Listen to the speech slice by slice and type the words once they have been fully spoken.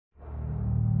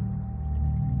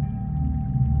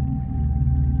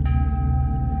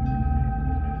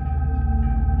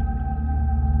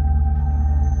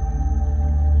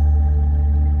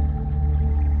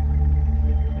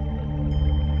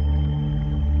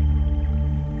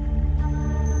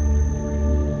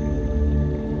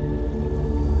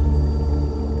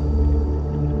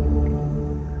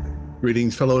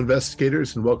Greetings, fellow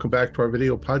investigators, and welcome back to our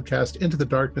video podcast, Into the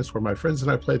Darkness, where my friends and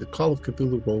I play the Call of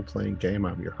Cthulhu role-playing game.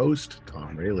 I'm your host,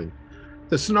 Tom Rayleigh.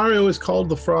 The scenario is called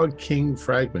The Frog King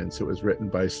Fragments. It was written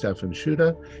by Stefan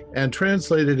Schutte and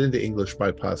translated into English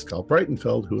by Pascal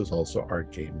Breitenfeld, who is also our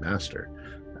game master.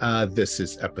 This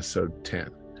is episode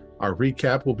 10. Our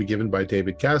recap will be given by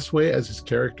David Gasway as his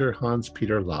character, Hans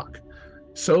Peter Locke.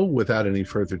 So, without any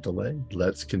further delay,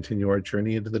 let's continue our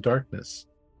journey into the darkness.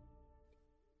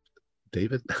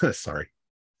 David, sorry.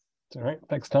 It's all right.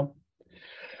 Thanks, Tom.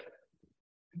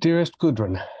 Dearest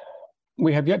Gudrun,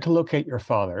 we have yet to locate your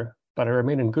father, but I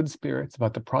remain in good spirits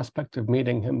about the prospect of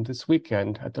meeting him this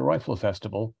weekend at the Rifle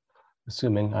Festival,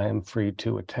 assuming I am free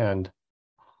to attend.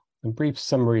 A brief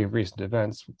summary of recent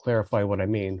events will clarify what I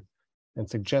mean and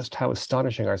suggest how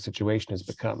astonishing our situation has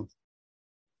become.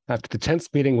 After the tense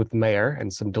meeting with the mayor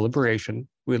and some deliberation,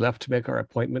 we left to make our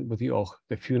appointment with Joch,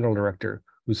 the funeral director,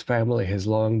 whose family has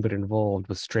long been involved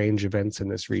with strange events in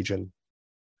this region.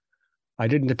 I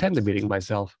didn't attend the meeting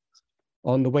myself.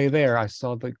 On the way there, I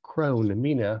saw the crone,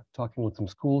 Mina, talking with some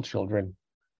school children.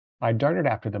 I darted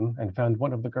after them and found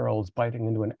one of the girls biting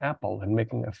into an apple and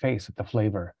making a face at the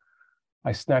flavor.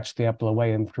 I snatched the apple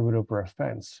away and threw it over a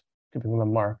fence, giving them a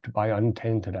mark to buy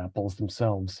untainted apples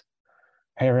themselves.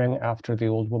 Herring after the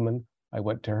old woman, I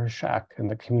went to her shack in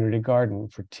the community garden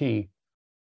for tea.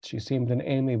 She seemed an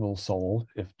amiable soul,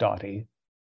 if dotty.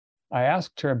 I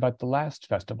asked her about the last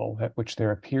festival, at which there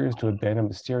appears to have been a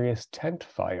mysterious tent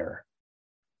fire.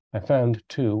 I found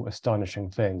two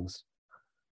astonishing things: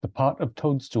 the pot of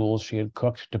toadstools she had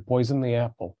cooked to poison the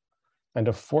apple, and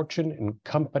a fortune in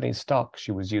company stock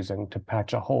she was using to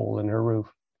patch a hole in her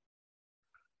roof.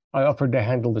 I offered to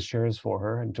handle the shares for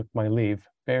her and took my leave,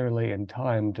 barely in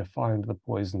time to find the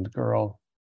poisoned girl.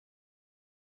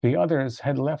 The others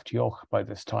had left Joch by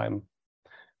this time.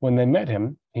 When they met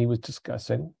him, he was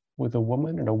discussing, with a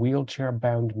woman and a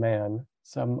wheelchair-bound man,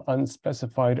 some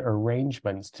unspecified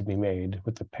arrangements to be made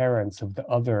with the parents of the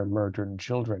other murdered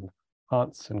children,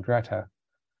 Hans and Greta.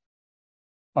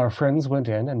 Our friends went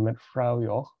in and met Frau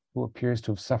Joch, who appears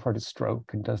to have suffered a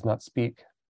stroke and does not speak.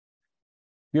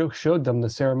 Joch showed them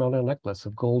the ceremonial necklace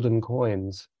of golden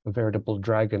coins, a veritable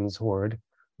dragon's hoard,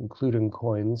 including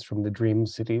coins from the dream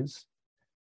cities.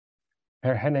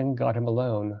 Herr Henning got him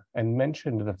alone and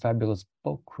mentioned the fabulous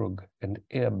Bokrug and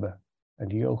Ib,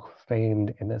 and Joch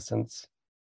feigned innocence.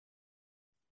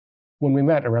 When we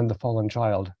met around the fallen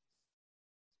child,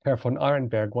 Herr von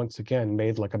Arenberg once again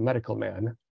made like a medical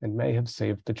man and may have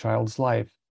saved the child's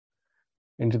life.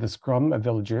 Into the scrum of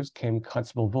villagers came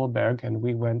Constable Volberg, and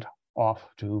we went off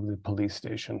to the police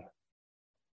station.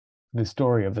 The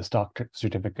story of the stock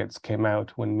certificates came out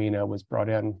when Mina was brought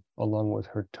in, along with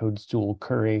her toadstool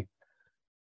curry,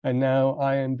 and now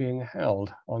I am being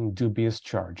held on dubious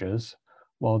charges,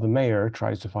 while the mayor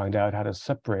tries to find out how to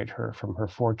separate her from her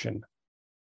fortune.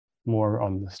 More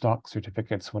on the stock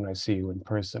certificates when I see you in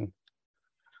person.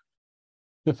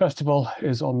 The festival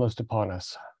is almost upon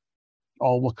us.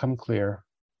 All will come clear.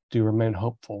 Do remain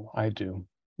hopeful. I do.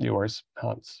 Yours,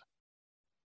 Hans.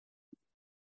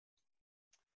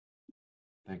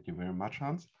 Thank you very much,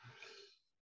 Hans.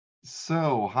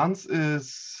 So Hans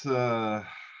is a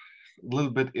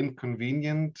little bit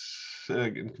inconvenient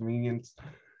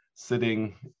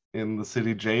sitting in the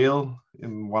city jail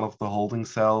in one of the holding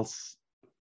cells,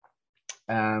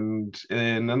 and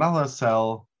in another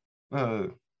cell,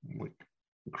 like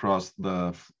across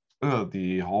the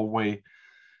hallway,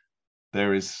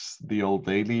 there is the old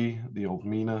lady, the old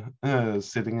Mina,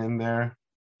 sitting in there.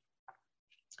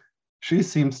 She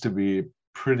seems to be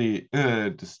pretty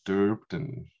disturbed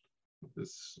and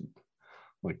is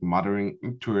like muttering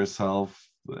to herself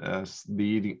as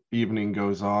the evening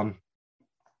goes on.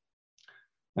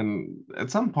 And at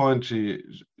some point she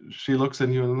looks at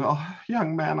you and, oh,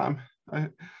 young man,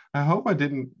 I hope I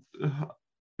didn't.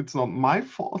 It's not my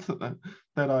fault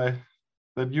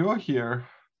that you're here.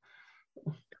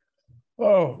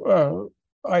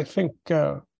 I think,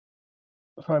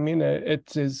 I mean,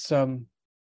 it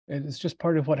is just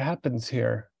part of what happens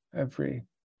here every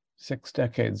 6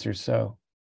 decades or so.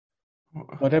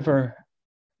 Whatever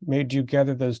made you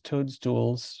gather those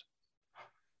toadstools?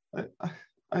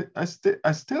 I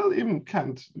still even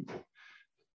can't.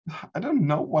 I don't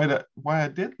know why I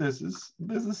did this.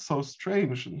 This is so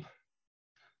strange.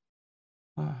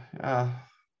 Yeah.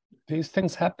 These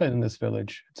things happen in this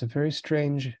village. It's a very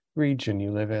strange region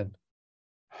you live in.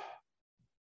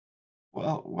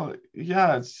 Well,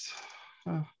 yeah. It's.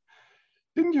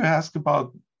 Didn't you ask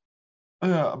about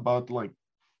like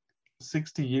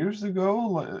 60 years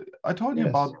ago? I told you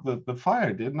about the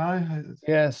fire, didn't I?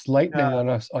 Yes, lightning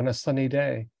on a sunny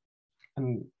day.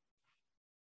 And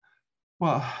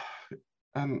Well,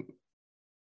 and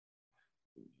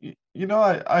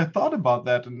I thought about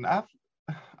that, and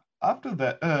after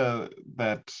that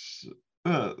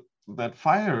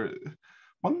fire,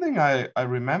 one thing I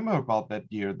remember about that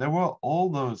year, there were all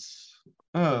those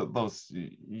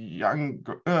young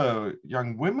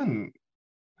women.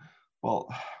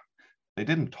 Well, they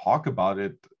didn't talk about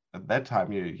it at that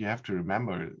time. You have to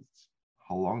remember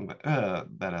how long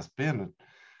that has been.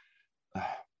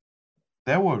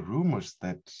 There were rumors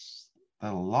that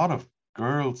a lot of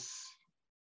girls,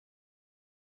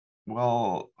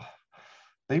 well,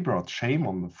 they brought shame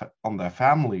on their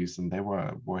families, and they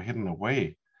were hidden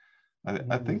away.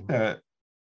 I think that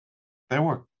there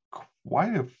were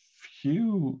quite a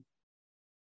few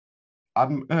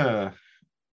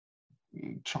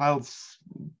childs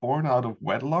born out of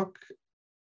wedlock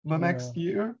the next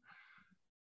year.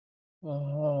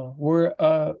 Were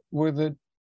the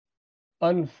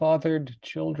unfathered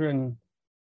children,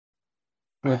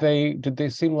 did they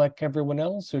seem like everyone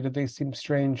else, or did they seem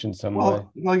strange in some way?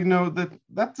 Well,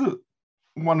 that's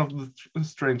one of the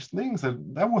strange things,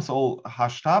 that was all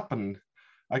hushed up, and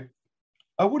I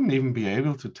wouldn't even be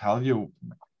able to tell you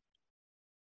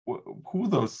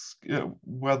who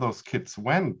where those kids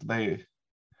went. They,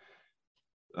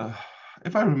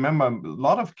 if I remember, a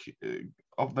lot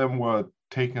of them were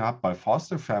taken up by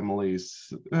foster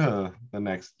families the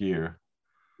next year.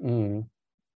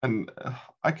 And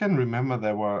I can remember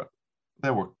there were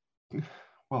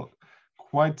well,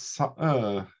 quite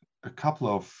a couple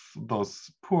of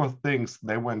those poor things.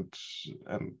 They went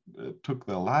and took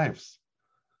their lives.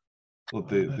 Well,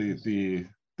 the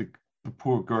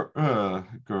poor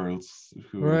girls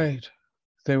who, right,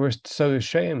 they were so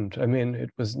ashamed. I mean,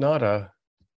 it was not a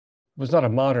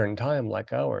modern time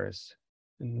like ours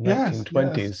in the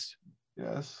 1920s.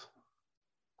 Yes.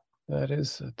 That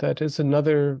is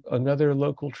another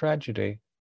local tragedy.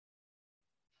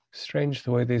 Strange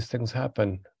the way these things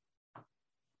happen.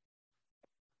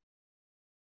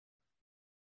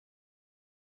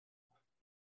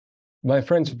 My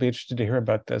friends would be interested to hear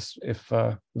about this if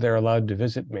they're allowed to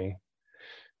visit me.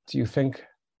 Do you think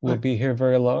we'll be here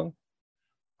very long?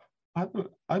 I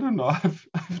don't know. I've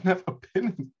never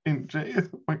been in jail.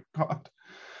 Oh my God.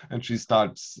 And she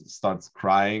starts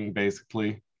crying,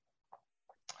 basically.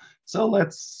 So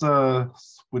let's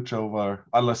switch over,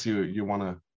 unless you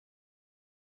want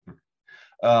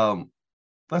to.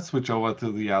 Let's switch over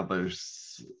to the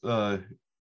others.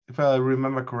 If I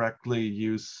remember correctly,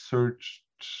 you searched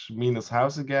Mina's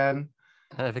house again.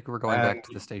 I think we're going back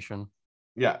to the station.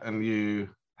 Yeah, and you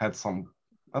had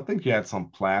I think you had some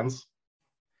plans.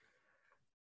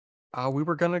 We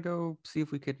were gonna go see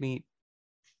if we could meet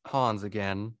Hans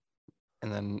again,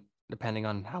 and then depending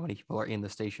on how many people are in the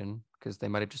station, because they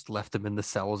might have just left them in the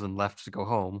cells and left to go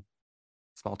home.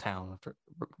 Small town,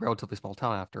 relatively small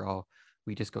town after all.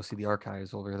 We just go see the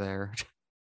archives over there.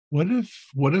 What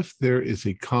if there is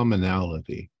a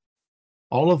commonality?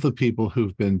 All of the people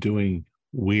who've been doing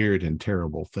weird and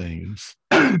terrible things,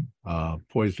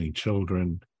 poisoning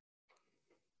children.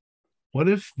 What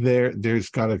if there's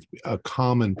got a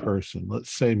common person?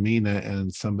 Let's say Mina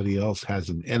and somebody else has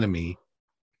an enemy,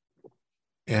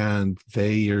 and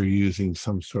they are using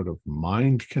some sort of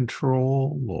mind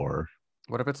control, or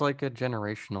what if it's like a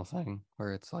generational thing,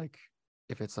 where it's like,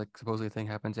 if it's like supposedly a thing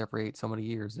happens every so many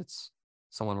years, it's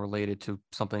someone related to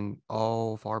something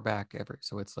all far back ever.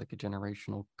 So it's like a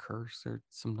generational curse or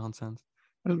some nonsense.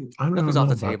 I don't know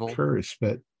about curse,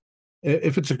 but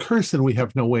if it's a curse, then we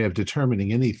have no way of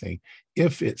determining anything.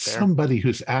 If it's somebody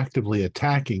who's actively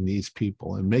attacking these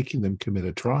people and making them commit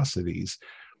atrocities,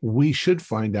 we should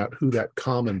find out who that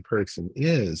common person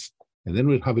is, and then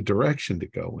we'd have a direction to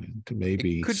go in to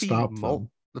maybe stop them.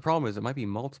 The problem is it might be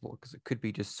multiple, because it could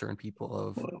be just certain people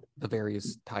of the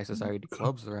various high society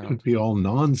clubs around. It could be all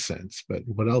nonsense, but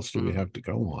what else do we have to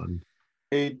go on?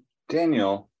 Hey,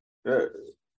 Daniel,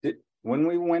 when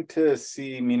we went to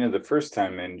see Mina the first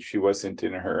time and she wasn't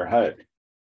in her hut,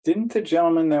 didn't the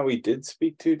gentleman that we did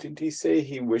speak to, didn't he say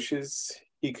he wishes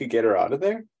he could get her out of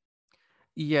there?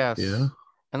 Yes. Yeah.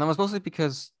 And that was mostly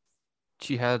because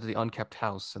she had the unkept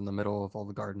house in the middle of all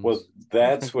the gardens. Well,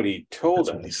 that's what he told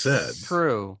us. What he said.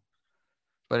 True.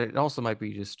 But it also might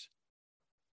be just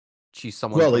she's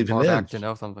someone from far back to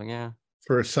know something, yeah.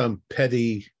 For some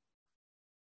petty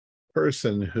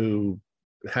person who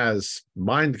has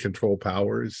mind control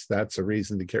powers, that's a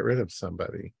reason to get rid of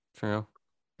somebody. True.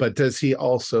 But did he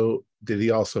also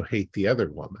hate the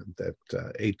other woman that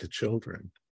ate the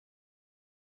children?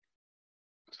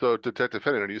 So, Detective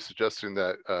Henning, are you suggesting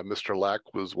that Mr. Lack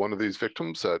was one of these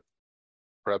victims, that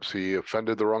perhaps he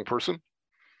offended the wrong person?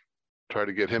 Tried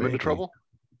to get him into trouble?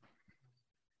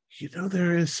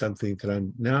 There is something that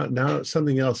I'm now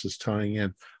something else is tying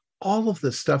in. All of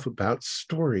the stuff about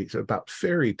stories, about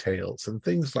fairy tales and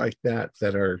things like that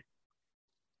are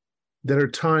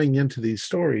tying into these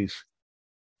stories.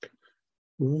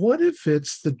 What if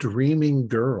it's the dreaming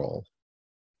girl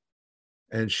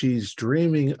and she's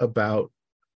dreaming about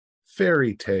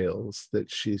fairy tales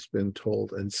that she's been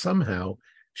told, and somehow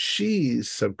she's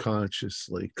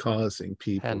subconsciously causing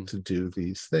people Pen. to do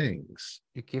these things?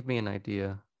 You give me an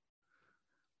idea.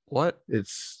 What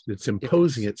It's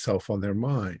imposing it's- itself on their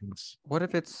minds. what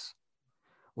if it's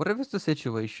the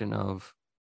situation of,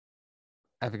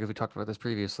 I think we talked about this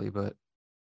previously, but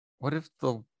what if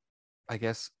the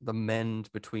mend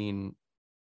between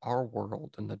our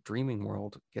world and the dreaming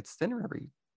world gets thinner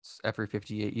every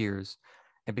 58 years,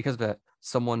 and because of that,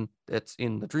 someone that's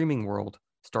in the dreaming world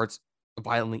starts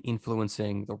violently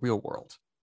influencing the real world?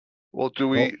 Well, do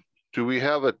we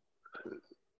have a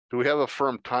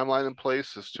firm timeline in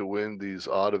place as to when these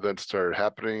odd events started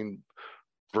happening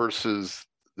versus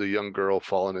the young girl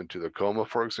falling into the coma,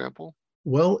 for example?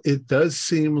 Well, it does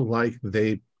seem like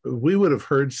we would have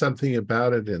heard something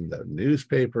about it in the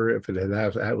newspaper if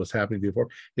it was happening before.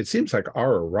 It seems like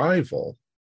our arrival,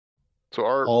 So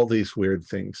all these weird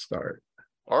things start.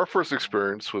 our first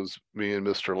experience was me and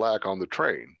Mr. Lack on the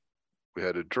train. We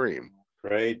had a dream.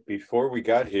 Right before we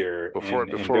got here. Before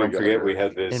and we don't got forget, here. we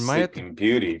had this It might have Sleeping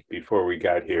Beauty before we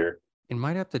got here. It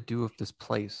might have to do with this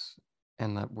place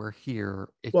and that we're here.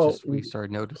 We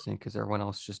started noticing because everyone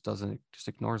else just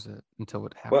ignores it until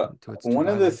it happens. Well, one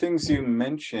of the things you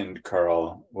mentioned,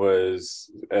 Carl,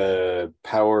 was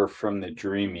power from the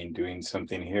dreaming doing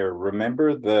something here.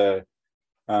 Remember the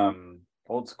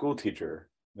old school teacher,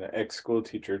 the ex-school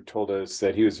teacher, told us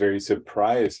that he was very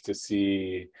surprised to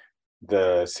see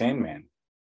the Sandman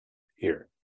here,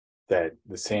 that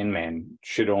the Sandman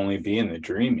should only be in the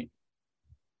dreaming.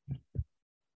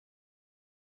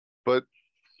 But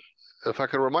if I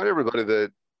can remind everybody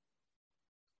that,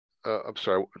 I'm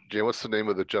sorry, Jane, what's the name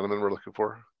of the gentleman we're looking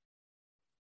for?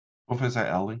 Professor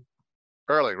Erling.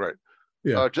 Erling, right.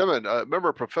 Yeah. Gentlemen,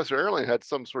 remember Professor Erling had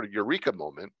some sort of eureka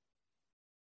moment.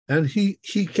 And he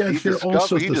got here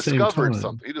also at the same time.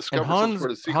 Something. He discovered and some sort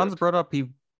of secret. Hans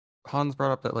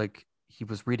brought up that like he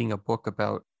was reading a book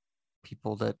about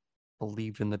people that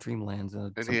believed in the dreamlands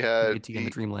and he had deity in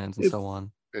the dreamlands and so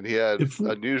on. And he had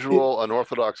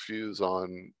unorthodox views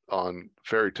on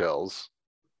fairy tales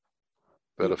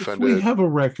that offended. If we have a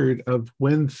record of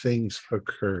when things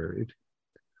occurred,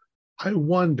 I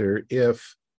wonder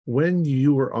if when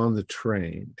you were on the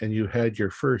train and you had your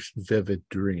first vivid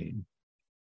dream,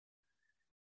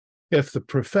 if the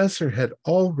professor had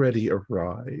already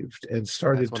arrived and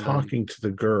started talking to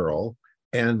the girl,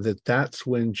 and that's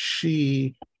when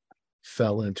she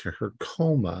fell into her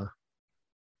coma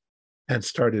and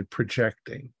started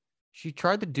projecting. She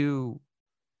tried to do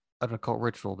an occult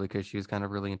ritual because she was kind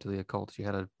of really into the occult. She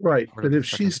had a right, but if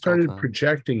she started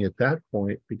projecting at that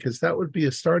point, because that would be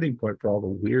a starting point for all the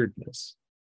weirdness.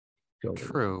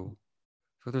 True.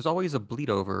 So there's always a bleed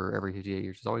over every 58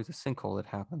 years. There's always a sinkhole that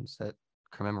happens that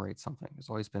commemorates something. There's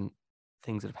always been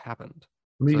things that have happened.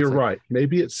 I mean, you're right.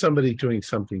 Maybe it's somebody doing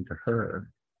something to her,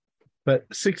 but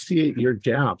 68-year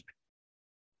gap.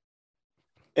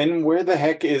 And where the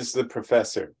heck is the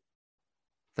professor?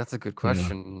 That's a good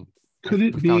question. Yeah. Could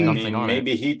it be?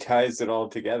 Maybe he ties it all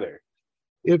together.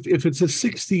 If it's a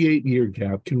 68-year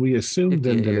gap, can we assume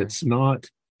then that it's not,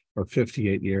 or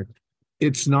 58-year,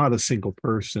 it's not a single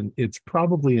person? It's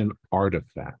probably an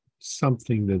artifact,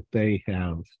 something that they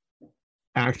have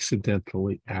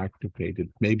accidentally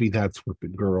activated. Maybe that's what the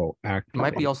girl activated. It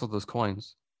might be also those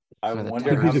coins. I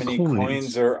wonder how many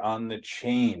coins are on the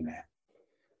chain.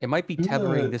 It might be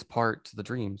tethering this part to the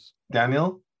dreams.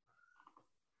 Daniel?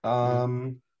 We're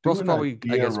also probably,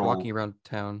 I guess, walking around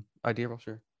town. Idea roll,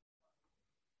 sure.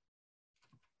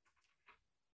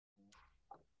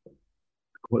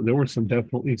 Well, there were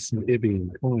definitely some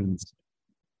Ibian coins.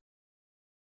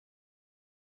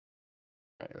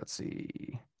 All right, let's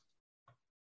see.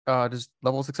 Does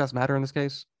level of success matter in this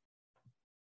case?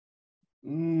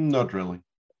 Not really.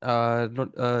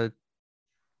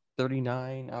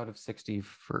 39 out of 60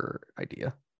 for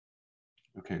idea.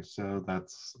 Okay, so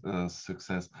that's a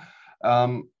success.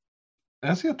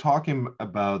 As you're talking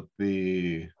about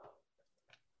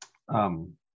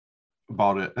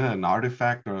about an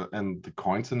artifact and the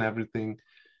coins and everything,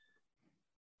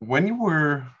 when you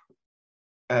were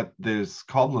at this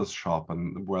cobbler's shop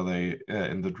and where they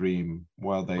in the dream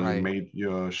where they made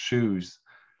your shoes,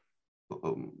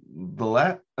 one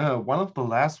of the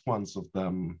last ones of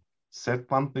them said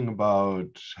something about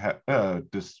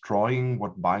destroying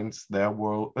what binds their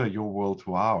world, your world,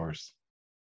 to ours.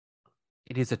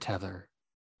 It is a tether.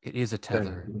 It is a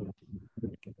tether.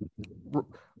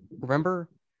 Remember?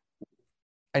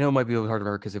 I know it might be a little hard to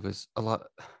remember because it was a lot.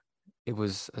 It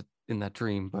was in that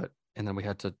dream, and then we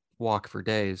had to walk for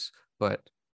days. But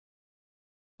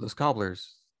those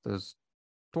cobblers, those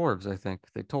dwarves, I think,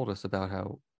 they told us about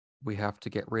how we have to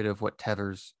get rid of what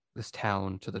tethers this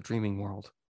town to the dreaming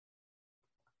world.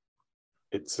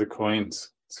 It's the coins.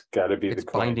 It's got to be the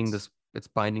coins. It's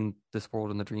binding this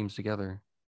world and the dreams together.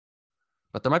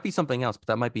 But there might be something else, but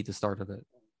that might be the start of it.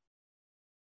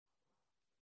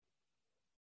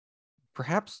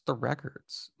 Perhaps the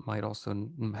records might also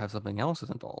have something else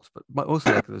involved, but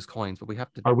mostly like those coins. But we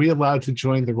have to. Are we allowed to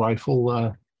join the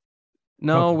rifle?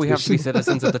 No, we have to be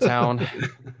citizens of the town.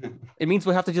 It means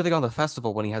we have to do it on the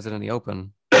festival when he has it in the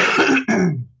open.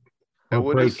 And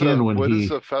when is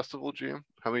the festival, GM?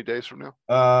 How many days from now?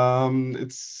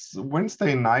 It's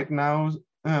Wednesday night now,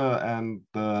 and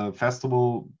the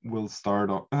festival will start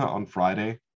on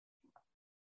Friday.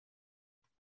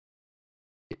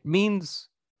 It means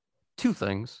two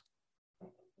things.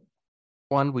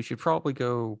 One, we should probably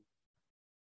go.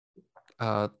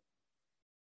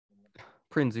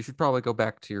 Prince, you should probably go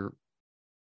back to your.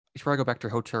 You should probably go back to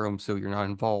your hotel room so you're not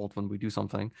involved when we do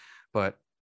something. But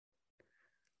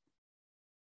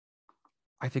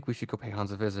I think we should go pay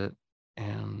Hans a visit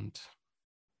and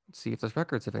see if there's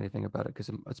records of anything about it, because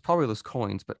it's probably those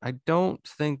coins. But I don't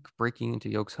think breaking into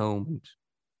Yoke's home.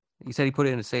 You said he put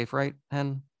it in a safe, right,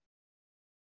 Hen?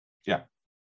 Yeah.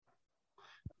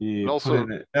 He also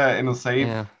put it in a safe,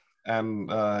 yeah.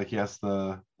 And he has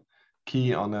the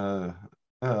key on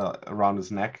around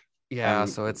his neck. Yeah,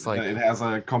 so it's like it has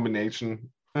a combination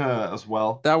as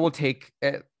well. That will take,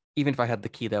 even if I had the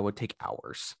key, that would take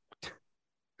hours.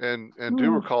 And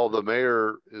do recall the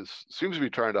mayor seems to be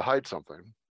trying to hide something.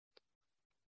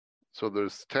 So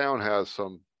this town has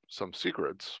some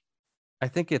secrets. I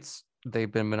think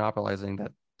they've been monopolizing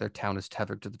that their town is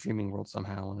tethered to the dreaming world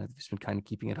somehow, and they've just been kind of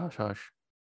keeping it hush hush.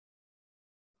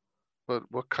 But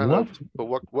what kind of? But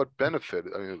what benefit?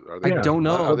 I mean, are they? I don't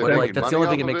know, but like that's the only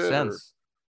thing that makes sense.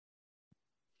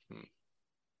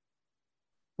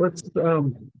 Let's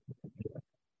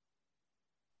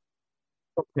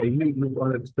okay, you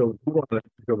wanted to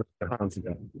go to Hans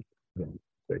again.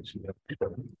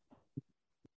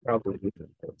 Probably.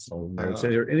 Is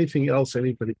there anything else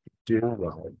anybody could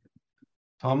do?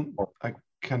 Tom, I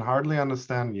can hardly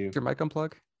understand you. Is your mic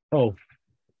unplug? Oh.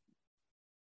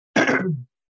 Can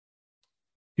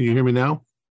you hear me now?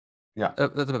 Yeah.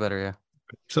 That's a bit better, yeah.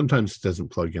 Sometimes it doesn't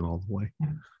plug in all the way.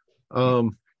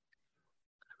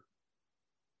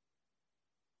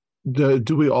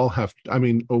 Do we all have, I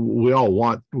mean, we're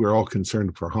all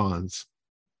concerned for Hans,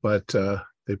 but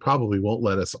they probably won't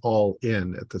let us all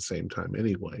in at the same time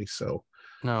anyway. So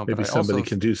no, maybe somebody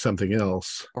can do something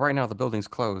else. Right now the building's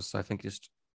closed, so I think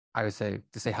I would say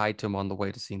to say hi to him on the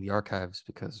way to seeing the archives,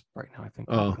 because right now I think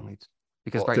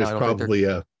because right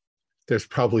now there's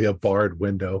probably a barred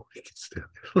window.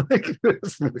 I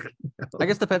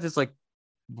guess depends. It's like,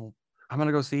 I'm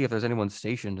gonna go see if there's anyone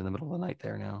stationed in the middle of the night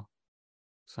there now.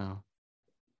 So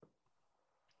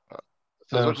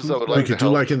as much as I would we could do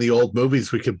like in the old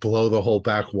movies, we could blow the whole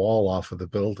back wall off of the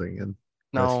building and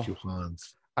rescue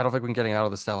Hans. I don't think we're getting out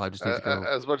of the cell. I just need to go.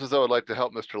 As much as I would like to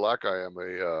help Mr. Lack, I am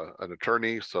an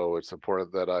attorney, so it's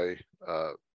important that I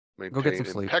maintain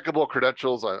impeccable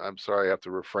credentials. I'm sorry, I have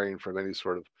to refrain from any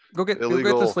sort of illegal, go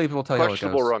get to sleep, and we'll tell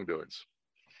questionable you how it goes. wrongdoings.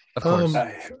 Of course.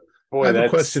 I have a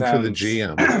question for the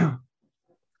GM.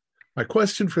 My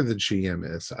question for the GM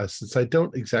is, since I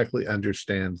don't exactly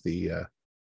understand the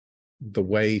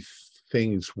way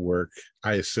things work,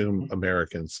 I assume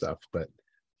American stuff, but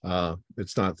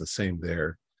it's not the same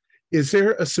there. Is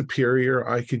there a superior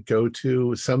I could go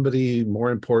to, somebody more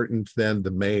important than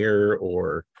the mayor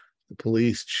or the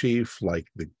police chief, like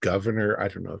the governor? I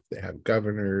don't know if they have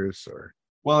governors or.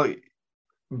 Well,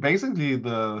 basically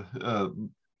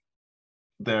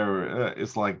there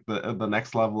is like the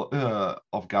next level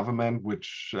of government,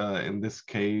 which in this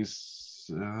case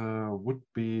would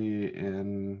be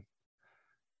in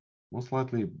most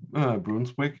likely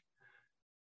Brunswick.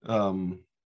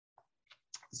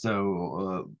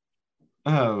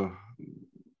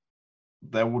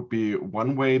 There would be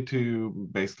one way to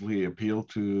basically appeal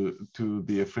to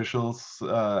the officials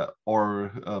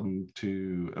or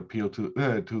to appeal to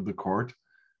the court.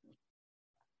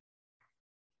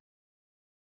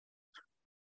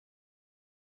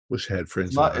 Wish I had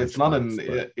friends. It's not an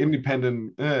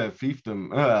independent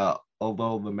fiefdom,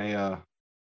 although the mayor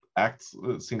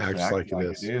seems to act like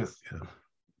it is. Yeah.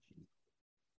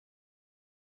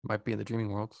 Might be in the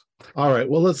dreaming worlds. All right.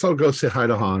 Well, let's all go say hi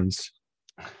to Hans.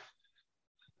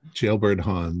 Jailbird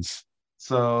Hans.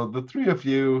 So the three of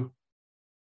you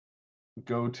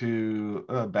go to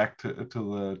back to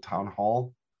the town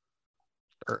hall.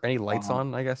 Are any lights Um,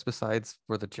 on, I guess, besides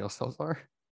where the jail cells are?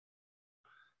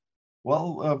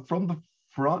 Well, from the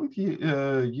front,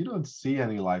 you don't see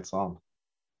any lights on.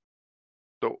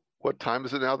 So what time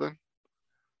is it now then?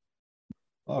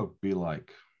 Oh, it'd be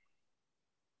like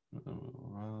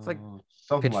It's like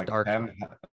something pitch like dark. 10,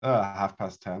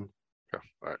 10:30. Yeah,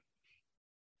 all right.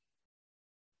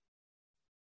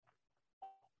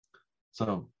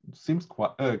 So it seems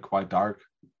quite dark.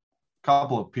 A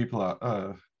couple of people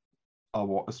are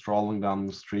strolling down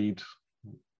the street.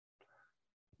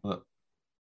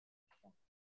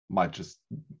 Might just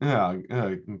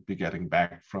be getting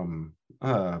back from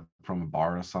a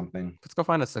bar or something. Let's go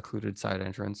find a secluded side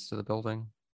entrance to the building.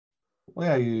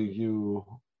 Well, yeah,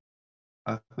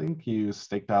 I think you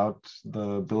staked out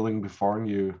the building before,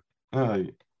 and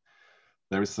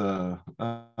there's a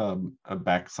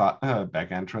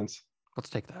back entrance. Let's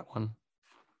take that one.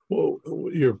 Well,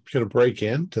 you're going to break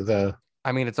into the.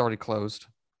 I mean, it's already closed.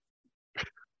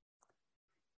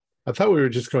 I thought we were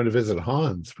just going to visit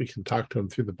Hans. We can talk to him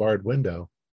through the barred window.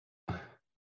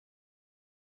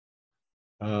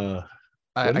 What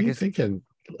are you thinking?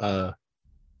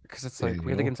 Because it's like we had to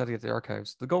Daniel? get inside to get the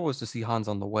archives. The goal was to see Hans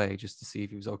on the way, just to see if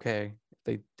he was okay. If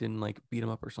they didn't like beat him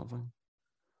up or something.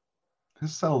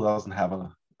 His cell doesn't have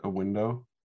a window.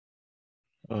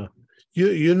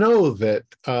 You know that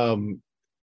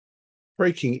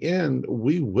breaking in,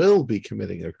 we will be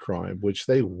committing a crime, which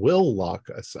they will lock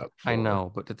us up for. I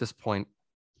know, but at this point,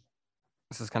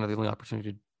 this is kind of the only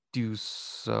opportunity to do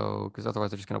so, because otherwise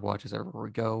they're just going to watch us everywhere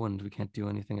we go, and we can't do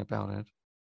anything about it.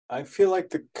 I feel like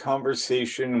the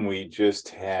conversation we just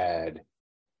had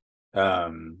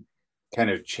kind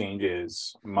of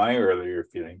changes my earlier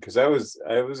feeling, because I was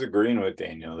agreeing with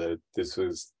Daniel that this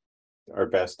was our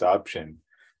best option,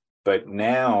 but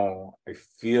now I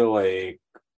feel like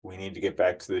we need to get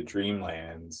back to the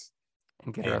Dreamlands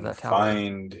And get her out of and that tower.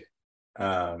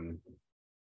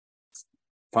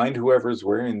 find whoever's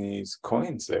wearing these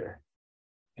coins there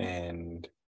and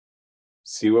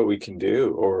see what we can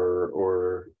do,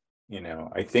 or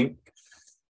I think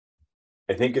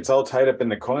it's all tied up in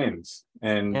the coins,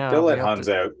 and Yeah, they'll we let have Hans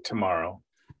to- out tomorrow.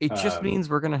 It just means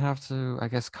we're going to have to, I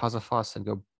guess, cause a fuss and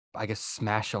go, I guess,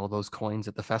 smash all those coins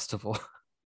at the festival.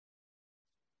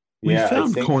 We Yeah,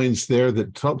 found coins there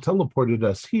that teleported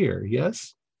us here,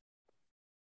 yes?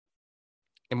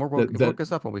 And it That woke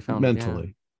us up when we found mentally.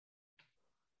 it.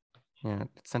 Yeah, it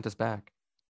sent us back.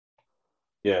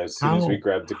 Yeah, as soon as we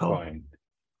grabbed the how- coin.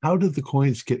 How did the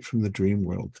coins get from the dream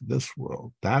world to this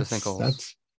world? That's I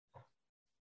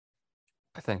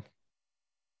think.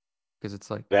 Because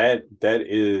it's like That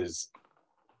is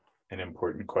an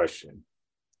important question.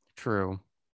 true.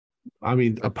 I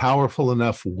mean, a powerful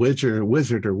enough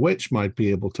wizard or witch might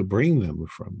be able to bring them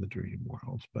from the dream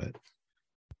world, but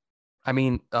I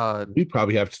mean, we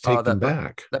probably have to take them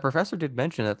back. That professor did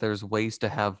mention that there's ways to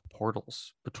have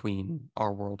portals between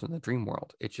our world and the dream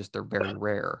world. It's just they're very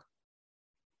rare.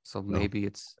 So maybe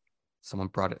it's someone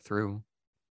brought it through.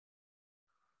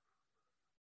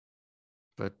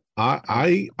 But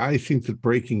I think that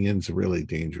breaking in is a really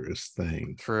dangerous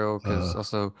thing. True, because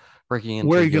also breaking into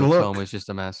where are you gonna Yoctome look? is just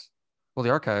a mess. Well, the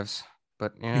archives,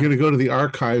 but yeah. You're going to go to the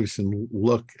archives and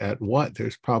look at what?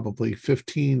 There's probably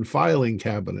 15 filing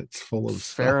cabinets full of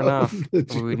Fair stuff.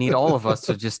 enough. We need all of us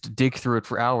to just dig through it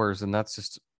for hours, and that's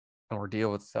just an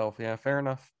ordeal itself. Yeah, fair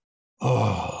enough.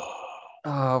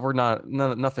 We're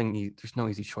nothing. There's no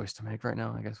easy choice to make right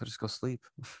now. I guess we'll just go sleep.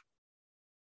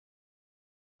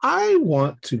 I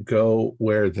want to go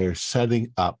where they're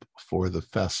setting up for the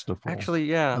festival. Actually,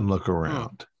 yeah. And look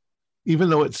around. Even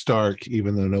though it's dark,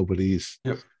 even though nobody's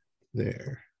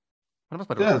there. That's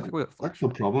the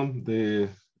problem.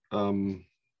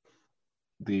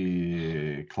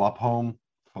 The club home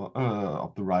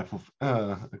of the rifle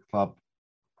club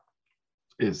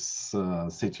is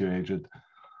situated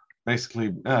basically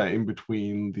in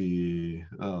between the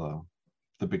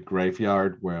big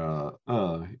graveyard where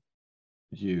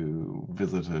you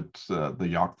visited the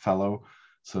Yacht Fellow.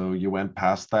 So you went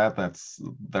past that.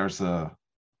 There's a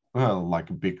like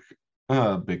a big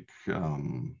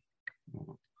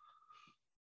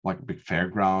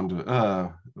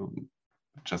fairground,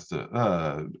 just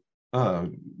a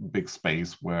big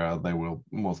space where they will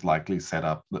most likely set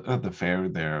up the fair.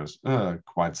 There's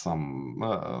quite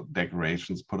some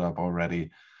decorations put up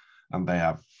already, and they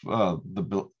have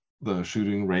the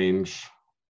shooting range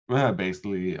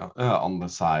basically on the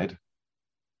side.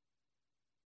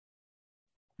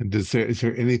 And is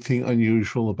there anything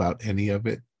unusual about any of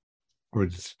it, or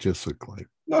does it just look like?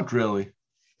 Not really.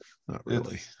 Not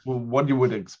really. It's what you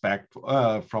would expect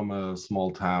from a small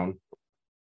town.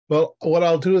 Well, what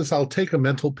I'll do is I'll take a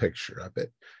mental picture of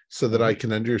it so that I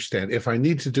can understand. If I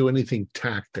need to do anything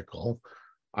tactical,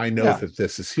 I know that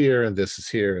this is here and this is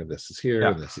here and this is here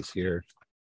and this is here.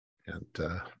 And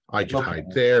I could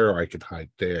hide there, or I could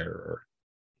hide there, or,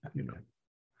 you know.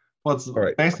 Well, it's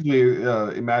basically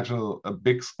imagine a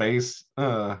big space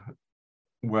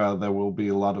where there will be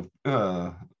a lot of,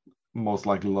 most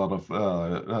likely a lot of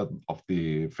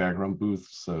the fairground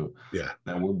booths. So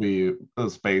there will be a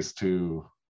space to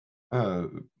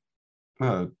hide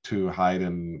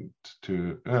and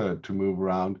to move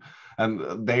around.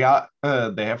 And they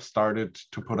have started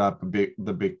to put up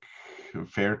the big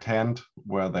fair tent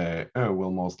where they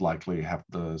will most likely have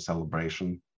the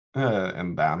celebration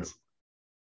and dance.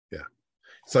 Yeah,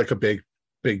 it's like a big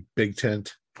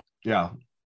tent. Yeah.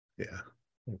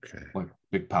 Okay. Like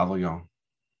big pavilion.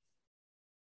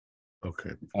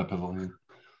 Okay. A pavilion.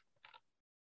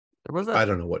 I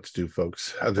don't know what to do,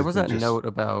 folks. There was that note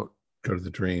about go to the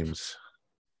dreams.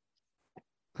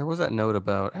 There was that note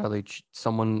about how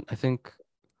someone, I think,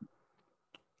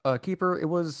 Keeper, it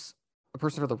was a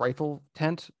person for the rifle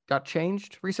tent got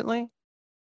changed recently.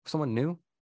 Someone new.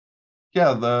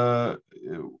 Yeah,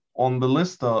 on the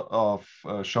list of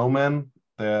showmen,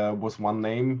 there was one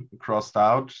name crossed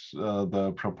out,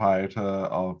 the proprietor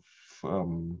of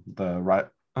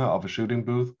of a shooting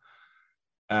booth,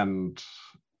 and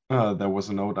there was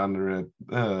a note under it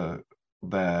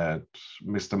that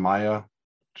Mr. Meyer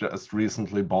just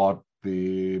recently bought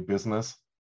the business.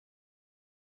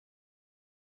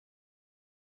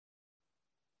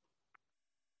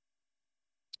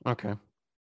 Okay.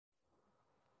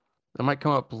 That might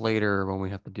come up later when we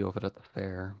have to deal with it at the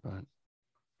fair, but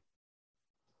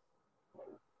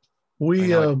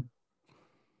We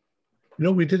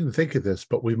we didn't think of this,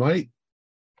 but we might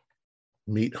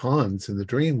meet Hans in the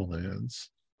Dreamlands.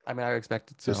 I mean, I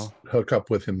expected so. Just hook up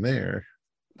with him there.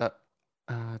 That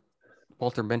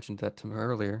Walter mentioned that to me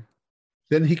earlier.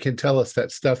 Then he can tell us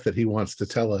that stuff that he wants to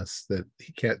tell us that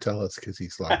he can't tell us because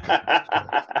he's locked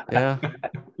up. Yeah.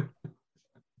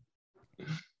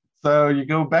 So you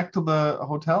go back to the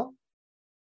hotel?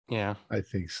 Yeah, I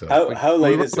think so. How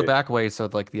late is the it? back way so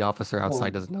like the officer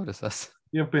outside doesn't notice us.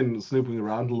 You've been snooping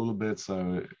around a little bit,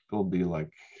 so it'll be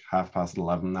like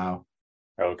 11:30 now.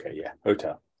 Okay, yeah,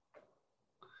 hotel.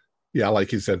 Yeah,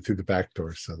 like you said, through the back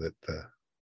door so that the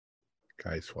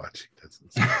guy's watching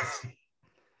doesn't see us.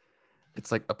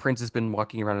 It's like a prince has been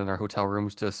walking around in our hotel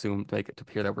rooms to make it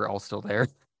appear that we're all still there.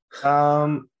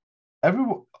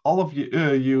 All of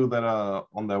you that are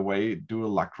on their way, do a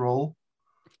luck roll.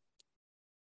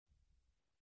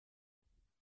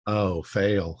 Oh,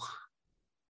 fail.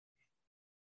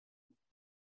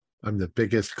 I'm the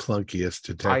biggest, clunkiest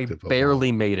detective. I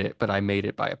barely made it, but I made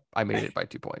it by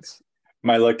 2 points.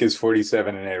 My luck is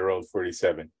 47 and I rolled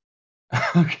 47.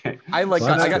 Okay.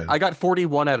 I got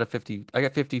 41 out of 50. I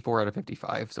got 54 out of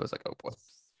 55, so it's like, oh boy.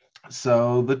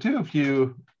 So the two of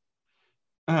you,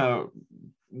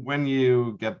 when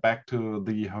you get back to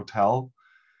the hotel,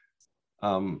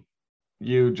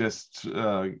 you just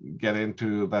get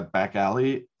into that back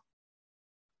alley,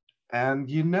 and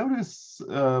you notice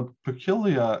a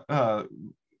peculiar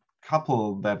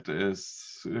couple that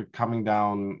is coming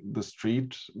down the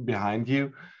street behind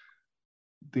you.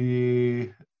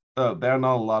 There are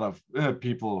not a lot of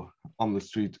people on the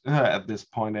street at this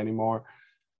point anymore,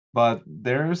 but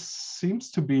there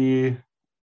seems to be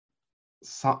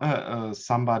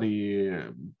somebody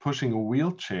pushing a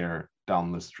wheelchair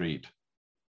down the street.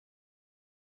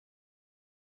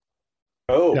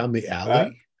 Oh, down the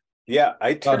alley? Yeah,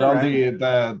 I turn down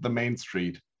around. the main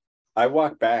street. I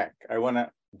walk back. I want to.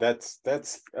 That's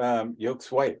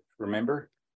Yoke's wife.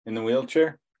 Remember, in the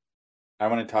wheelchair. I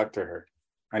want to talk to her.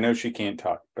 I know she can't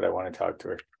talk, but I want to talk to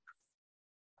her.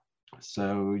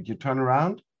 So you turn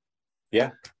around. Yeah.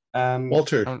 And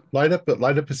Walter, light up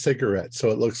a cigarette so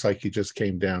it looks like you just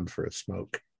came down for a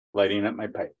smoke. Lighting up my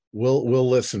pipe. We'll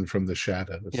listen from the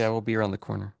shadows. Yeah, we'll be around the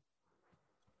corner.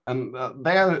 And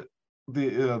there,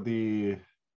 the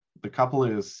couple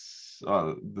is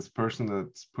this person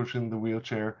that's pushing the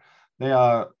wheelchair. They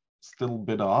are still a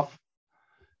bit off.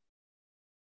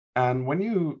 And when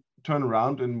you turn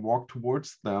around and walk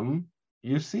towards them,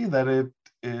 you see that it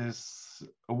is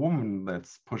a woman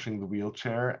that's pushing the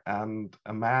wheelchair and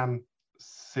a man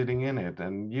sitting in it.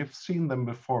 And you've seen them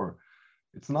before.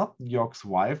 It's not York's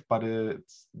wife, but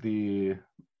it's the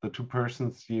two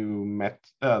persons you met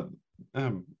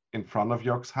in front of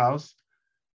York's house.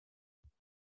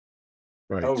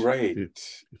 Right. Oh, right.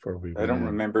 Before we I don't went in.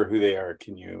 remember who they are.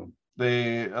 Can you?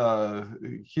 He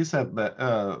said that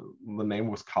the name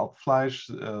was Kalbfleisch.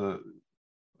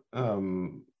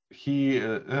 He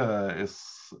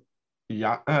is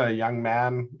a young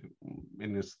man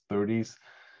in his 30s.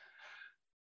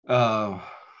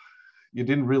 You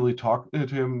didn't really talk to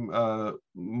him.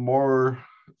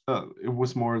 It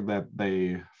was more that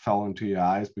they fell into your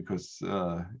eyes because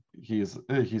he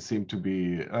seemed to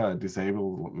be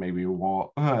disabled, maybe a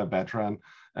war veteran,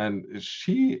 and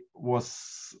she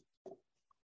was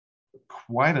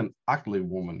quite an ugly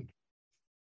woman.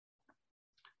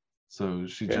 So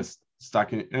she just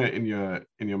stuck in your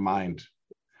mind.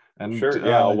 And Sure,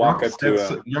 yeah, I'll walk up to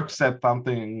him. Jörg said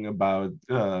something about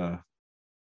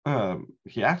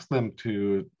he asked them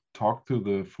to talk to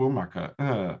the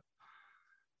Fuhrmacher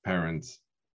parents.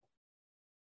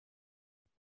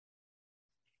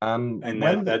 And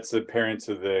that's the parents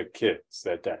of the kids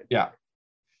that died. Yeah,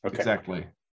 okay. Exactly.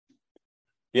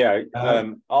 Yeah,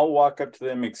 I'll walk up to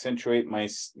them, accentuate my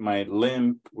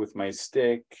limp with my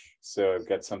stick, so I've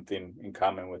got something in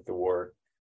common with the war.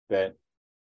 That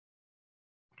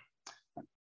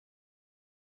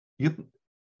it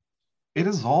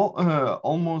is all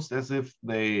almost as if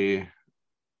they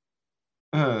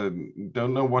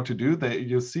don't know what to do.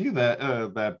 You see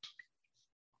that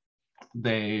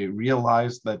they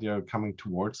realize that you're coming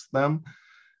towards them,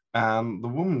 and the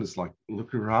woman is like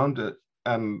looking around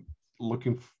and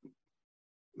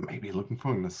maybe looking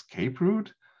for an escape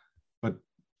route, but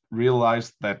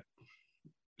realized that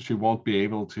she won't be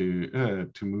able to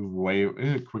move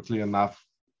away quickly enough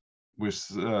with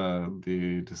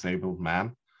the disabled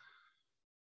man.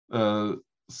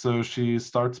 So she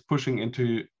starts pushing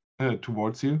into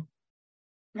towards you.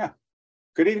 Yeah.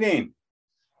 Good evening.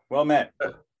 Well met.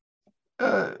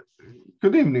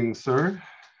 Good evening, sir.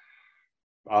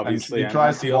 Obviously, I'm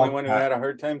not the only one who had a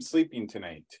hard time sleeping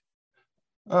tonight.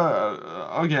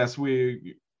 Oh yes,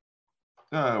 we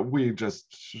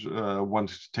just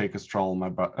wanted to take a stroll, my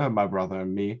brother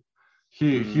and me.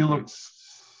 The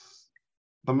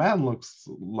man looks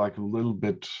like a little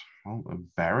bit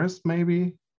embarrassed,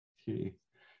 maybe.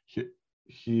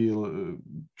 He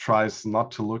tries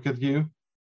not to look at you.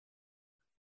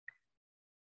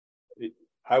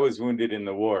 I was wounded in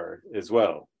the war as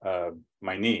well,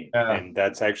 my knee, and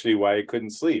that's actually why I couldn't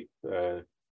sleep.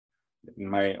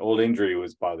 My old injury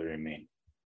was bothering me.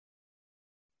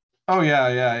 Oh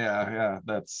yeah.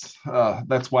 That's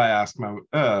why I asked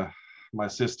my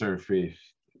sister if we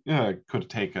could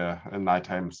take a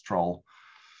nighttime stroll.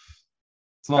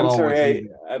 It's not I'm always sorry. easy.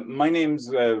 My name's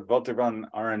Walter von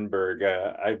Arenberg.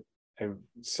 I'm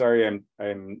sorry.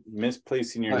 I'm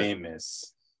misplacing your name,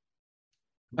 Miss.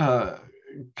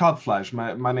 Kalbfleisch.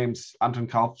 My name's Anton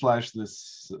Kalbfleisch.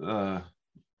 This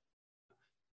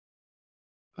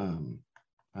and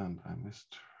I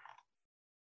missed.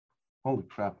 Holy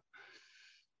crap.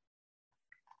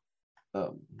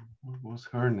 What was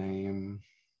her name?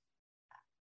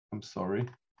 I'm sorry.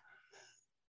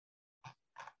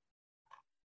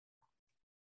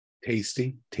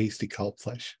 Tasty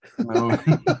Kalbfleisch. No.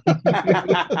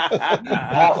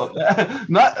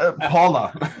 Not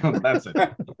Paula. That's it.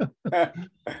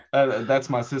 That's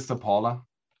my sister Paula.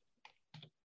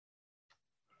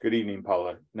 Good evening,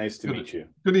 Paula. Nice to meet you.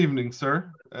 Good evening,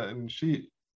 sir. And she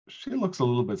looks a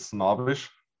little bit snobbish,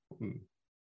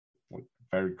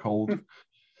 very cold.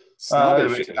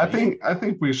 Snobbish. I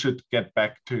think we should get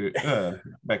back to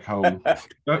back home.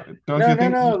 Don't no, you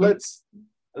think? No.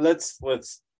 Let's.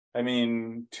 I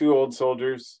mean, two old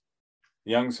soldiers,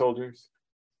 young soldiers.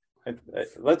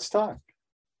 Let's talk.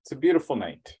 It's a beautiful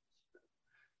night.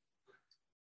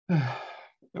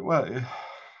 Well,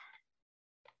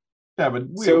 yeah, but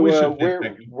we should.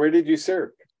 Where did you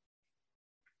serve?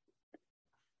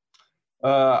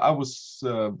 I was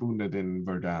wounded in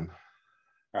Verdun.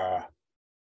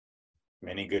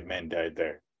 Many good men died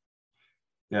there.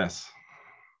 Yes,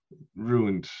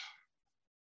 ruined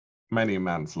many a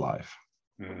man's life.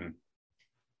 Mm-hmm.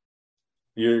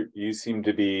 You seem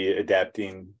to be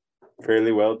adapting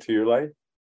fairly well to your life.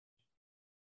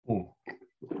 I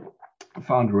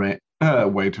found a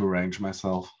way to arrange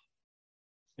myself.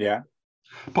 Yeah,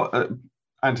 but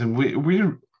Anton, we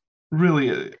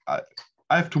really I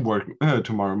have to work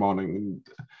tomorrow morning.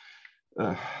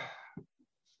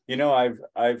 You know,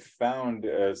 I've found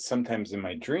sometimes in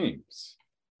my dreams,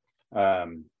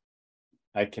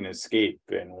 I can escape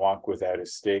and walk without a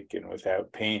stick and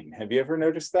without pain. Have you ever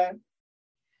noticed that?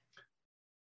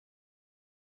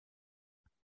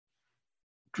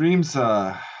 Dreams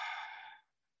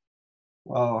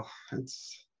well,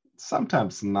 it's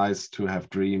sometimes nice to have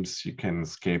dreams you can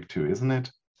escape to, isn't it?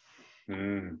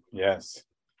 Yes.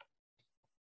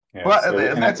 Yeah, Well,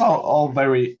 so that's all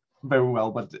very very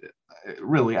well, but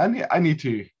really, I need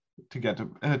to get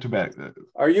to bed.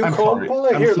 Are you I'm cold, sorry. Paula?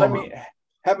 I'm Here, let sorry. me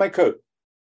have my coat.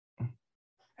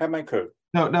 Have my coat.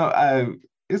 No.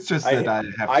 It's just that I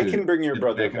have to. I can bring your get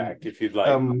brother back and, back if you'd like.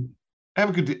 have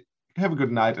a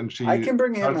good night. And she I can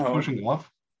bring him starts home. pushing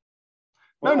off.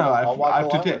 Well, No, I'll walk I have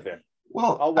to along take. with him.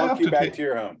 Well, I'll I walk have you to back take. to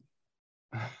your home.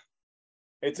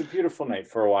 It's a beautiful night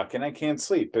for a walk, and I can't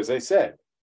sleep, as I said.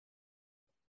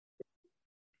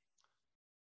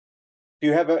 Do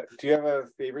you have a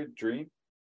favorite dream?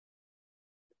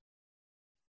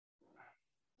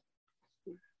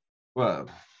 Well,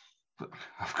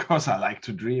 of course, I like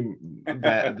to dream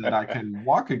that I can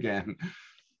walk again.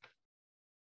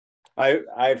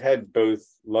 I've had both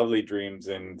lovely dreams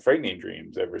and frightening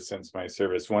dreams ever since my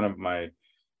service. One of my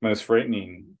most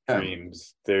frightening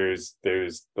dreams, there's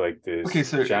like this Okay,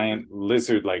 so giant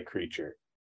lizard-like creature.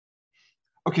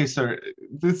 Okay, sir,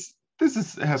 this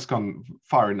has gone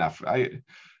far enough. Oh,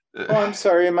 I'm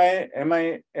sorry. Am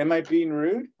I being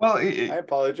rude? Well, I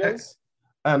apologize.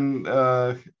 and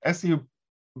as you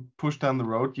push down the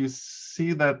road, you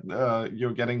see that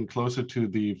you're getting closer to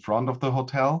the front of the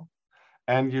hotel,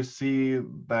 and you see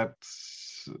that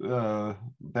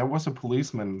there was a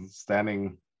policeman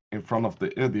standing in front of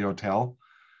the hotel.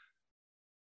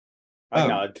 I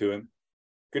nod to him.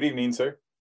 Good evening, sir.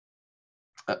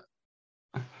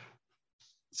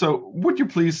 So, would you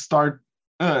please stop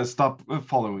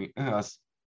following us?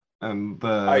 And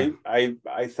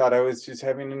I thought I was just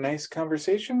having a nice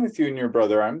conversation with you and your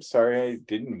brother. I'm sorry, I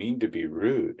didn't mean to be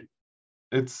rude.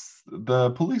 It's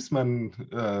the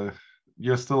policeman.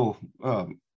 You're still a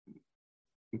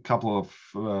couple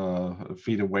of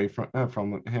feet away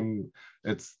from him.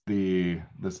 It's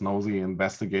this nosy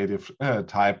investigative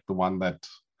type, the one that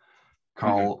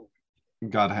Carl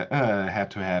got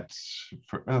head to head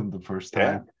for the first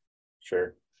time. Yeah,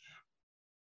 sure.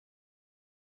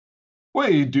 What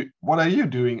are you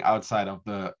doing outside of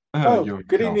the? Your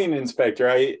Good hotel? evening, Inspector.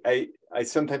 I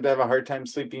sometimes have a hard time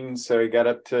sleeping, so I got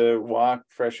up to walk,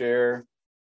 fresh air,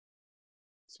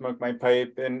 smoke my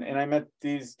pipe, and I met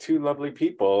these two lovely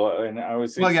people, and I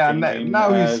was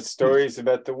exchanging stories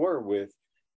about the war with.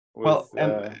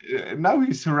 Now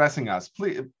he's harassing us.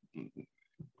 Please,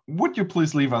 would you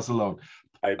please leave us alone?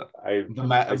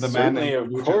 Certainly,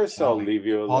 of course, I'll leave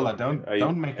you alone. Paula,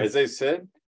 don't make as I said.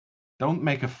 Don't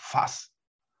make a fuss.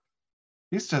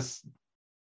 He's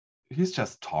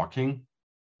just talking.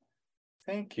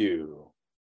 Thank you.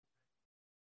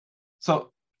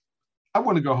 So I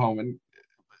want to go home, and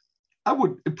I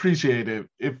would appreciate it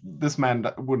if this man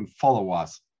wouldn't follow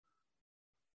us.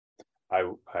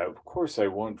 Of course I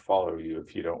won't follow you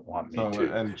if you don't want me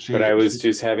to. But I was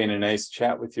just having a nice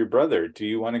chat with your brother. Do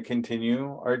you want to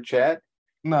continue our chat?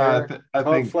 No, I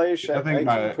think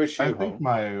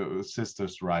my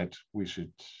sister's right. We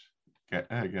should get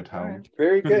home. Right,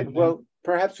 very good. Well,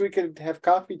 perhaps we could have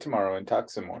coffee tomorrow and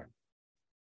talk some more.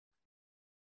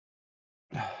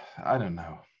 I don't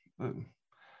know.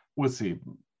 We'll see.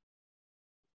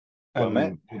 Well,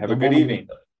 man, have a good evening.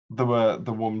 The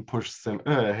woman pushes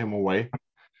him away,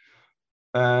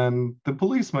 and the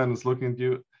policeman is looking at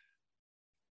you.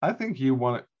 I think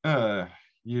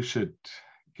you should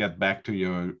get back to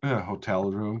your hotel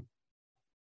room.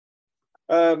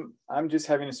 I'm just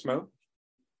having a smoke.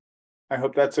 I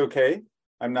hope that's okay.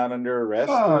 I'm not under arrest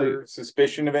or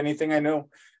suspicion of anything. I know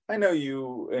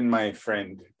you and my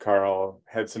friend Carl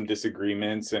had some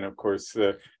disagreements, and of course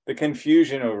the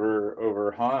confusion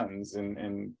over Hans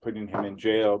and putting him in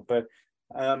jail. But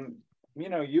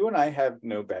you and I have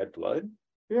no bad blood.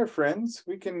 We are friends.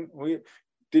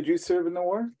 Did you serve in the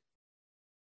war?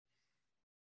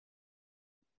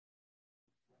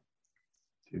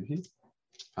 Did he?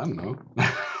 I don't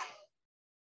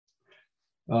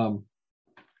know.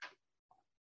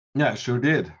 Yeah, sure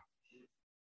did.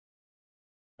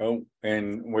 Oh,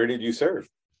 and where did you serve?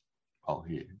 Oh,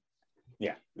 here.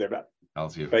 Yeah, thereabout.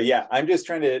 You. But yeah, I'm just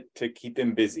trying to keep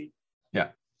him busy. Yeah.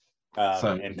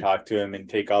 And talk to him and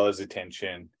take all his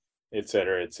attention, et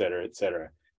cetera, et cetera, et cetera.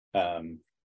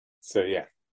 So yeah.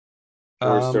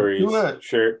 War stories.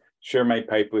 Share my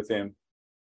pipe with him.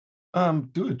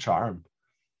 Do a charm.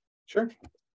 Sure.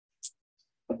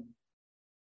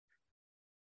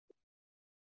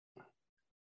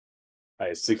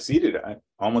 I succeeded.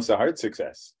 Almost a hard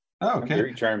success. Oh, okay.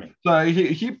 Very charming. So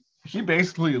he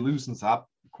basically loosens up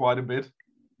quite a bit.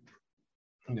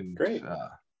 And, great.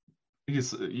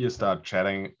 You start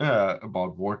chatting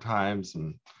about war times,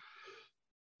 and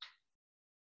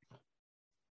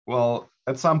well,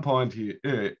 at some point he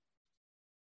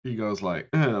goes like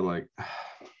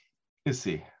You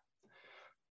see,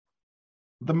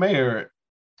 the mayor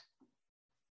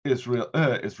is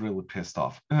really pissed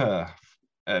off about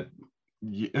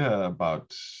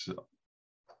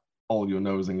all your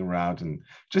nosing around and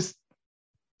just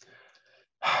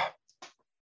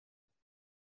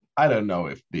I don't know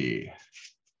if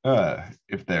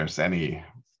there's anything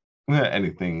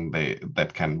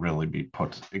that can really be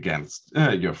put against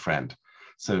your friend.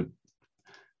 So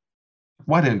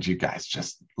why don't you guys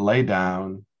just lay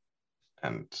down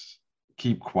and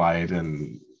keep quiet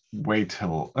and wait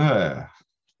till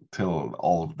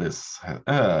all of this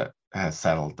has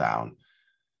settled down.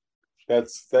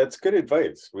 That's good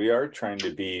advice. We are trying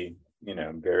to be,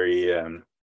 very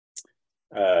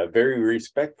very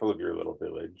respectful of your little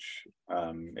village.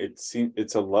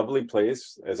 It's a lovely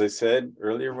place. As I said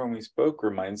earlier when we spoke,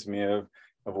 reminds me of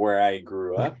where I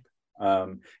grew up.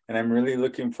 And I'm really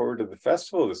looking forward to the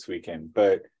festival this weekend.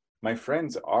 But my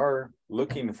friends are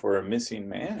looking for a missing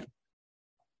man.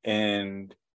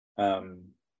 And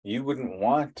you wouldn't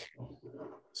want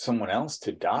someone else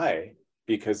to die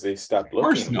because they stopped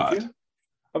looking, would you?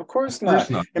 Of course not.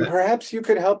 And perhaps you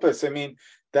could help us. I mean,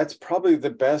 that's probably the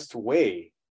best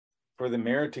way for the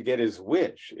mayor to get his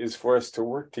wish, is for us to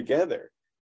work together.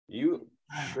 You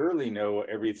surely know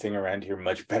everything around here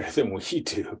much better than we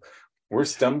do. We're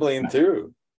stumbling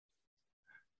through.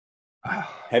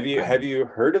 Have you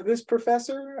heard of this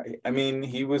professor? I mean,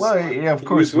 he was of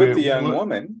course with the young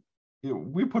woman.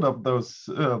 We put up those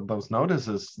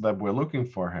notices that we're looking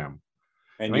for him.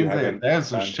 And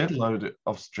there's a shitload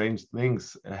of strange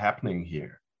things happening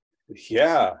here.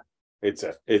 Yeah, it's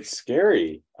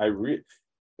scary.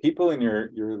 People in your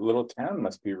little town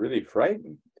must be really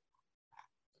frightened.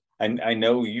 I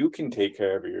know you can take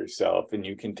care of yourself and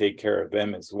you can take care of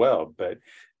them as well, but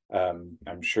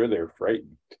I'm sure they're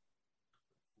frightened.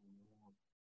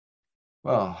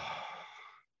 Well,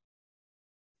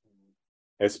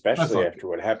 especially after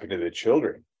what happened to the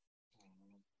children.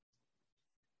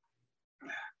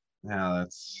 Yeah,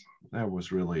 that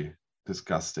was really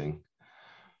disgusting.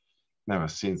 Never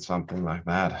seen something like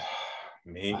that.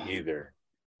 Me either.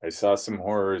 I saw some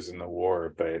horrors in the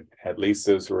war, but at least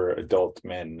those were adult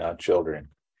men, not children.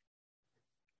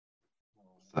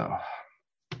 So,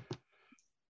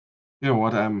 you know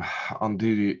what? I'm on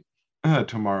duty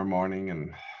tomorrow morning,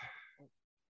 and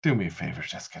do me a favor,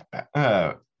 just get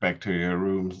back to your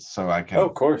room so I can. Oh,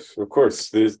 of course.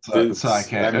 So I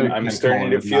can. I'm starting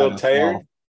to feel tired. Well.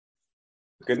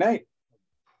 Good night.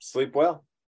 Sleep well.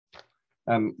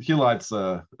 And he lights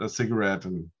a cigarette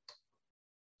and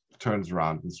turns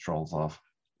around and strolls off.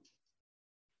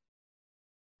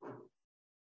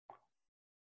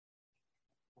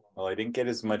 Well, I didn't get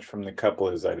as much from the couple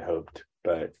as I'd hoped,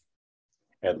 but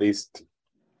at least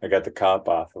I got the cop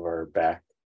off of our back.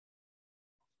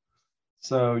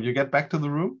 So you get back to the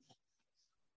room?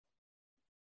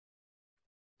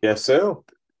 Yes, so.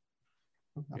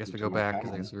 I guess we go back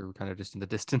because I guess we were kind of just in the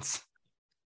distance.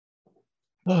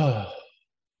 Oh,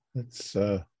 let's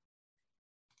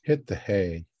hit the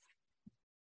hay.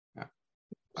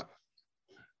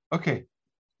 Okay.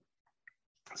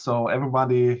 So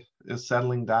everybody is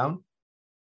settling down?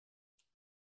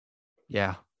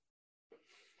 Yeah.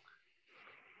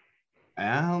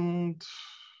 And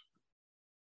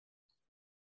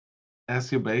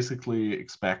as you basically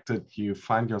expected, you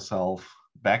find yourself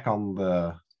back on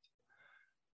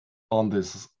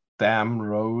this damn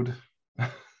road.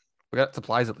 We got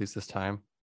supplies at least this time.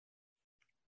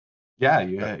 Yeah,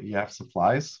 you have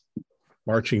supplies.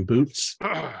 Marching boots.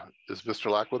 Is Mr.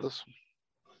 Lack with us?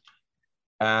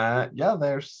 Yeah,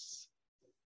 there's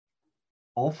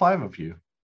all 5 of you.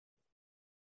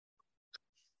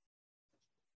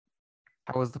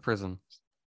 How was the prison?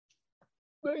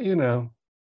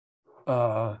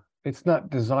 It's not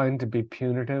designed to be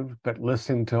punitive, but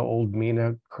listen to old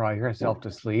Mina cry herself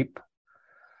to sleep.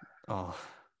 Oh.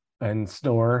 And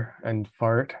snore and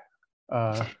fart.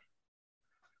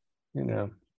 She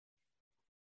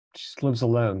just lives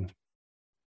alone.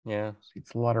 Yeah. She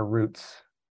eats a lot of roots.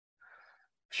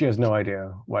 She has no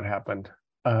idea what happened.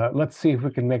 Let's see if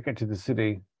we can make it to the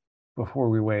city before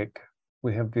we wake.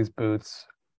 We have these boots,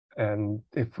 and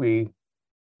if we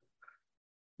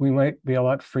might be a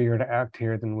lot freer to act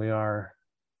here than we are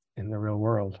in the real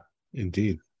world.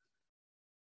 Indeed.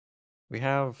 We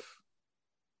have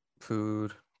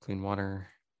food, clean water,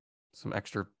 some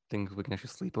extra things we can actually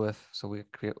sleep with, so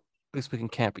at least we can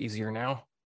camp easier now.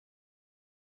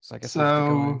 So I guess we'll get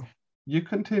going. You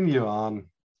continue on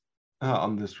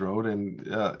this road,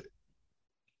 and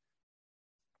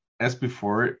as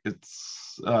before,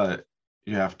 it's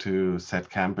you have to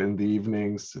set camp in the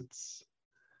evenings.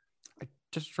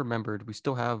 just remembered we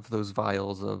still have those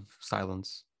vials of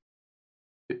silence.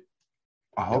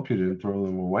 I hope you didn't throw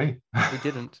them away. We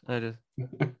didn't.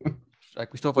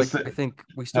 Like we still have You like still- I think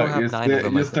we still you have 9 still- of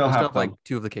them. you I think still we still have have like them.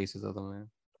 2 of the cases of them.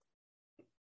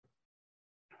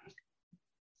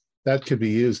 That could be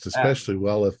used especially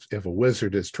well if a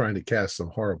wizard is trying to cast some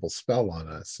horrible spell on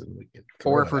us, and we can.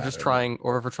 Or if we're just trying,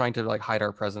 or if we're trying to like hide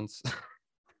our presence.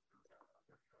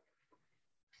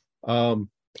 I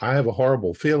have a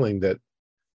horrible feeling that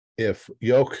if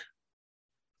Yoke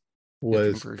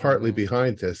was conversion, partly yeah.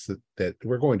 behind this, that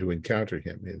we're going to encounter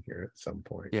him in here at some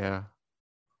point. Yeah.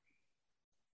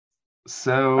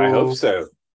 So I hope so.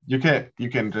 You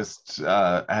can just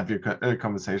have your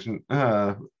conversation.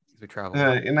 We travel.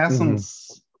 In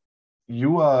essence, you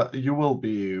will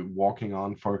be walking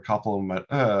on for a couple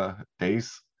of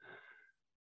days,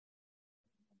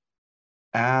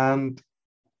 and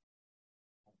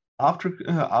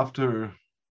after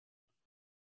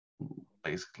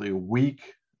basically a week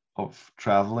of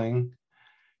traveling,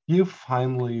 you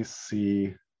finally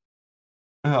see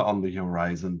on the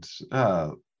horizon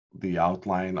the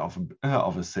outline of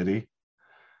a city.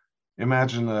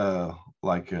 Imagine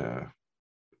like a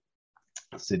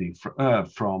city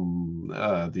from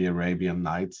the Arabian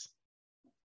Nights.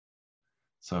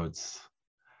 So it's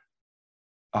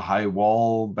a high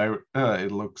wall.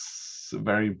 It looks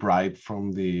very bright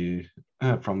from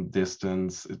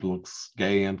distance. It looks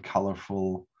gay and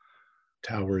colorful.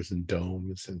 Towers and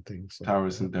domes and things like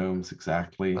Towers that. and domes,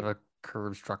 exactly. A lot of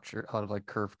curved structure, a lot of like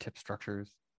curved tip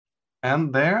structures.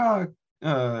 And there are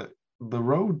the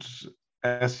road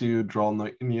as you draw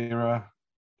nearer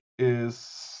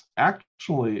is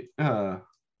actually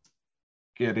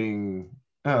getting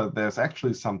there's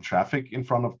actually some traffic in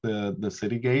front of the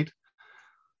city gate.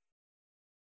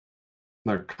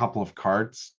 There are a couple of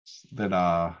carts that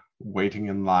are waiting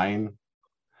in line,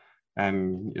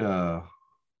 and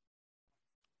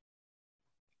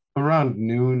around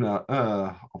noon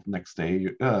of next day,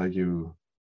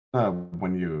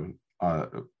 when you are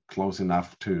close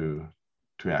enough to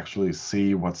actually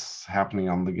see what's happening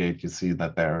on the gate, you see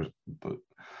that there are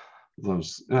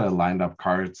those lined up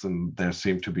carts, and there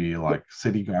seem to be like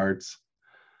city guards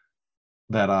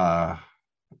that are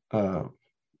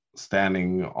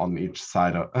standing on each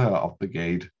side of the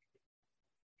gate.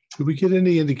 Do we get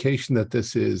any indication that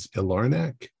this is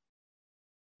Ilarnak?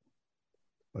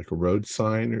 Like a road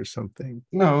sign or something?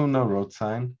 No road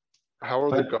sign. How are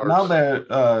the But guards? now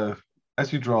there,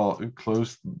 as you draw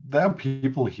close, there are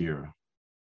people here.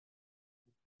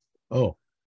 Oh,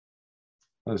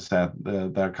 As I said,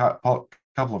 there are a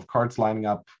couple of carts lining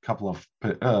up, a couple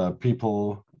of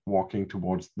people walking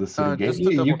towards the city gate. Just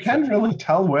to You double can't check. really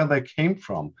tell where they came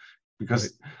from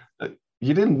because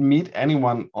you didn't meet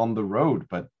anyone on the road,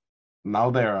 but now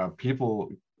there are people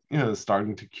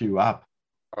starting to queue up.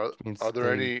 Means Are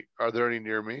there they- any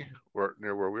near me,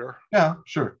 near where we are? Yeah,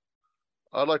 sure.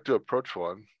 I'd like to approach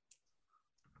one.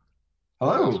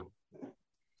 Hello.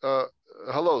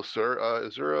 Hello, sir.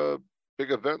 Is there a big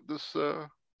event this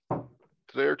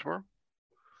today or tomorrow?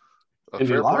 A In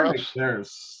fair, Ilarnik,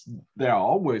 perhaps? there are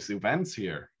always events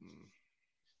here.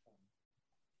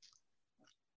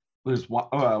 There's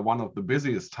one of the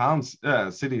busiest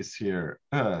cities here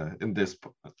in this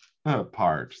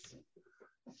part.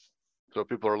 So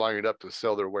people are lining up to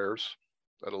sell their wares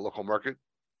at a local market.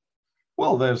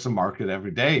 Well, there's a market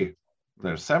every day.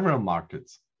 There's several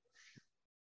markets.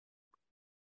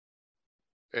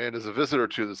 And as a visitor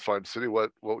to this fine city, what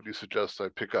would you suggest I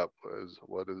pick up?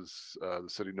 What is the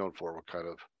city known for? What kind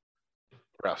of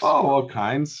crafts? Oh,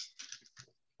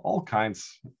 all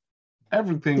kinds.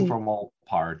 Everything from all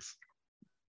parts.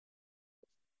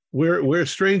 we're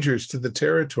strangers to the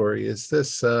territory. Is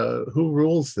this who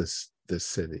rules this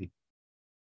city?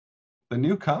 The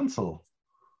new council.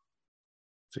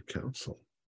 It's a council.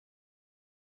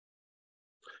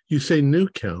 You say new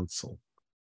council.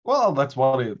 Well, that's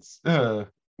what it's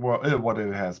what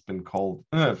it has been called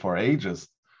for ages.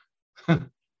 Well,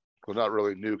 not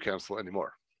really new council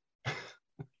anymore.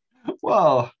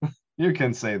 Well, you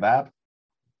can say that.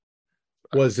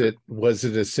 Was it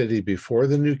a city before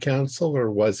the new council,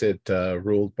 or was it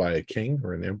ruled by a king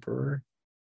or an emperor?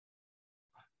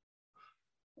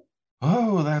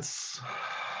 Oh, that's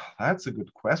a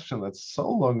good question. That's so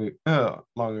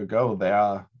long ago.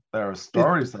 There are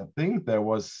stories. I think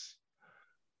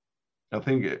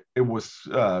it was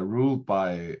ruled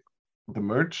by the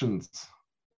merchants.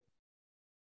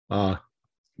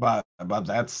 But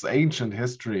that's ancient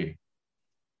history.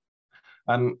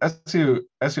 And as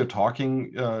you're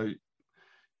talking,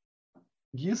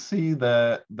 you see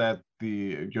that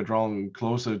you're drawn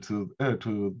closer to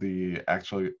the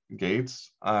actual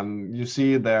gates, and you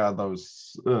see there are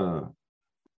those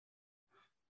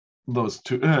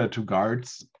two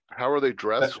guards. How are they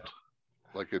dressed?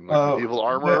 Like in Uh, medieval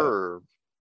armor, they're- or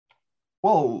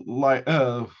Well,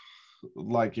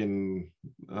 like in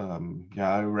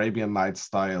Arabian Nights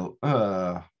style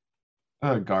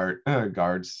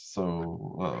guards.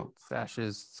 So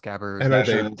Sashes, scabbards, And are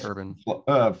they- sashes, turban.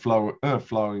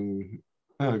 flowing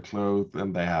clothes,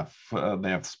 and they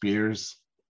have spears.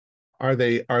 Are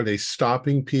they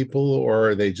stopping people, or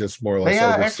are they just more or less They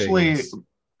are overseeing actually this?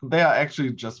 they are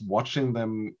actually just watching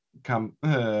them come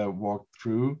walk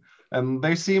through, and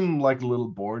they seem like a little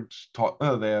bored.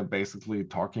 They're basically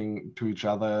talking to each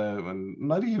other and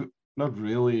not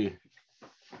really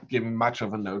giving much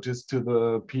of a notice to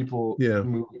the people Yeah.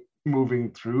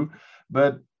 moving through.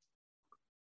 But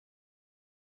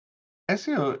as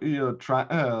you're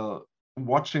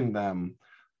watching them,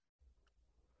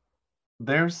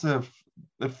 there's a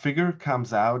figure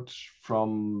comes out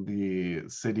from the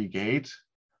city gate,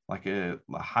 like a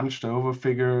hunched over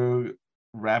figure,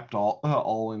 wrapped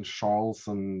all in shawls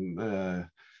and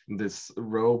this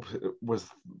robe with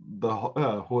the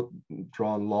hood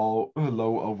drawn low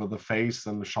over the face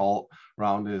and the shawl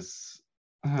around his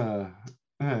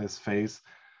face.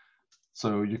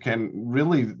 So you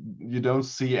don't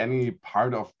see any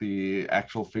part of the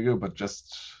actual figure, but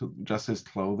just his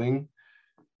clothing.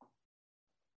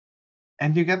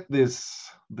 And you get this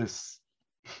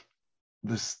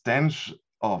stench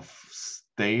of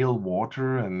stale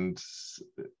water, and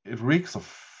it reeks of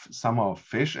somehow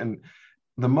fish. And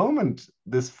the moment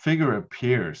this figure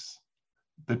appears,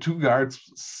 the two guards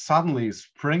suddenly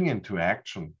spring into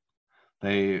action.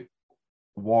 They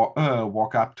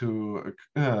walk up to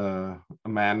a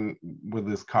man with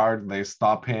his cart. They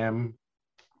stop him,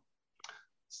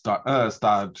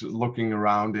 start looking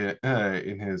around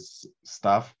in his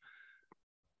stuff.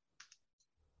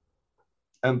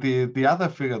 And the other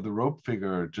figure, the rope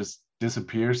figure, just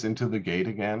disappears into the gate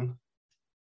again.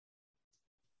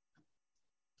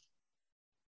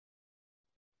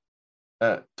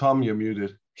 Tom, you're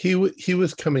muted. He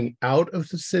was coming out of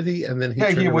the city, and then he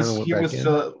turned He around was and went back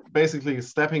in. basically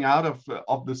stepping out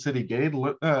of the city gate.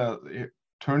 He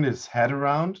turned his head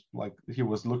around, like he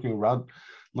was looking around,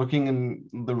 looking in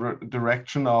the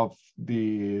direction of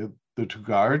the two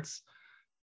guards,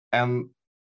 and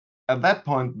at that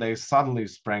point they suddenly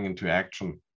sprang into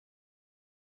action.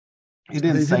 He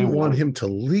didn't They say didn't want one. him to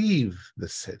leave the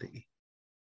city,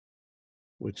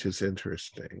 which is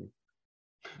interesting.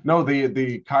 No,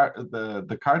 the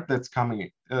cart that's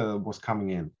coming was coming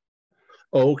in.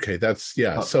 Oh, okay, that's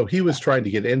So he was trying to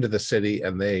get into the city,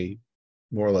 and they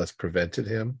more or less prevented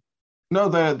him. No,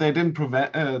 they didn't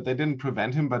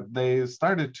prevent him, but they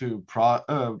started to prod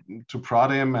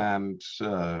him and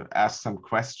ask some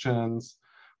questions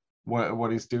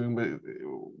what he's doing. But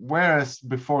whereas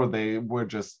before they were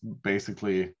just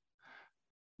basically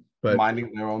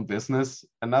minding their own business,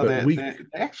 and now they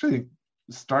actually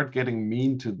start getting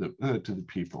mean to the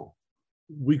people.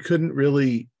 We couldn't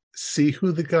really see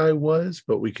who the guy was,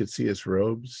 but we could see his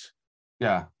robes.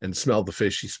 Yeah. And smell the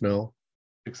fishy smell.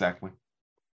 Exactly.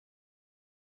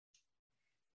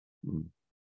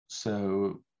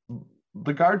 So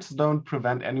the guards don't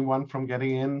prevent anyone from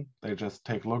getting in. They just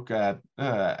take a look at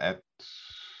the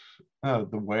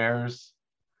wares,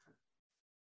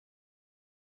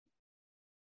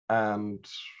 and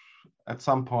at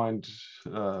some point,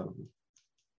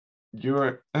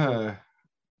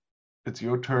 it's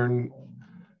your turn.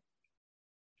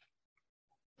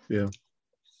 Yeah,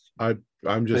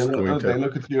 I'm just going to. They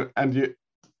look at you, and you.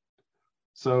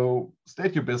 So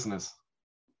state your business.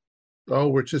 Oh,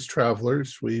 we're just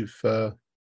travelers. We'll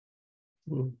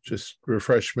just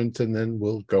refreshment, and then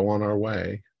we'll go on our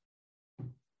way.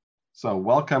 So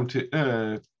welcome to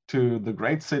the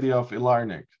great city of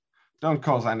Ilarnik. Don't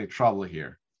cause any trouble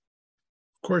here.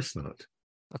 Of course not.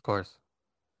 Of course.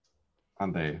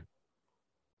 And they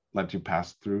let you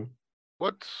pass through.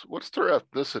 What's their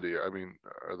ethnicity? I mean,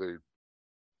 are they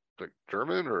like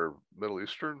German or Middle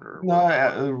Eastern or?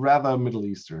 No, rather Middle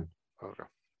Eastern. Okay.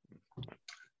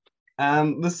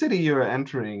 And the city you're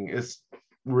entering is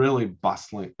really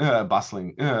bustling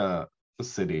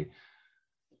city.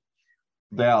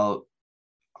 There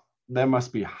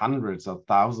must be hundreds of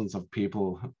thousands of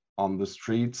people on the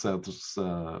streets. There's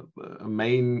a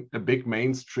big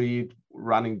main street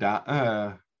running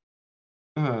down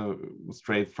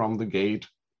straight from the gate.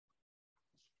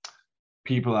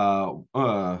 People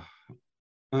are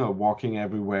walking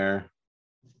everywhere.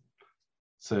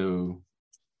 So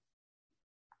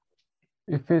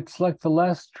If it's like the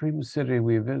last dream city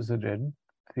we visited,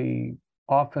 the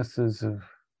offices of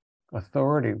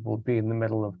authority will be in the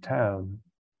middle of town,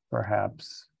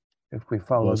 perhaps, if we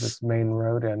follow Most- this main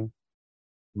road in.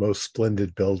 Most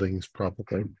splendid buildings,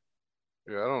 probably.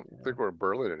 Yeah, I don't think we're in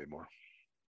Berlin anymore.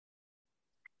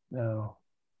 No.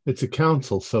 It's a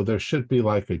council, so there should be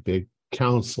like a big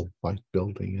council-like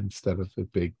building instead of a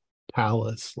big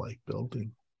palace-like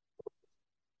building.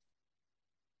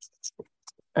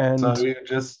 And So you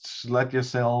just let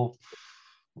yourself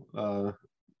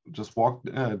just walk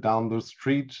down the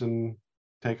street and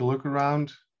take a look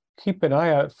around. keep an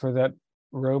eye out for that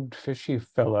robed fishy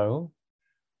fellow.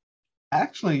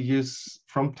 Actually,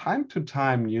 from time to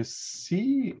time you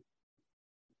see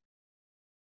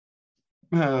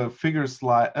figures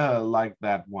like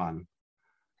that one.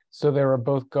 So there are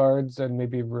both guards and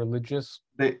maybe religious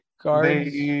They guards.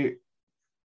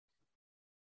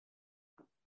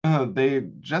 they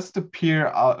just appear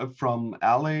out from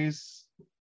alleys,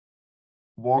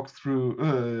 walk through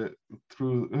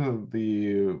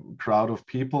the crowd of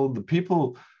people. The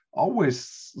people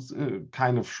always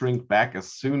kind of shrink back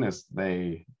as soon as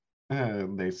they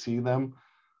see them.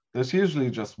 There's usually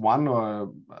just one,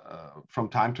 or from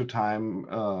time to time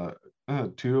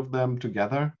two of them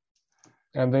together.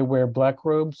 And they wear black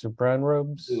robes or brown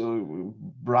robes.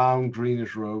 Brown,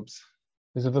 greenish robes.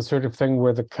 Is it the sort of thing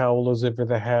where the cowl is over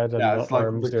the head and Yeah, the it's like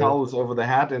arms the cowl is over the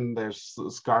head and there's a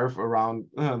scarf around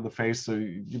the face, so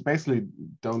you basically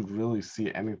don't really see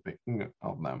anything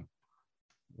of them.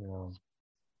 Yeah.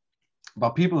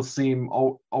 But people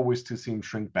always seem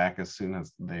shrink back as soon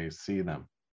as they see them.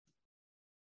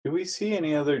 Do we see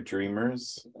any other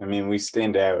dreamers? I mean, we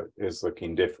stand out as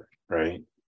looking different, right?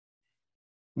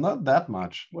 Not that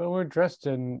much. Well, we're dressed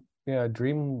in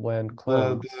dreamland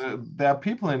clothes. There are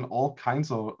people in all kinds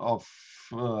of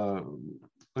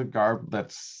garb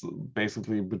that's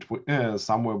basically between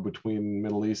somewhere between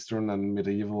Middle Eastern and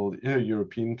medieval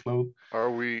European clothes.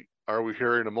 Are we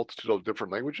hearing a multitude of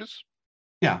different languages?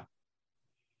 Yeah,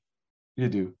 you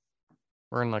do.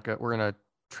 We're in a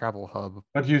travel hub.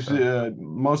 But usually,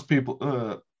 most people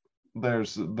there are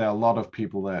a lot of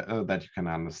people that you can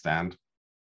understand.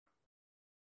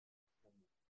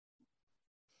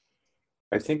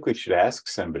 I think we should ask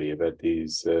somebody about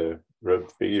these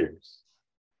robed figures,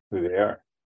 who they are.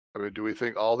 I mean, do we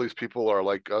think all these people are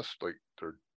like us, like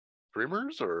they're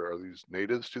dreamers, or are these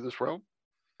natives to this realm?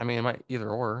 I mean, it might either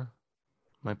or.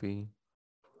 Might be.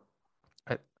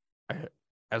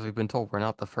 As we've been told, we're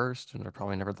not the first, and we're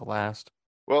probably never the last.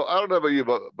 Well, I don't know about you,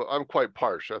 but I'm quite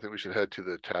parched. I think we should head to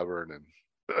the tavern and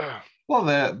Well,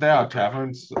 there are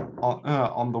taverns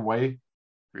on the way.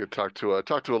 we could talk to a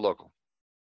local.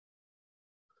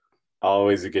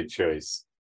 Always a good choice.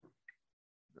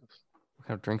 What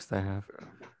kind of drinks they have?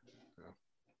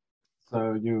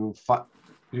 So you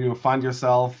find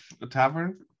yourself a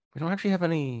tavern. We don't actually have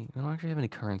any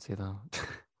currency though.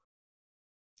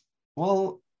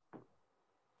 Well,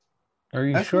 Are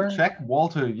you as sure? you check,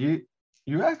 Walter, you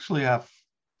actually have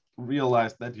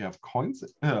realized that you have coins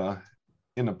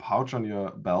in a pouch on your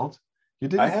belt. You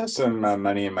didn't. I have some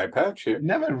money in my pouch here.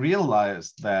 Never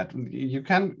realized that. You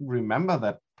can't remember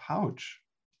that pouch.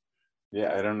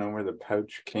 Yeah, I don't know where the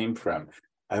pouch came from.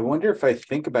 I wonder if I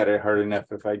think about it hard enough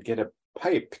if I'd get a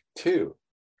pipe too.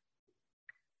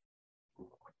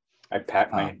 I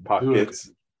pat my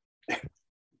pockets.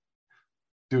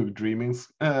 Do dreaming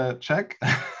check.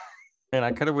 And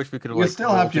I kind of wish we could have You like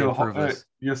still have your improve this.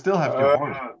 you still have your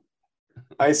horse.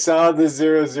 I saw the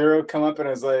 0 come up and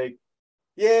I was like,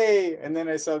 yay! And then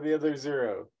I saw the other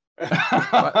 0. Why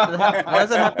does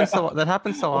that happen so? That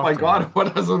happens so Oh often. my god!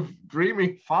 What does a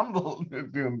dreaming fumble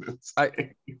doing this?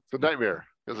 It's a nightmare.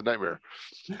 It's a nightmare.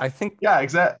 I think Yeah,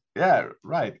 exactly. Yeah,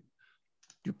 right.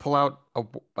 you pull out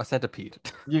a centipede.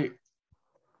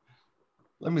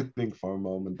 Let me think for a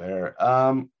moment there.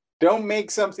 Don't make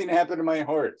something happen to my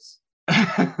horse.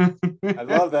 I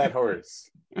love that horse.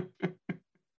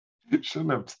 You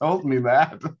shouldn't have told me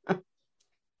that.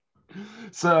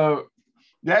 So,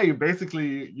 yeah, you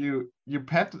basically you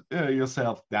pat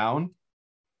yourself down,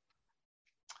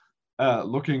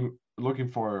 looking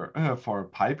for a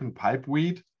pipe and pipe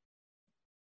weed,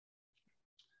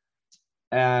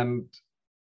 and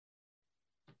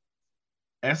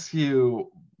as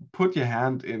you put your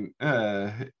hand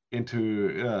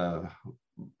into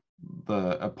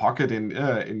a pocket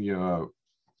in your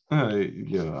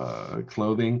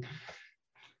clothing,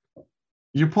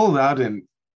 you pull it out and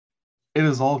it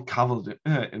is all covered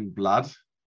in blood.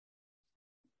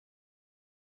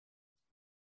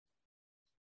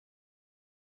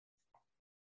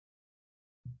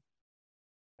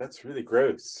 That's really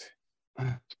gross.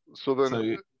 So then, So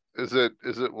you- is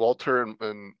it Walter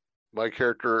and my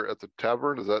character at the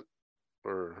tavern? Is that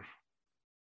or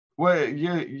well,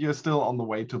 you're still on the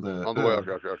way to the on the way?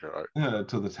 Okay, all right.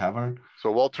 to the tavern.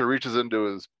 So Walter reaches into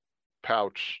his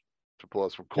pouch to pull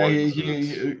out some Yeah, coins.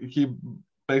 he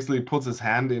basically puts his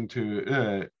hand into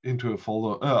a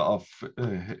folder of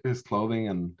his clothing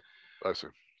and I see.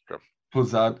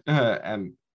 pulls out,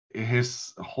 and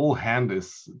his whole hand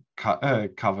is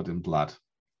covered in blood.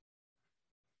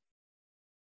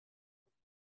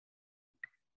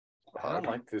 I don't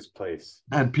like this place.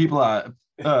 And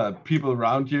people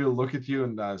around you look at you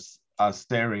and are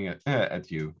staring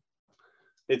at you.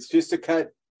 It's just a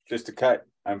cut. Just a cut.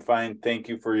 I'm fine. Thank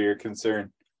you for your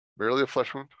concern. Merely a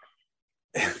flesh wound.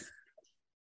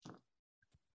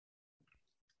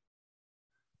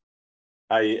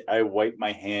 I wipe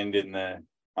my hand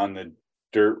on the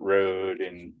dirt road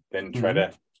and then try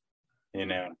to,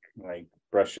 like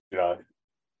brush it off.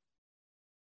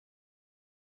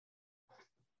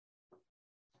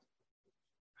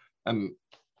 And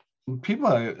people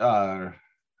are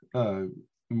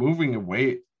moving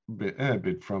away a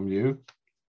bit from you.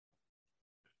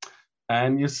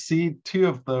 And you see two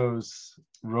of those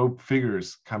rope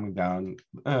figures coming down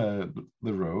the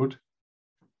road.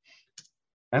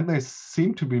 And they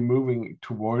seem to be moving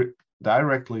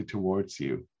directly towards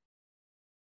you.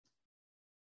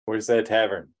 Where's that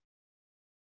tavern?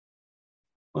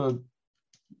 Well,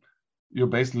 you're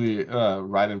basically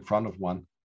right in front of one.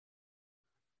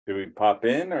 Do we pop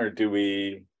in or do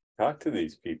we talk to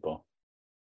these people?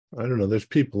 I don't know. There's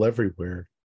people everywhere.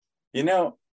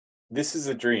 This is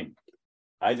a dream.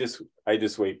 I just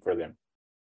wait for them.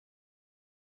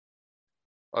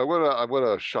 I'm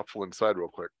gonna shuffle inside real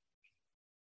quick.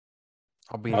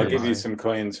 I'll give you some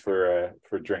coins for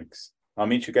drinks. I'll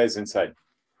meet you guys inside.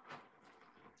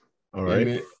 All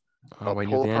right. I'll wait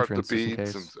near pull the apart the entrance just in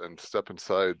beads case. and step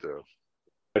inside.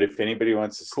 But if anybody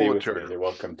wants to stay Cool with me, interior. they're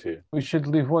welcome to. We should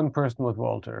leave one person with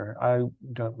Walter. I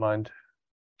don't mind.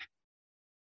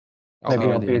 Maybe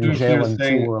go I'll to be the in You're jail in two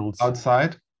staying worlds.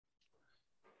 outside.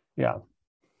 Yeah.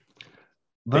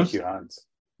 Thank you, Hans.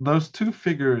 Those two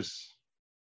figures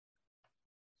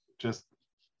just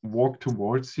walk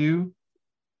towards you,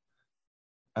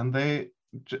 and they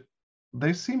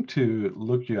seem to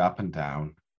look you up and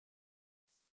down.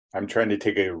 I'm trying to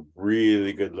take a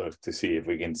really good look to see if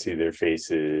we can see their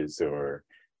faces or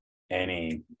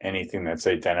anything that's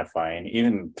identifying,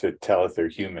 even to tell if they're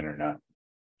human or not.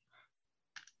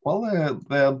 Well,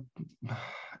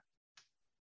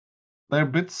 they're a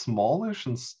bit smallish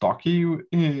and stocky,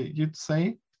 you'd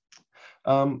say.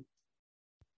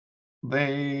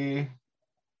 They,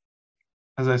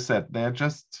 as I said, they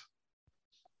just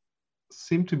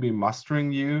seem to be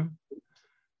mustering you.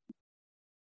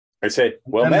 I say,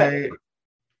 well and met.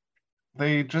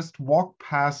 they just walk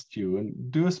past you and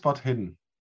do a spot hidden.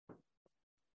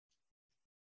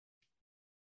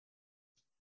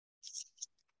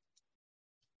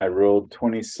 I rolled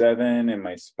 27 and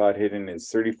my spot hidden is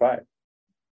 35.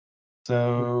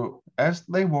 So as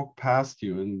they walk past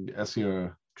you and as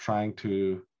you're trying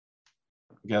to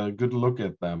get a good look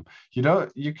at them,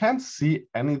 you can't see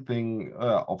anything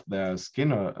of their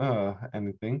skin or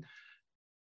anything,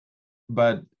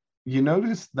 but you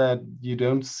notice that you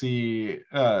don't see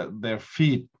their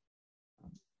feet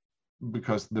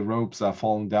because the ropes are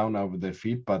falling down over their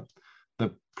feet, but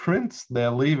the prints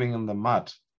they're leaving in the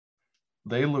mud,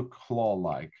 they look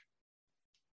claw-like.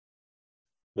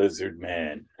 Lizard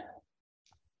man.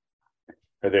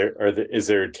 Is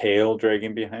there a tail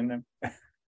dragging behind them?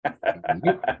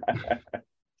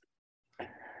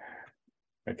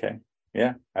 Okay.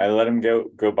 Yeah. I let him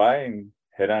go by and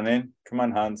head on in. Come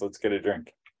on, Hans, let's get a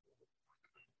drink.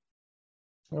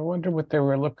 I wonder what they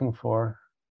were looking for.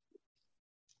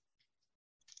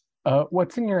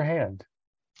 What's in your hand?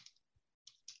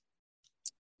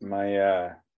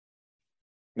 My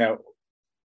no.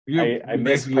 You I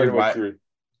missed part of what you were.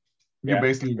 You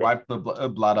basically wipe the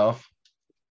blood off.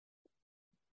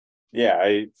 Yeah,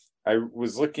 I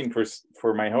was looking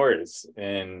for my horse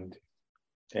and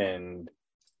it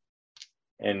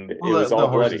was all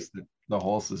bloody. The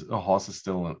horse is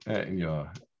still in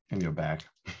your bag.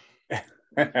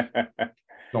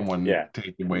 Someone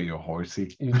take away your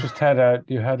horsey. You just had a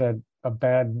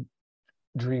bad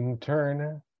dream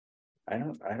turn. I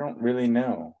don't really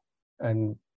know.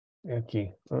 And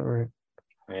icky. All right.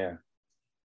 Yeah.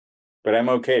 But I'm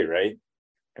okay, right?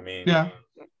 I mean, yeah.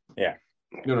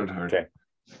 You're not hurt. Okay.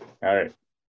 All right.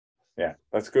 Yeah.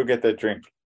 Let's go get that drink.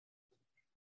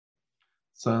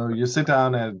 So you sit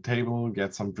down at a table,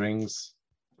 get some drinks.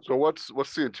 So what's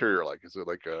the interior like? Is it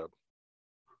like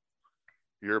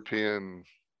European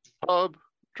pub?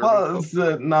 German Well, pub? it's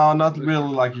no, not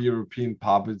really like a European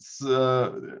pub. It's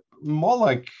more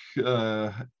like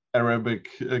Arabic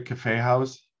cafe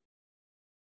house.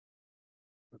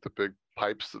 With the big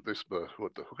pipes that they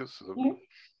what the hookahs?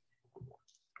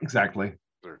 Exactly.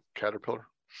 They're Caterpillar.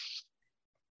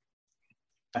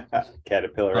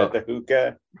 Caterpillar Oh. at the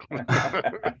hookah.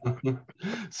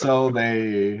 So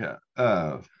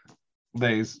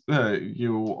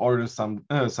you order some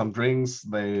drinks.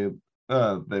 They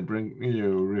bring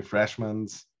you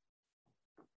refreshments,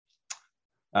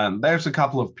 and there's a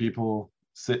couple of people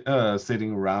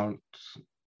sitting around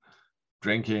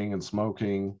drinking and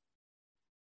smoking.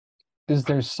 Is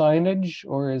there signage,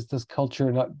 or is this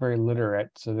culture not very literate,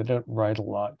 so they don't write a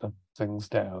lot of things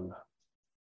down?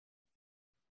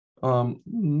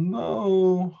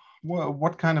 No.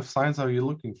 What kind of signs are you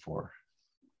looking for?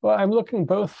 Well, I'm looking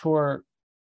both for,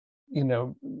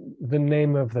 the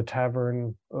name of the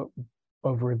tavern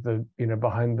over the,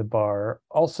 behind the bar.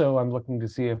 Also, I'm looking to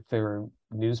see if there are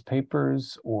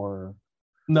newspapers or.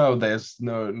 No, there's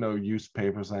no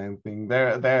newspapers or anything.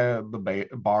 The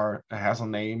bar has a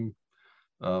name.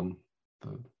 The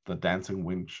Dancing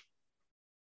Winch.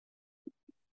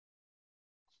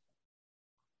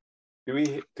 Do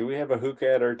we have a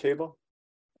hookah at our table?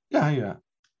 Yeah.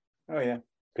 Oh yeah.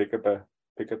 Pick up the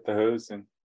hose and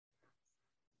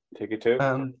take a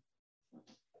toke.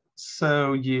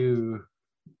 So you,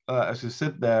 as you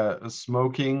sit there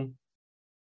smoking,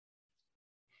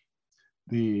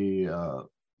 the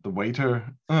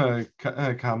waiter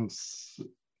comes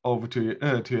over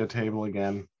to your table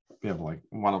again. You have like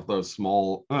one of those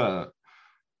small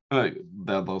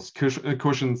those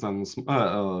cushions and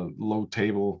low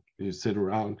table you sit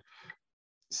around.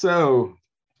 So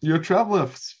you're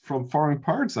travelers from foreign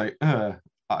parts,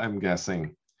 I'm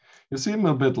guessing. You seem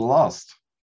a bit lost.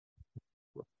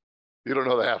 You don't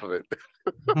know the half of it.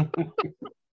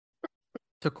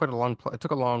 Took quite a long. It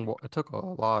took a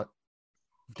lot of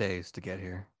days to get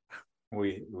here.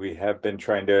 We have been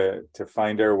trying to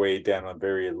find our way down a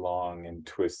very long and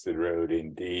twisted road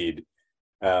indeed.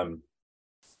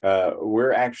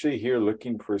 We're actually here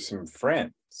looking for some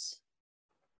friends.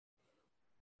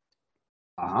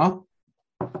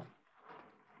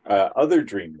 Other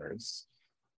dreamers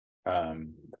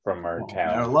from our town.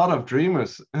 There are a lot of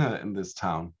dreamers in this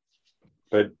town.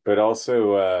 But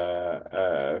also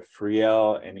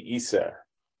Friel and Issa.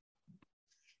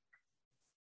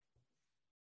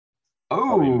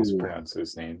 Probably mispronounce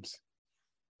those names.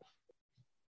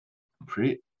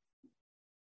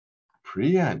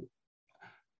 Priyan.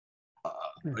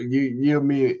 You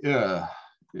mean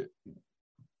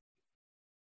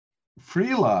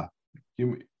Freela?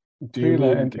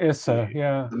 Frila and Issa,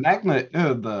 yeah. The magnet,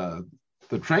 the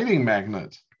trading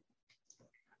magnet.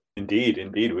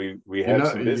 Indeed, we have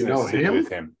some business to do with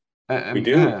him. We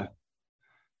do.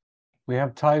 We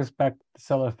have ties back to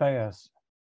Celetheus.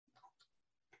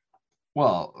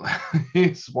 Well,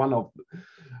 he's one of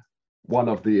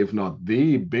the, if not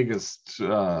the biggest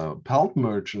pulp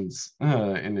merchants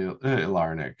in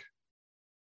Ilarnik.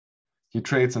 He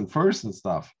trades in furs and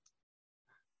stuff.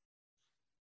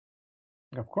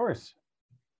 Of course.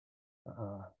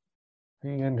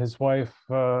 He and his wife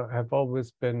have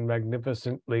always been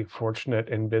magnificently fortunate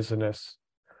in business.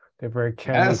 They're very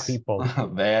canny people.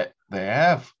 They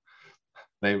have.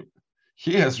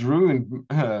 He has ruined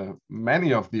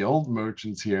many of the old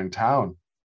merchants here in town.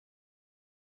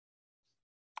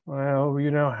 Well,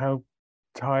 you know how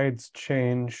tides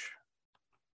change.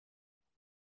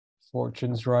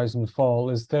 Fortunes rise and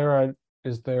fall. Is there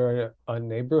a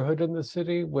neighborhood in the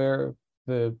city where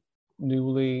the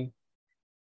newly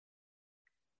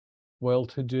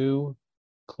well-to-do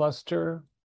cluster,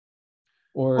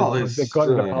 or have they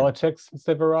gone into politics since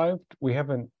they've arrived? We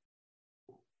haven't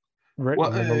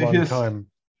written in a long time.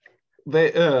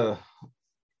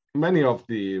 Many of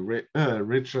the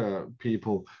richer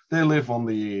people, they live on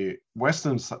the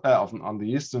western on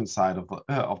the eastern side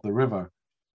of the river,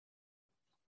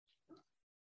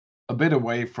 a bit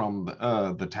away from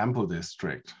the temple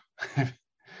district,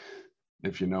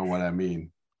 if you know what I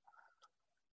mean.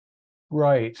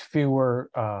 Right, fewer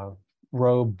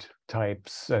robed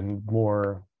types and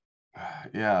more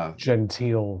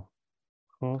genteel.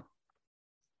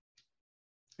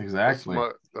 Exactly.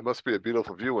 That must be a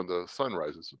beautiful view when the sun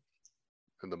rises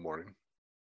in the morning.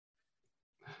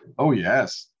 Oh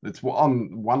yes, it's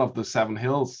on one of the 7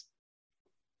 hills.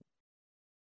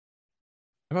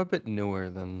 I'm a bit newer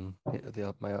than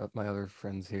my other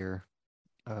friends here.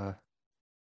 I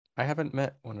haven't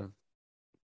met one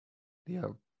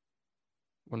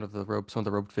of the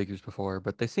robed figures before,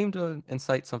 but they seem to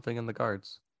incite something in the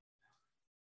guards.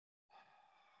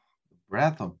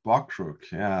 Wrath of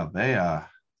Bokruk, yeah, they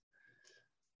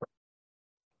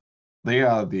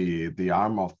are the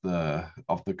arm of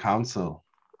the council.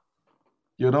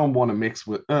 You don't want to mix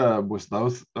with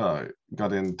those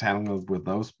got entangled with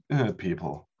those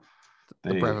people.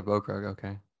 The Breath of Bokrug,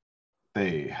 okay.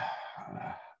 They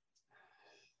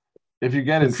if you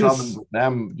get in What's trouble this? with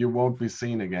them, you won't be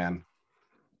seen again.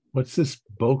 What's this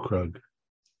Bokrug?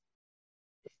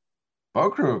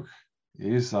 Bokrug,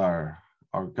 he's our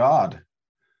god.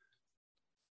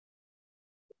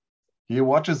 He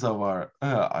watches over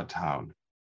our town.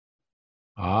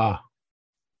 Ah,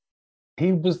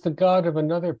 He was the god of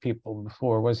another people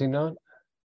before, was he not?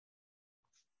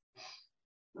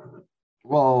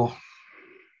 Well,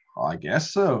 I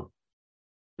guess so.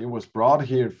 He was brought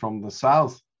here from the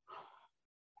south.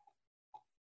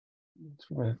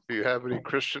 Do you have any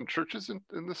Christian churches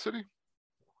in the city?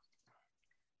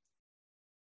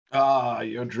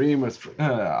 Your dream is.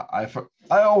 I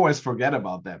always forget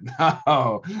about them.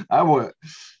 No, I would.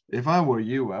 If I were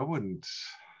you, I wouldn't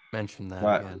Mention that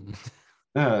Right.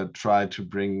 again. try to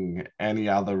bring any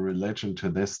other religion to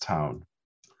this town.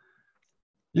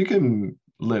 You can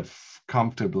live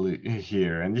comfortably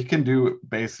here, and you can do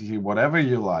basically whatever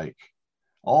you like.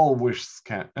 All wishes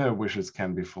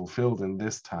can be fulfilled in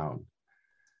this town,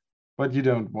 but you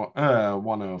don't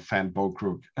want to offend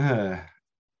Bokrug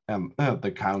and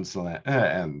the council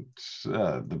and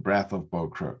the breath of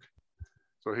Bokrug.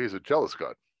 So he's a jealous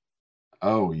god.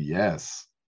 Oh yes.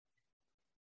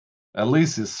 At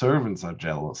least his servants are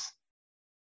jealous.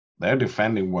 They're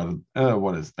defending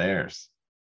what is theirs.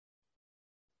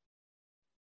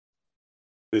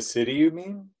 The city, you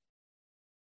mean?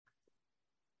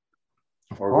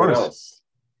 Of Or course. what else?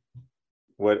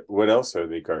 What else are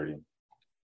they guarding?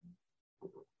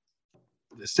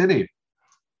 The city.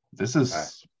 This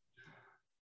is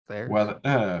There. well.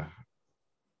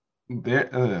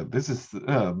 This is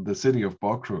the city of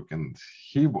Bokrug, and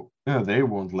they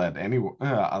won't let any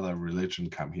other religion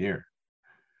come here.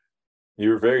 You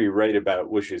were very right about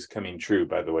wishes coming true,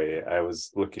 by the way. I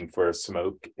was looking for a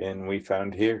smoke, and we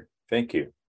found here. Thank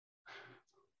you.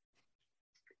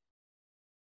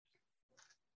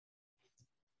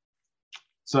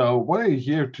 So, what are you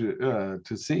here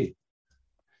to see?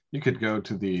 You could go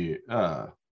to the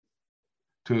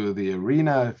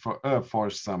arena for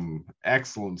some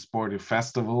excellent sportive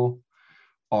festival,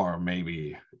 or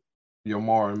maybe you're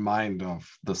more in mind of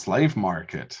the slave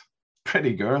market.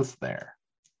 Pretty girls there.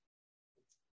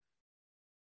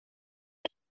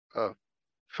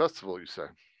 Festival, you say?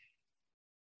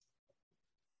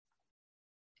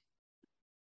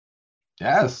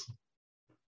 Yes.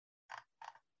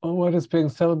 Oh, what is being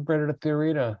celebrated at the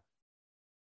arena?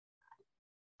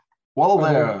 Well,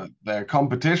 Are their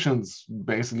competitions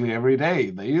basically every day.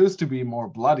 They used to be more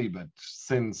bloody, but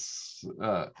since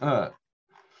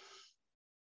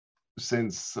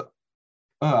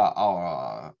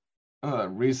our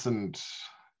recent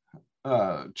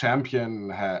champion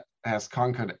has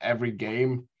conquered every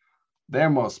game, they're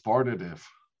more sportive,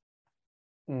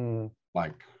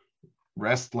 like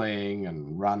wrestling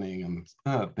and running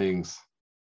and things.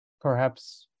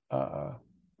 Perhaps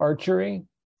archery?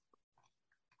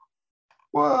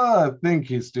 Well, I think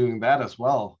he's doing that as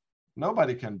well.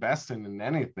 Nobody can best him in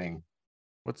anything.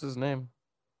 What's his name?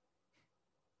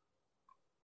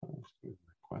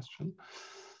 Question.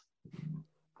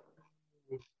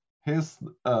 His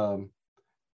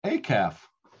ACAF.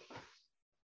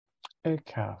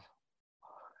 ACAF.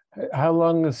 How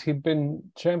long has he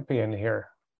been champion here?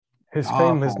 His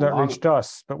fame has not reached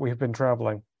us, but we've been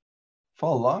traveling. For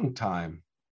a long time.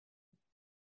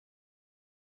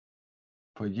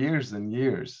 For years and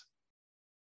years.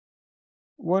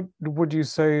 What would you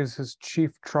say is his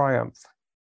chief triumph?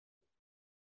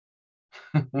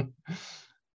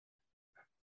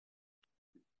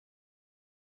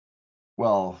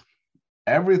 Well,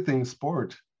 everything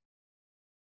sport.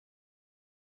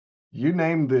 You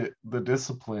name the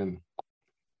discipline,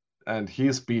 and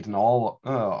he's beaten all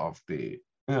of the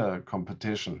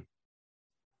competition.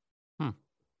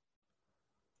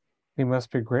 He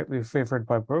must be greatly favored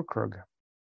by Bokrug.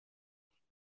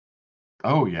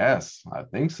 Oh yes, I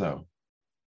think so.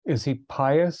 Is he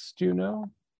pious, do you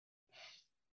know?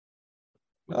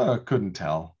 Couldn't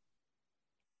tell.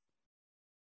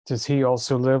 Does he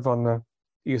also live on the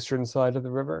eastern side of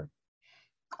the river?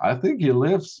 I think he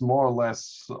lives more or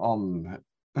less on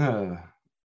the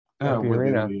within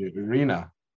arena. the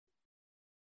arena.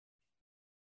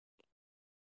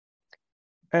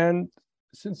 And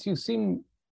since you seem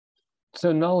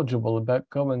so knowledgeable about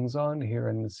goings on here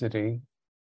in the city,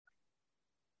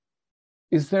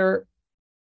 is there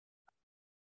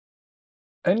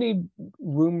Any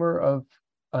rumor of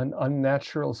an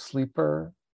unnatural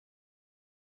sleeper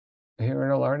here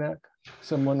in Alarnak?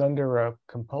 Someone under a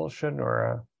compulsion or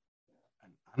a...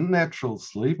 Unnatural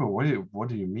sleeper? What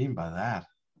do you mean by that?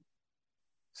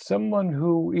 Someone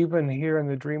who, even here in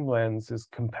the Dreamlands, is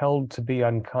compelled to be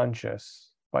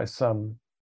unconscious by some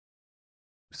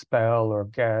spell or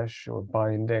gash or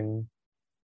binding.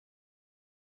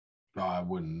 No, I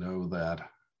wouldn't know that.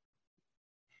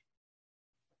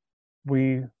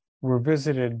 We were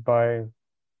visited by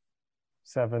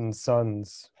 7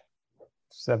 sons,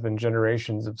 7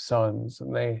 generations of sons,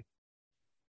 and they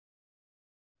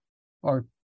are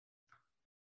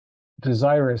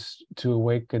desirous to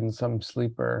awaken some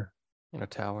sleeper. In a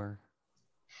tower.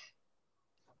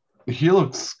 He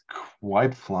looks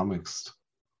quite flummoxed.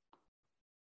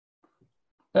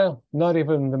 Well, not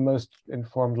even the most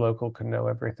informed local can know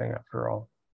everything after all.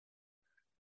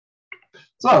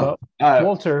 So,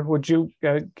 Walter, would you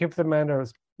give the man a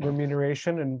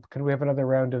remuneration, and can we have another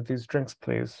round of these drinks,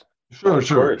 please? sure, Of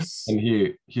sure. course. And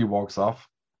he walks off.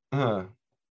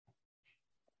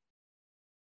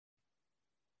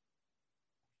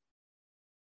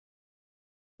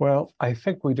 Well, I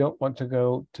think we don't want to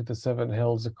go to the 7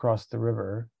 hills across the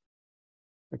river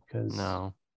because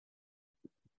No.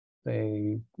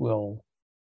 they will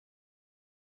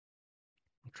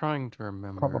I'm trying to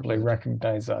remember. probably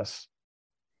recognize us.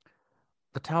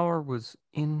 The tower was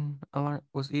in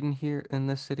here in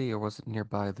this city, or was it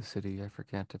nearby the city? I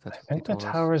forget if that's I what think they the told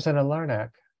us. tower's in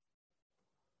Alarnak.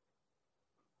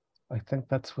 I think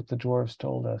that's what the dwarves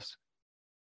told us.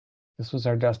 This was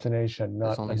our destination,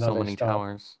 There's not only so another many stop.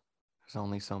 towers. There's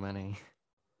only so many.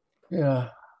 Yeah.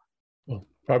 Well,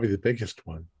 probably the biggest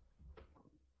one.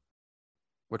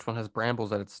 Which one has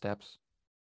brambles at its steps?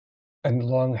 And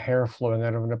long hair flowing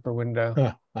out of an upper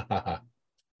window.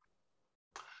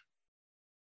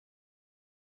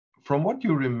 From what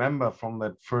you remember from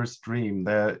that first dream,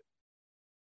 there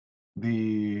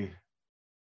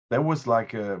was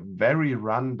like a very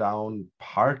rundown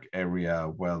park area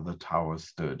where the tower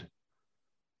stood.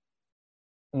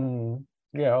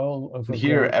 Yeah, all over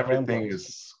Here, grand everything brambles.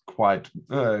 is quite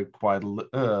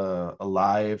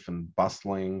alive and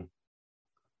bustling.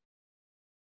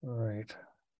 Right.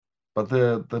 But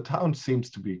the town seems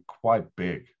to be quite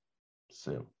big.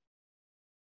 So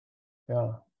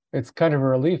Yeah. It's kind of a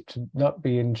relief to not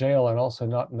be in jail and also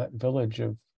not in that village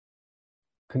of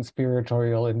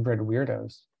conspiratorial inbred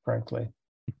weirdos, frankly.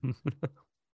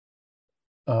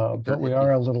 But we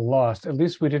are a little lost. At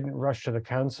least we didn't rush to the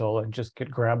council and just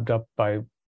get grabbed up by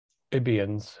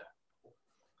Ibians.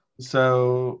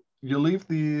 So you leave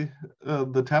the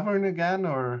tavern again,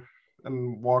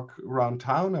 and walk around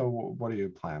town, or what are your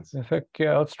plans? I think,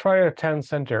 yeah, let's try a town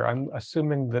center. I'm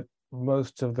assuming that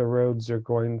most of the roads are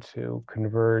going to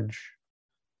converge.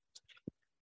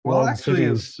 Well, Walled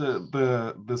actually, cities.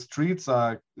 the streets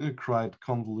are quite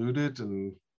convoluted,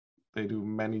 and they do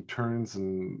many turns,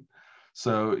 and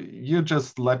so you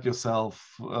just let yourself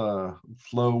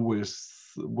flow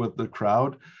with the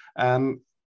crowd, and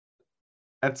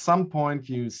at some point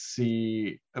you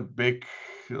see a big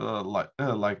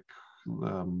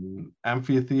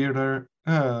amphitheater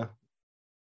a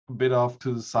bit off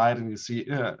to the side, and you see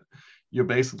you're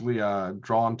basically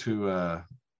drawn to a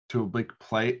big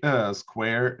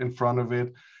square in front of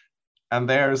it, and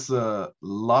there's a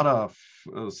lot of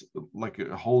like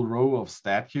a whole row of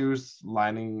statues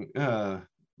lining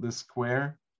this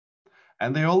square,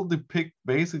 and they all depict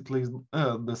basically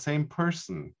the same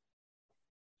person.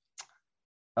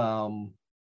 A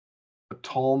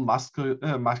tall,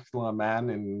 muscular man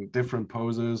in different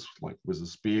poses, like with a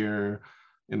spear,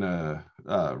 in a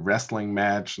wrestling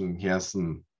match, and he has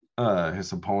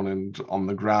his opponent on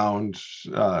the ground,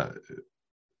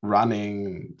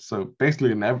 running. So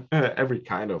basically, in every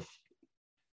kind of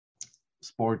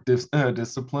sport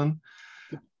discipline.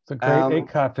 The great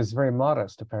ACAF is very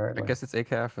modest, apparently. I guess it's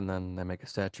ACAF, and then they make a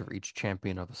statue of each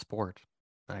champion of a sport.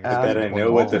 I bet I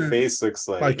know what the face looks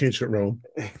like. Like ancient Rome.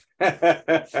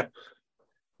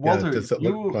 Walter, does it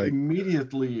you look like...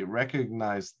 immediately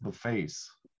recognized the face.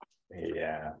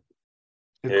 Yeah.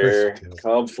 Hair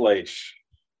called Fleisch.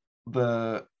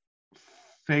 The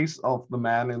face of the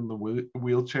man in the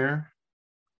wheelchair.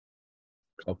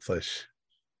 Called Fleisch.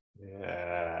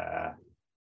 Yeah.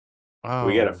 Oh.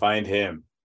 We got to find him.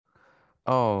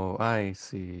 Oh, I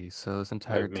see. So this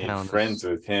entire I've made town friends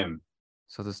with him.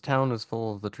 So this town is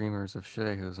full of the dreamers of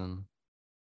Schlehusen.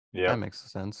 Yeah. That makes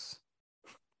sense.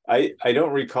 I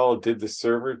don't recall, did the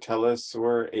server tell us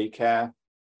where ACAF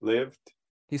lived?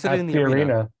 He said it in the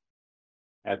arena.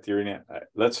 At the arena.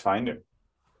 Let's find him.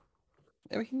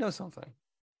 Maybe he knows something.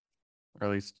 Or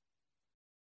at least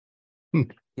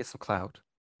Get some clout.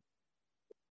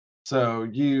 So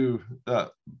you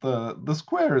the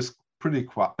square is pretty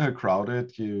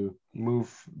crowded. You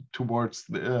move towards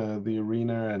the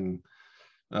arena, and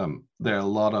there are a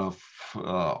lot of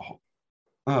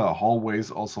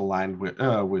hallways also lined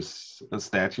with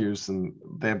statues, and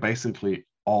they're basically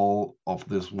all of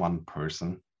this one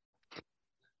person.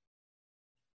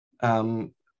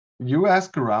 You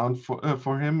ask around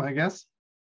for him, I guess,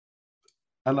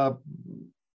 and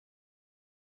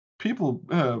people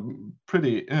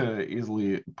pretty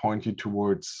easily point you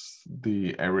towards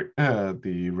the area,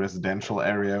 the residential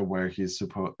area where he's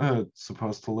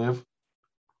supposed to live.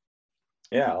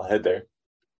 Yeah, I'll head there.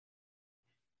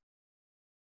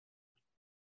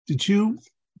 Do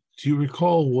you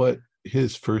recall what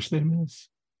his first name is?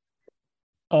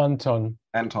 Anton.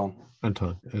 Anton.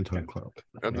 Anton Cloud.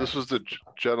 And this was the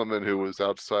gentleman who was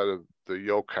outside of the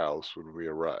yoke house when we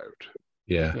arrived.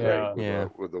 Yeah. Yeah.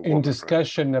 With a In woman,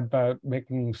 discussion about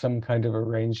making some kind of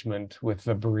arrangement with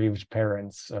the bereaved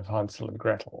parents of Hansel and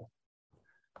Gretel.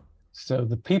 So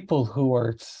the people who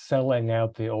are selling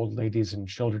out the old ladies and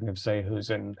children of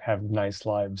Seehusen have nice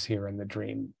lives here in the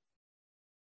dream.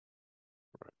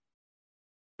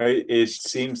 It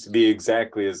seems to be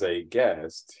exactly as I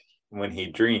guessed. When he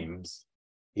dreams,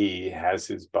 he has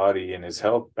his body and his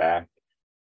health back.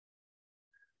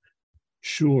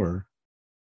 Sure.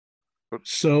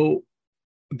 So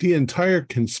the entire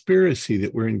conspiracy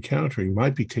that we're encountering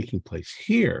might be taking place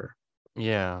here.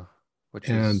 Yeah.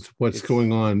 What's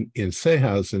going on in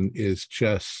Seehausen is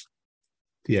just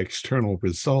the external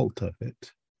result of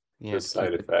it. Yeah, The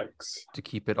side effects. to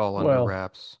keep it all under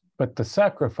wraps. But the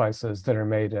sacrifices that are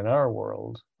made in our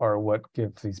world are what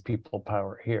give these people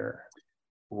power here.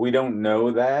 We don't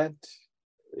know that.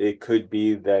 It could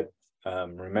be that,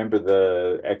 remember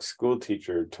the ex-school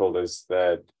teacher told us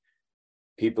that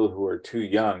people who are too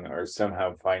young are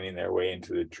somehow finding their way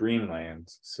into the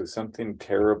dreamlands. So something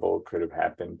terrible could have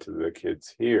happened to the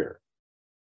kids here.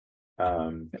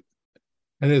 And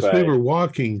as we were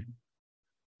walking,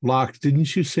 Locke,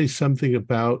 didn't you say something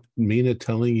about Mina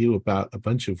telling you about a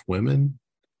bunch of women?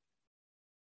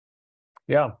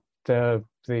 Yeah, the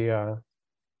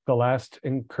last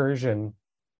incursion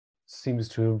seems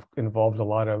to have involved a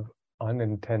lot of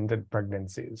unintended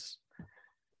pregnancies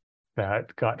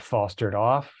that got fostered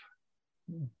off.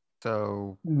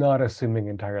 So not assuming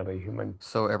entirely human.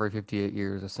 So every 58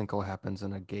 years, a sinkhole happens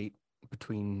and a gate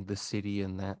between the city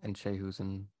and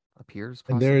Seehusen appears.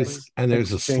 Possibly? And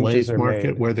there's a slave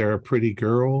market where there are pretty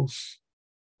girls.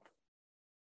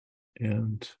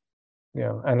 And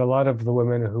a lot of the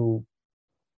women who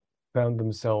found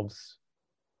themselves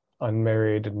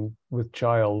unmarried and with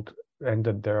child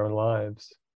ended their own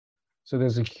lives. So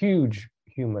there's a huge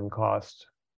human cost.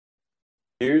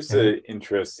 Here's an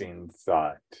interesting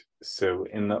thought. So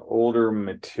in the older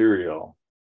material,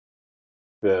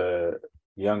 the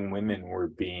young women were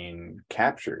being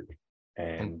captured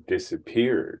and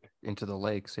disappeared into the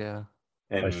lakes, and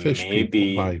by fish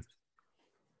people,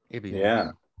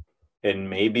 and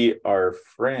maybe our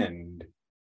friend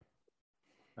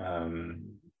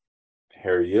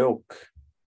Herr Yoke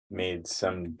made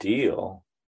some deal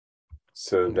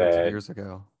so that years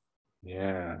ago.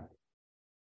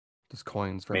 These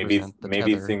coins represent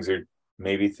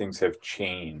maybe things have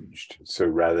changed. So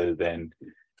rather than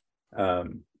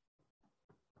them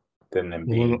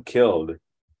being killed,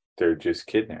 they're just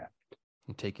kidnapped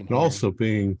and taken. And also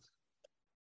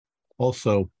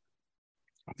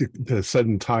the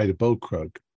sudden tie to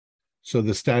Bokrug. So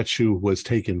the statue was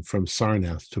taken from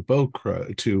Sarnath to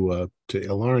Bokrug to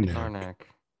Ilarnak.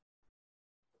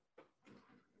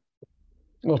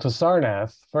 Well, to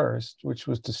Sarnath first, which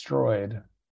was destroyed.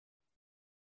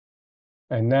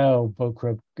 And now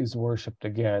Bokrug is worshipped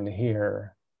again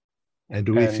here. And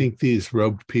do we think these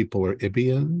robed people are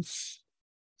Ibians?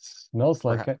 Smells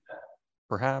like it.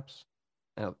 Perhaps.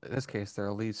 In this case, they're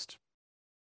at least...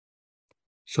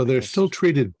 So they're still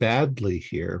treated badly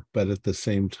here, but at the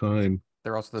same time,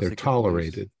 they're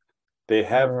tolerated. They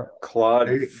have clawed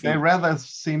feet. They rather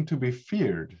seem to be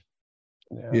feared.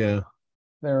 Yeah.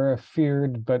 They're a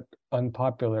feared but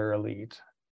unpopular elite.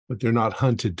 But they're not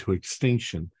hunted to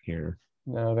extinction here.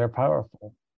 No, they're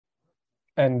powerful.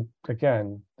 And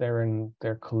again, they're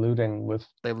colluding with...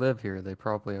 They live here. They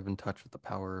probably have in touch with the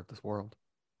power of this world.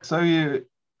 So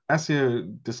as you're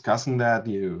discussing that,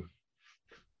 you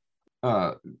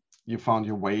found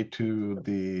your way to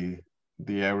the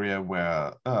area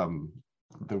where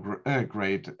the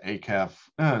great Acaf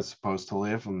is supposed to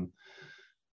live, and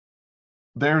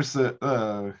there's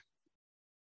a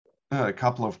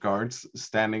couple of guards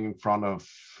standing in front of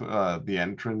the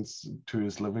entrance to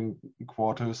his living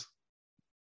quarters.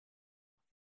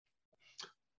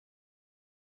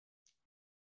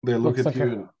 They look Looks at like you.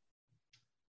 And,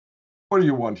 what do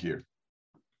you want here?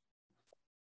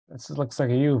 This looks like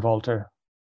a you, Walter.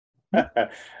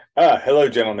 Hello,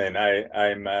 gentlemen.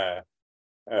 I'm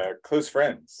close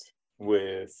friends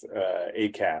with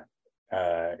ACAT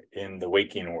in the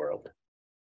waking world.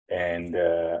 And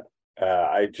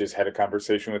I just had a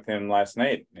conversation with him last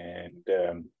night,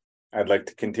 and I'd like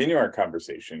to continue our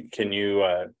conversation. Can you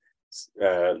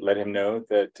let him know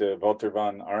that Walter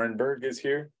von Arenberg is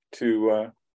here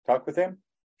to talk with him?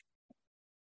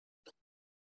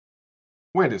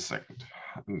 Wait a second.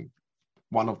 And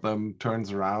one of them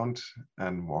turns around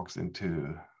and walks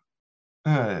into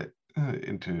the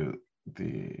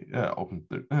opens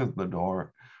the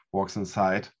door, walks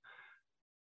inside,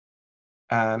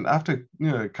 and after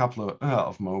a couple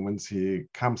of moments, he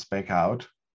comes back out.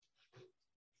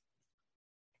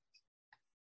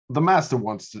 The master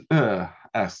wants to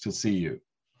ask to see you.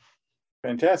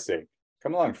 Fantastic.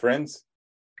 Come along, friends.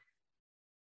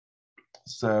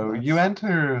 So Nice. you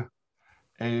enter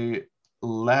a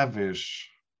lavish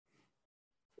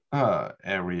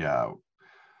area,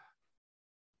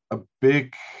 a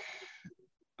big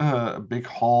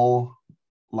hall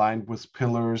lined with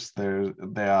pillars. There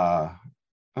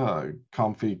are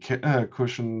comfy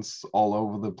cushions all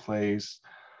over the place.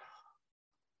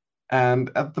 And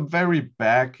at the very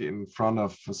back, in front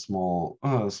of a small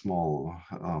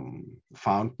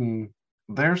fountain,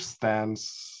 there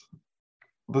stands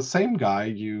the same guy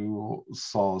you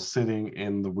saw sitting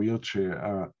in the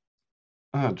wheelchair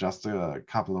just a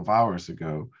couple of hours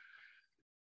ago.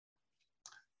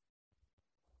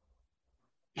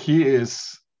 He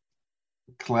is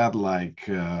clad like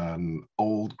an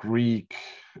old Greek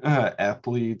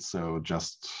athlete, so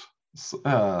just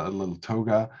a little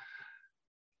toga,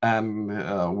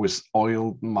 and with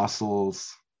oiled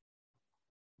muscles.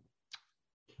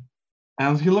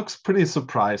 And he looks pretty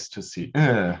surprised to see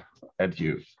at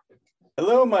you.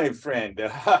 Hello, my friend.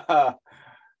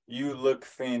 You look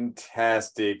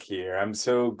fantastic here. I'm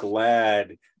so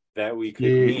glad that we could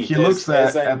meet. He looks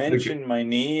as I at mentioned, my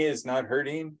knee is not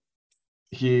hurting.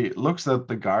 He looks at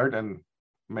the guard and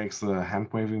makes the hand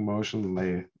waving motion, and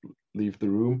they leave the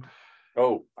room.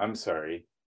 Oh, I'm sorry.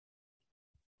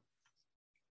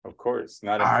 Of course,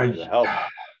 not Are in front of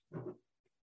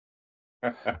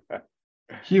the help.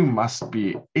 You must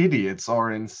be idiots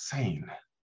or insane.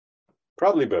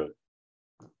 Probably both.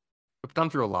 We've gone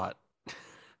through a lot.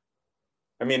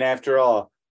 I mean, after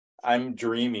all, I'm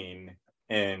dreaming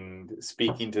and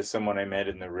speaking to someone I met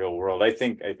in the real world. I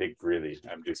think really,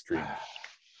 I'm just dreaming.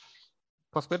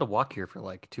 Plus, we had to walk here for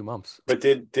like 2 months. But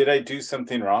did I do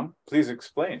something wrong? Please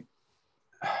explain.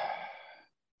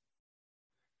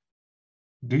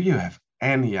 Do you have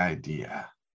any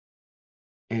idea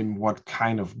in what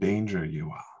kind of danger you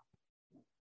are?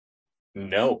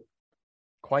 No.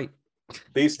 Quite.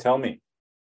 Please tell me.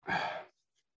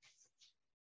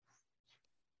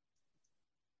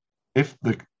 If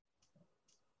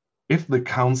the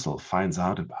council finds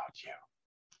out about you,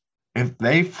 if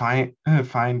they find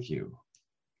you,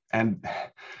 and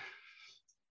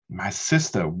my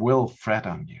sister will fret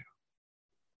on you.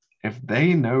 If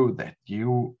they know that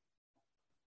you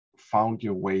found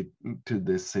your way to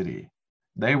this city,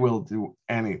 they will do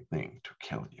anything to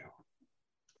kill you.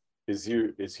 Is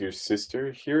your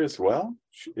sister here as well?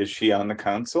 Is she on the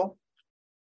council?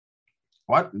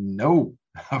 What? No,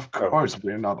 of course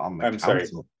we're not on the I'm sorry.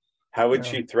 council. How would No.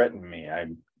 she threaten me?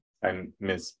 I'm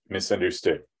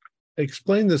misunderstood.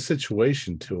 Explain the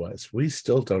situation to us. We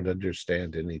still don't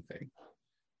understand anything.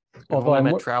 We've Although only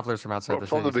I'm, met travelers from outside the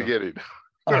From city. the beginning.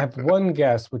 I have one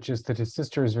guess, which is that his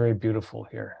sister is very beautiful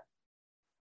here.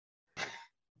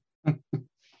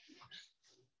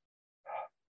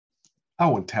 I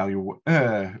won't tell you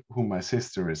who my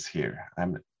sister is here.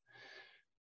 I'm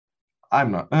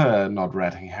not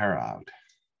ratting her out.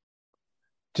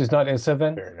 Which is not Issa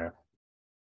then? Fair enough.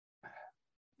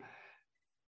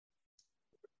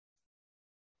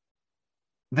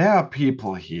 There are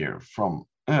people here from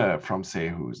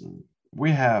Seehusen.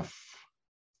 We have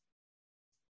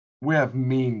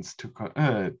means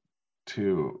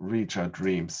to reach our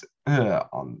dreams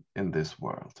in this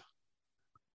world,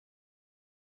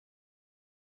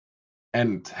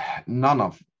 and none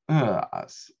of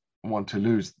us want to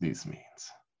lose these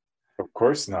means. Of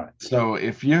course not. So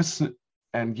if you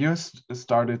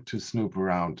started to snoop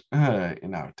around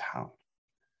in our town,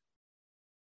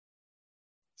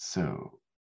 so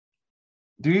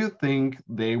do you think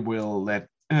they will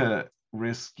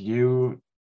risk you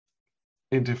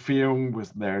interfering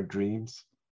with their dreams?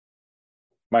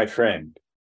 My friend,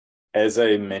 as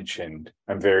I mentioned,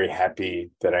 I'm very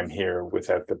happy that I'm here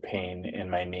without the pain in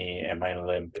my knee and my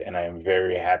limp, and I am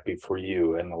very happy for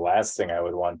you. And the last thing I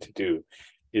would want to do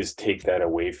is take that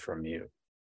away from you.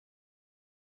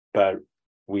 But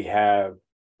we have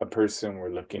a person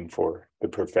we're looking for, the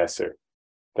professor.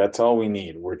 That's all we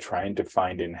need. We're trying to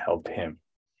find and help him.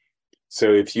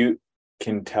 So if you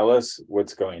can tell us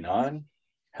what's going on,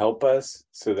 help us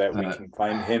so that we can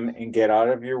find him and get out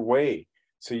of your way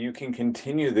so you can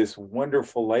continue this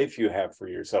wonderful life you have for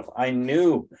yourself. I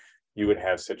knew you would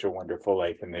have such a wonderful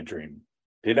life in the dream.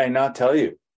 Did I not tell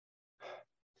you?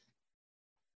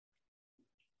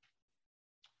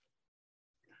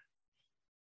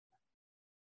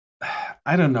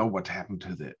 I don't know what happened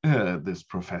to this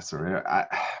professor.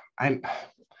 I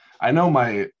know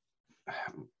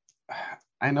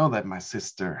that my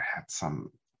sister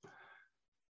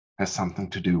has something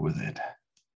to do with it,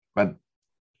 but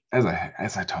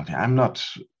as I told you, I'm not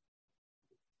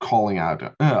calling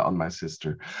out on my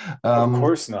sister. Of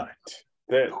course not.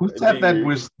 Who said that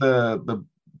was the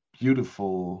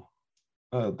beautiful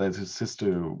that his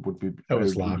sister would be? That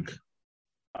was Locke.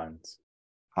 Hans.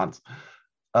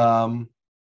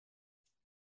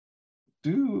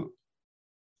 Do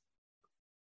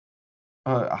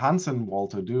Hans and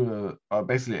Walter do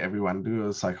basically everyone do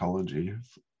a psychology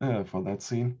for that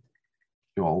scene?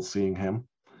 You're all seeing him.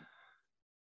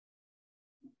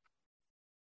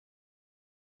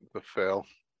 The fail.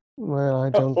 Well, I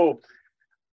don't. Oh,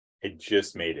 I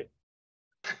just made it.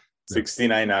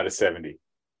 69 out of 70.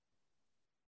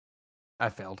 I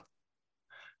failed.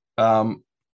 The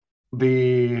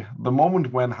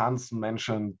moment when Hans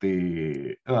mentioned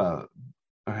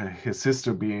his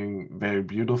sister being very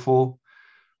beautiful,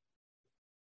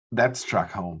 that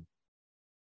struck home.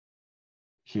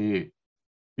 You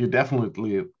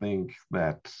definitely think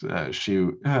that she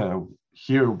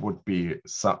here would be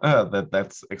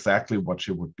that's exactly what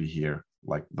she would be here,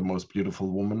 like the most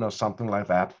beautiful woman or something like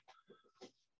that.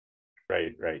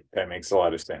 Right. That makes a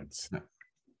lot of sense. Yeah.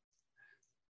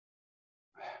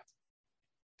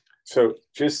 So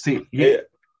just see,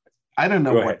 I don't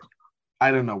know what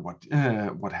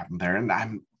happened there, and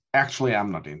I'm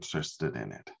not interested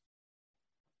in it.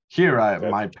 Here,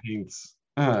 my paints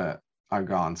are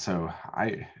gone, so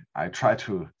I try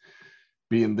to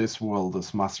be in this world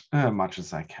as much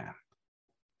as I can.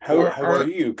 How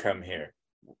do you come here?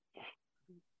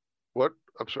 What?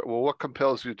 I'm sorry. Well, what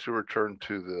compels you to return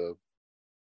to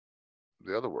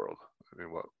the other world? I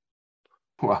mean, what?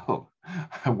 Well,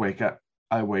 I wake up.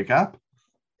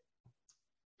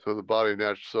 So the body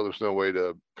so there's no way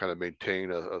to kind of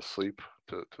maintain a sleep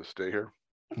to stay here?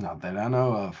 Not that I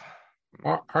know of.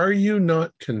 Are you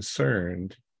not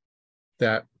concerned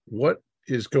that what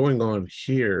is going on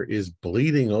here is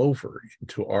bleeding over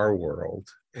into our world?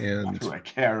 And what do I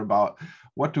care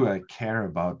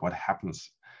about what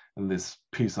happens in this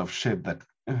piece of shit that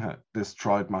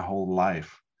destroyed my whole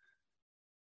life?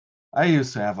 I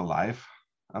used to have a life,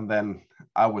 and then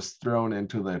I was thrown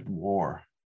into that war.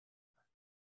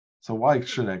 So why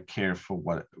should I care for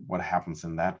what happens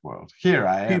in that world? Here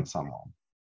I am someone.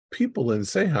 People in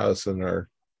Seehausen are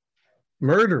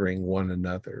murdering one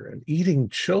another and eating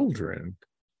children.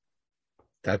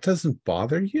 That doesn't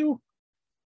bother you?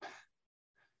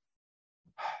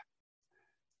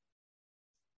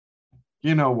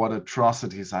 You know what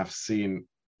atrocities I've seen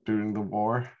during the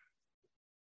war?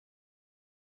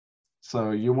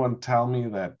 So you won't tell me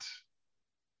that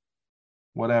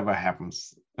whatever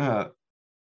happens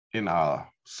in our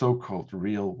so-called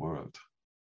real world,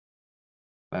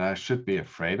 that I should be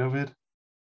afraid of it?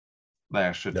 That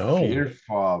I should fear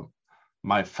for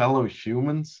my fellow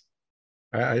humans?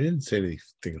 I didn't say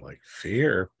anything like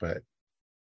fear, but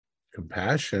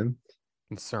compassion.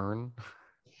 Concern.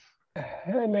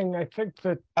 Henning, I think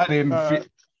that I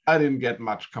didn't get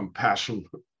much compassion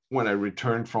when I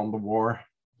returned from the war.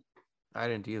 I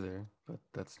didn't either, but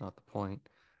that's not the point.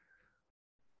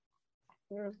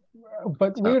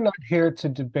 But we're not here to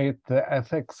debate the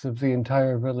ethics of the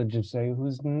entire village of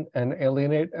Seehusen and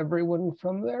alienate everyone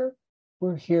from there.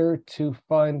 We're here to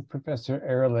find Professor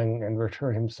Erling and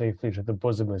return him safely to the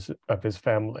bosom of his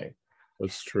family.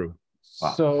 That's true.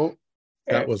 So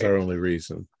that was our only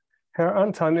reason. Herr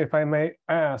Anton, if I may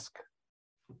ask,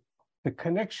 the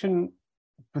connection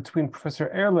between Professor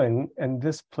Erling and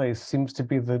this place seems to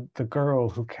be the girl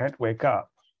who can't wake up.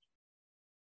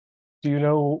 Do you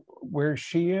know where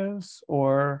she is,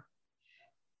 or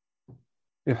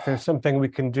if there's something we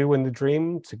can do in the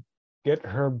dream to get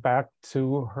her back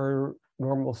to her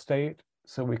normal state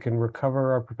so we can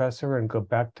recover our professor and go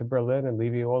back to Berlin and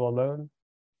leave you all alone?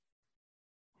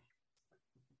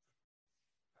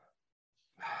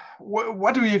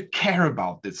 What do you care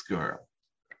about this girl?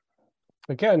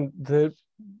 Again,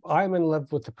 I'm in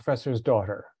love with the professor's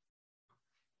daughter.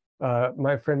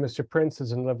 My friend Mr. Prince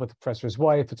is in love with the professor's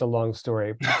wife. It's a long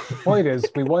story. The point is,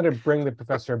 we want to bring the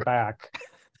professor back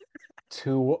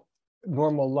to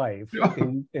normal life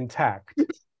intact.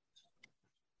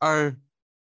 That's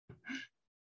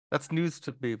news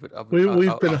to me, but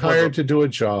We've been hired to do a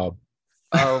job.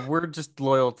 We're just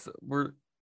loyal.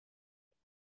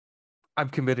 I'm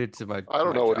committed to my. I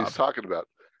don't know what he's job. talking about.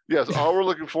 Yes, all we're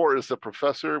looking for is the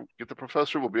professor. Get the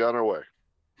professor. We'll be on our way.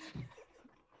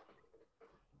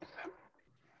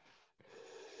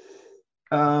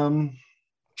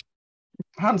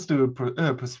 Hans, do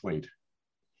persuade.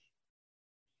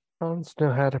 Hans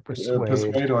know how to persuade.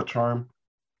 Persuade or charm.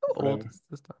 How old is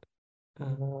this?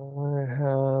 I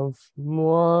have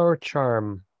more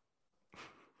charm.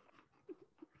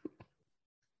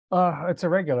 It's a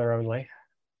regular only.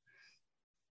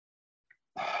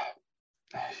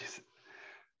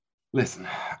 Listen,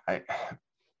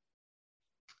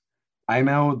 I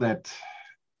know that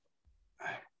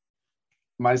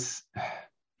my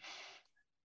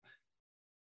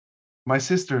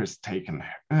sister has taken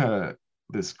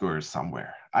this girl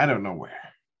somewhere. I don't know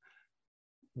where.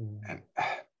 And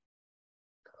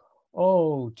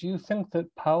oh, do you think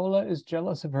that Paula is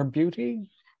jealous of her beauty?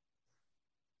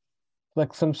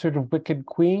 Like some sort of wicked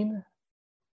queen?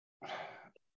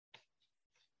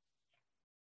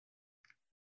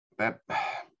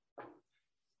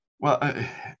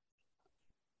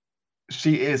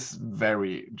 She is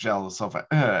very jealous of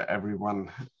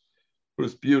everyone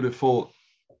who's beautiful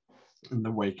in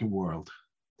the waking world.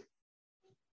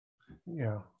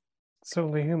 Yeah, it's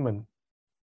only human.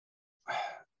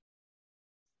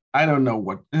 I don't know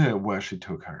where she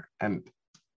took her, and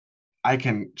I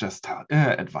can just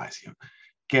advise you: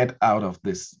 get out of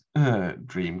this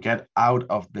dream, get out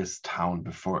of this town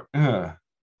before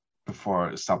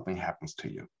something happens to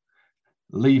you.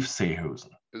 Leave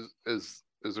Seehusen. Is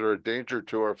there a danger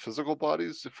to our physical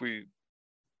bodies if we?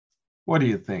 What do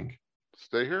you think?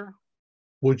 Stay here?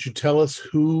 Would you tell us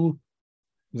who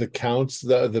the counts,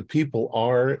 the people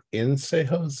are in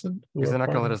Seehusen? Because they're not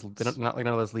going to let us. They're not going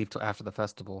to let us leave till after the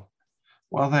festival.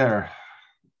 Well, there.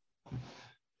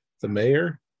 The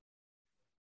mayor?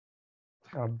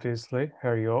 Obviously,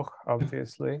 Herr Joch,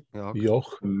 obviously. Joch?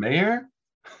 The mayor?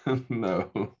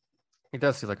 No. He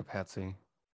does seem like a patsy.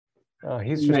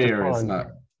 He's just a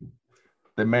pawn.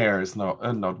 The mayor is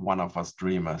not one of us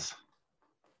dreamers.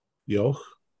 Joch?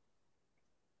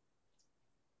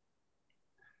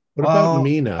 What about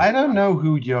Mina? I don't know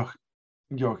who Joch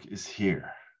is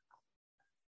here,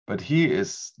 but he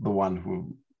is the one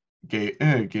who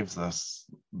gives us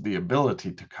the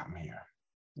ability to come here.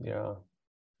 Yeah.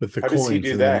 With the How does he coins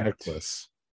do in that? the necklace.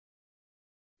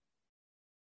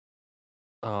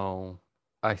 Oh,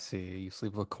 I see. You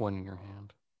sleep with a coin in your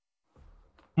hand.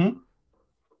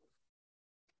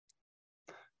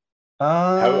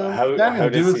 Daniel,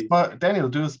 does he? Daniel,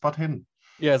 do a spot hidden.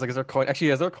 Yeah, it's like, is there a coin?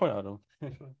 Actually, is there a coin on him?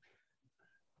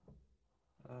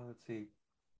 Let's see.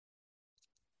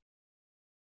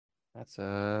 That's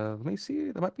let me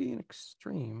see. That might be an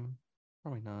extreme.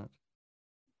 Probably not.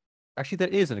 Actually,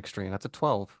 that is an extreme. That's a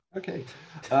 12. Okay.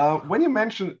 When you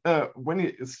mention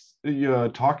when you're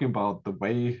talking about the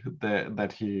way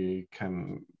that he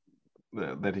can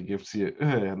that he gives you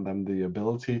and then the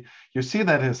ability, you see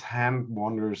that his hand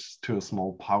wanders to a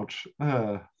small pouch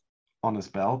on his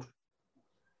belt.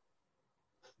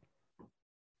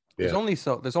 There's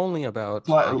only about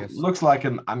looks like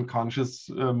an unconscious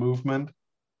movement.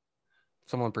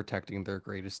 Someone protecting their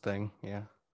greatest thing, yeah.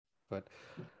 But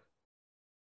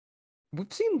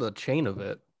we've seen the chain of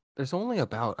it. There's only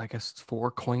about, I guess,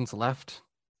 4 coins left.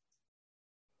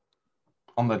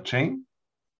 On the chain?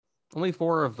 Only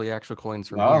 4 of the actual coins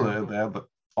from here. They're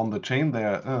on the chain.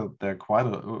 They're quite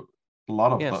a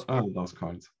lot of those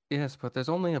coins. Yes, but there's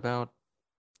only a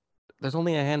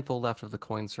handful left of the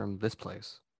coins from this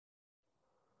place.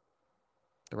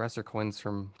 The rest are coins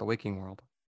from the waking world.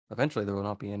 Eventually, there will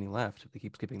not be any left if they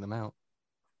keep skipping them out.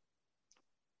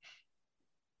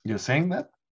 You're saying that?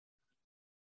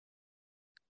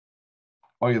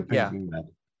 Or you're thinking that?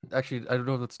 Actually, I don't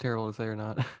know if that's terrible to say or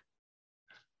not.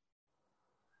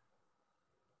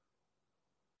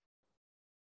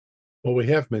 Well, we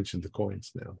have mentioned the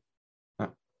coins now.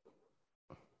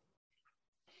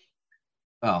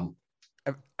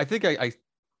 I think I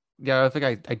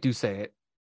do say it.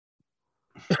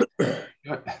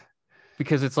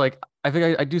 Because it's like, I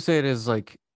think I do say it as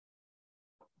like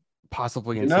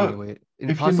possibly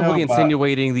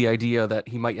insinuating the idea that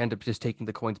he might end up just taking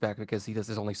the coins back because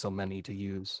there's only so many to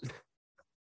use.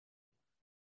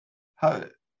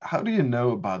 how do you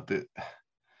know about the?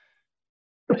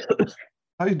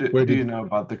 How do you know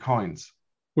about the coins?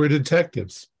 We're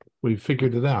detectives. We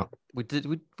figured it out.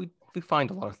 We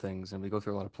find a lot of things and we go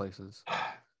through a lot of places.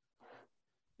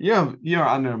 You're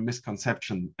under a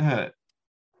misconception,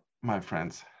 my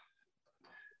friends.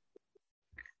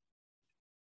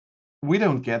 We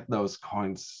don't get those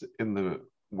coins in the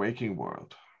waking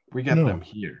world. We get them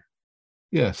here.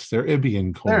 Yes, they're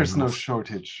Ibian coins. There's no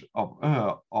shortage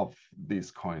of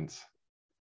these coins.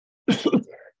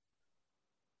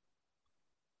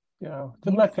 Yeah,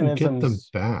 the mechanisms. Get them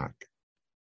back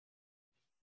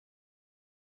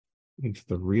into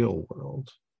the real world.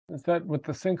 Is that what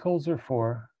the sinkholes are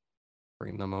for?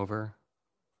 Bring them over.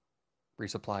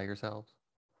 Resupply yourselves.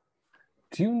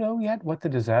 Do you know yet what the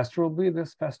disaster will be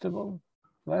this festival?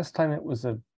 Last time it was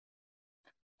a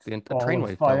train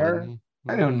wave fire.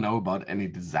 I don't know about any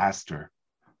disaster.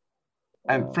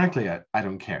 And frankly, I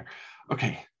don't care.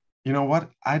 Okay, you know what?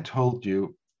 I told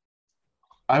you.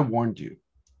 I warned you.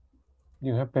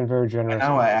 You have been very generous. And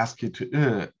now I ask you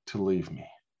to leave me.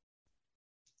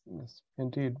 Yes,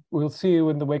 indeed. We'll see you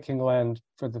in the waking land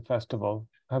for the festival.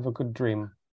 Have a good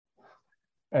dream.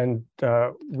 And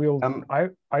I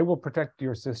will protect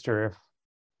your sister if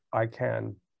I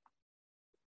can.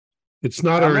 It's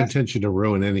not our intention to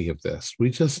ruin any of this.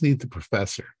 We just need the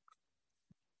professor.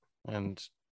 And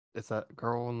it's that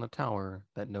girl in the tower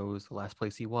that knows the last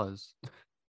place he was.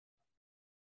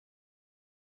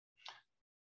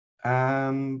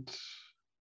 And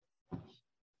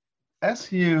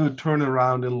as you turn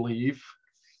around and leave,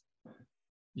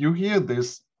 you hear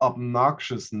this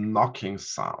obnoxious knocking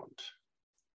sound.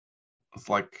 It's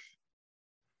like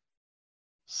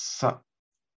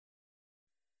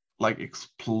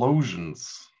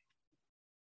explosions,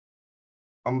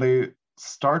 and they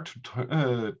start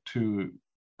to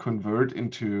convert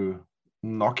into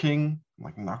knocking,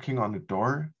 like knocking on the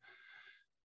door.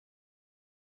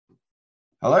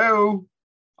 Hello?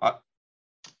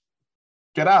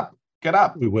 Get up! Get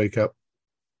up! We wake up.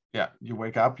 Yeah, you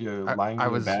wake up. You're lying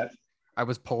in bed. I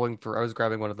was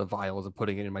grabbing one of the vials and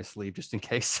putting it in my sleeve just in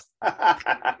case.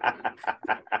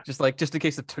 just in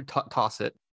case to toss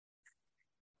it.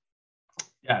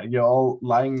 Yeah, you're all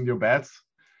lying in your beds.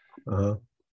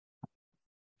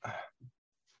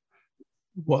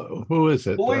 What? Who is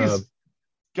it? Please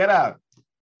get out.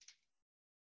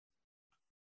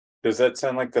 Does that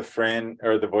sound like the friend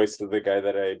or the voice of the guy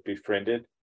that I befriended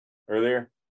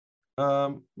earlier?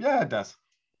 Yeah, it does.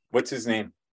 What's his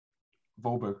name?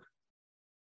 Voberg.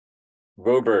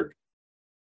 Voberg,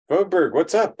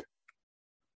 what's up?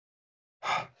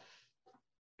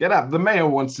 Get up. The mayor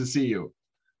wants to see you.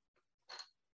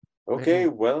 Okay,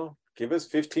 well, give us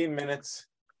 15 minutes.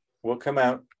 We'll come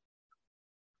out.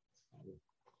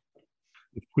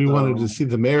 If we wanted to see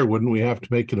the mayor, wouldn't we have to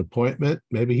make an appointment?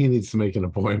 Maybe he needs to make an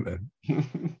appointment.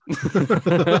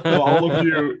 Well, all of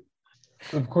you.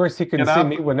 Of course, he can see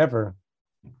me whenever.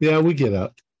 Yeah, we get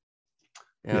up.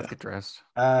 Yeah, let's get dressed.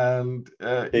 And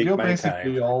you're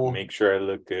basically time. all. Make sure I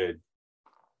look good.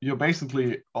 You're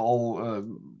basically all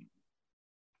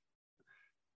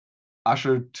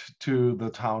ushered to the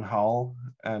town hall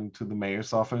and to the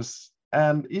mayor's office,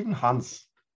 and even Hans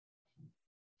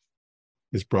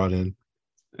is brought in.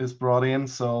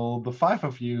 So the five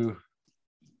of you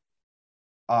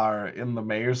are in the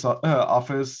mayor's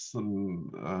office,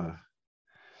 and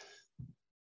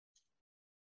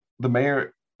the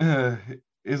mayor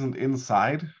isn't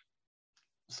inside,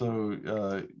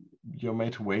 so you're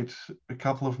made to wait a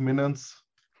couple of minutes.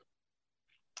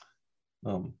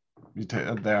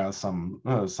 There are some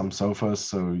sofas,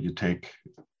 so you take.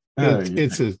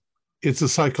 It's a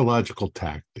psychological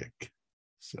tactic.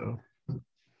 So.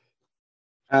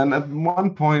 And at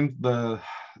one point, the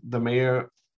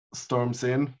mayor storms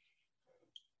in,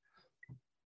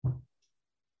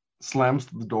 slams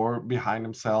the door behind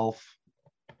himself.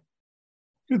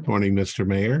 Good morning, Mr.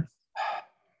 Mayor.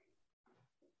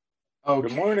 Okay.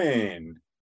 Good morning.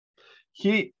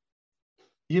 You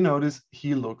notice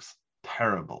he looks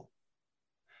terrible.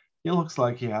 He looks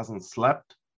like he hasn't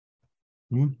slept.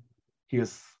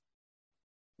 His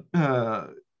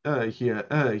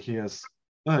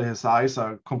eyes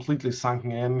are completely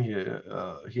sunken in.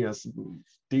 He has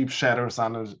deep shadows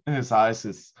under his eyes.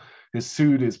 His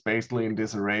suit is basically in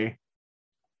disarray.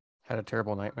 Had a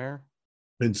terrible nightmare.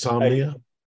 Insomnia.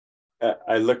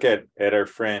 I look at our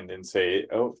friend and say,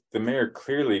 "Oh, the mayor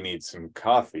clearly needs some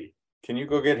coffee. Can you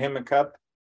go get him a cup,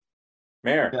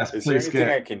 Mayor? Yes, is there anything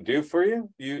I can do for you?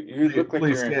 You look like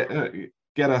you're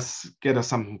get us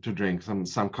something to drink, some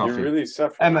coffee. You're really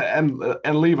suffering.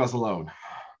 And leave us alone.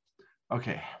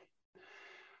 Okay.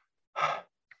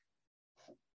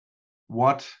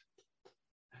 what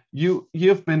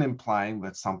you've been implying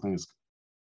that something is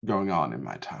going on in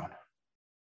my town.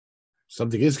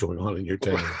 Something is going on in your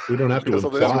town. We don't have to Because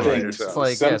something is imply going on in it. your It's town.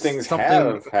 like, some things have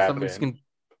something's happened.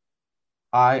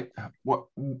 What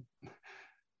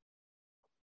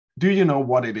do you know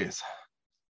what it is?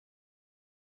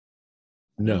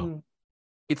 No.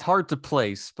 It's hard to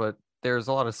place, but there's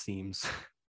a lot of seams.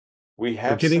 We We're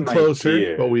have getting some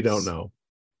closer, but we don't ideas. know.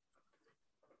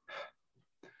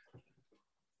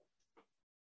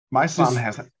 My son Just-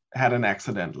 has had an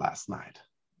accident last night.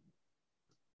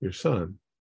 Your son.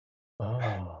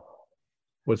 Oh.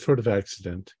 What sort of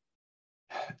accident?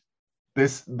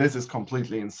 This is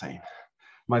completely insane.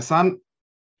 My son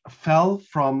fell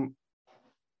from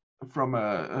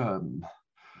a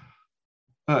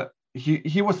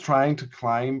he was trying to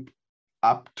climb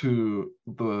up to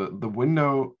the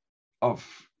window of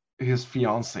his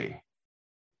fiancée.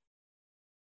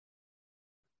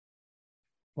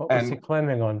 What was he And-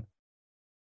 climbing on?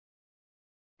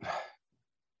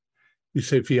 You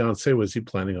say fiance, was he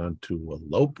planning on to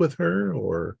elope with her,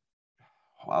 or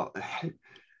Well,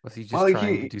 Was he just Well,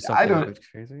 trying to do I something a don't- bit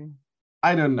crazy?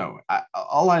 I don't know.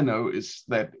 All I know is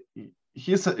that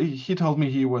he told me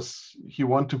he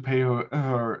wanted to pay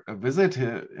her a visit.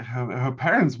 Her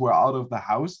parents were out of the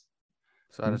house.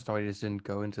 So I just thought he just didn't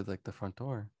go into like the front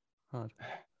door. Odd.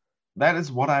 That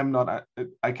is what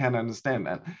I can't understand.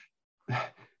 And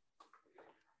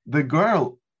the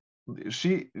girl,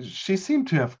 she seemed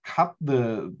to have cut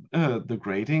the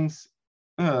gratings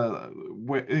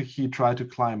where he tried to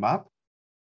climb up.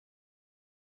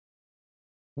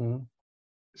 Mhm.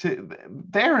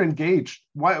 They're engaged.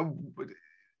 Why?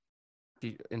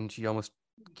 She almost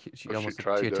She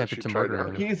tried to- attempted she to tried to murder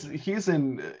hurt him. him. He's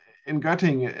in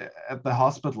Göttingen at the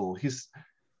hospital. He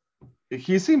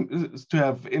seems to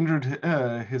have injured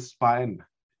his spine.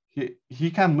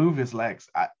 He can't move his legs.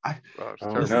 Oh, it's Oh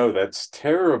terrible. no, that's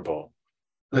terrible.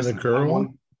 and a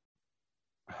girl?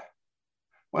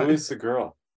 Who is the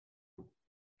girl?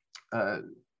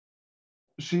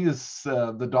 She is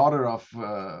the daughter of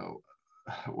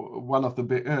one of the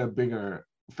bigger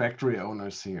factory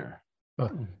owners here.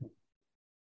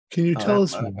 Can you tell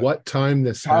us what time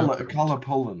this happened? Carla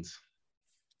Polands.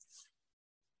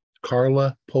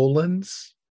 Carla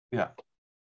Polands? Yeah.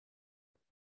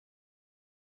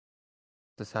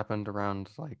 This happened around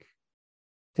like.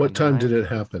 What 10 to time did 9? it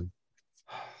happen?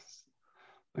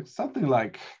 Like something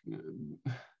like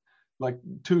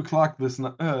 2:00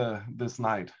 this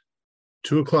night.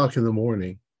 2:00 in the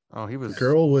morning. Oh, he was.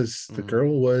 The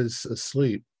girl was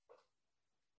asleep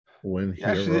when he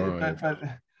Yeah, arrived.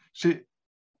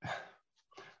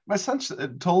 my son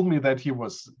told me that he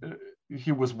was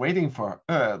waiting for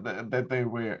that they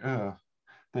were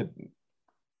that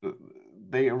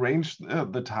they arranged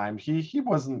the time. He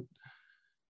wasn't.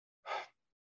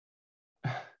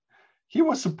 He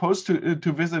was supposed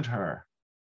to visit her.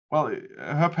 Well,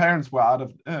 her parents were out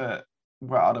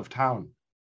of town.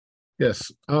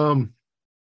 Yes.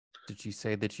 Did she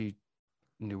say that she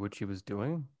knew what she was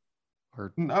doing?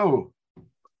 Or No.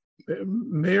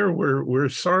 Mayor, we're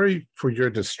sorry for your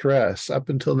distress. Up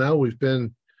until now, we've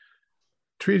been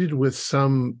treated with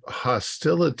some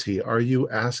hostility. Are you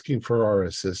asking for our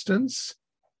assistance?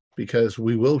 Because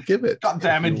we will give it. God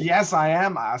damn it! Yes, I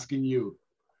am asking you.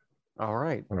 all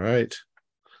right. All right.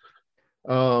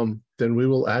 Then we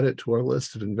will add it to our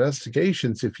list of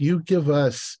investigations. If you give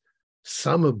us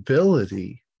some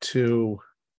ability to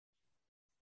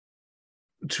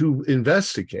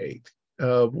investigate,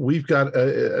 we've got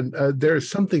there's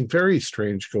something very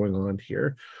strange going on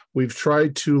here. We've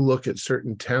tried to look at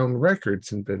certain town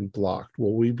records and been blocked.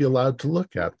 Will we be allowed to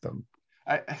look at them?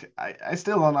 I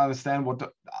still don't understand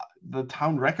what the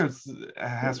town records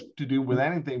has to do with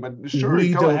anything, but sure,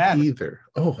 We go don't ahead. either.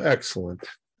 Oh, excellent.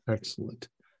 Excellent.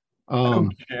 I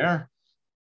don't care.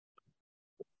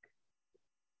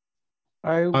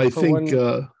 I think,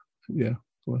 yeah,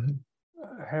 go ahead.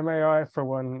 I, for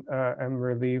one, am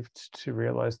relieved to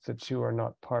realize that you are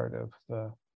not part of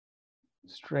the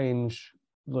strange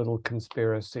little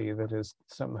conspiracy that has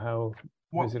somehow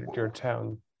visited your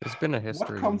town. There's been a What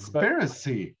history.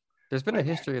 conspiracy? There's been a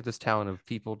history of this town of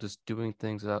people just doing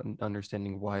things without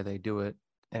understanding why they do it,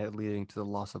 and it leading to the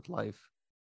loss of life.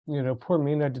 You know, poor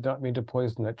Mina did not mean to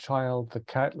poison that child. The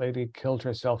cat lady killed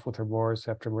herself with remorse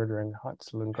after murdering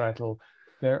Hansel and Gretel.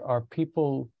 There are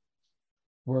people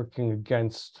working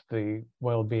against the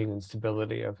well-being and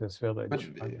stability of this village, But-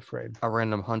 I'm afraid. A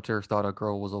random hunter thought a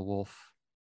girl was a wolf.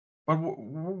 But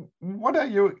what are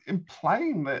you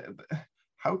implying? That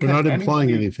how can not implying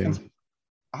anybody anything.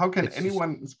 How can It's just-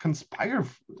 anyone conspire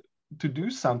to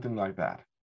do something like that?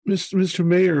 Mr.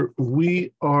 Mayor,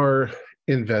 we are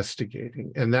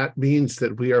investigating, and that means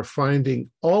that we are finding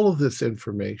all of this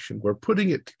information. We're putting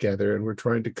it together and we're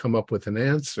trying to come up with an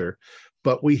answer,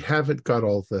 but we haven't got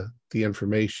all the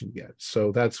information yet.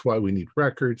 So that's why we need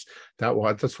records.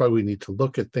 That's why we need to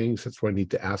look at things. That's why we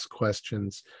need to ask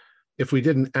questions. If we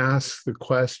didn't ask the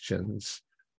questions,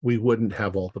 we wouldn't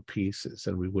have all the pieces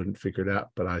and we wouldn't figure it out.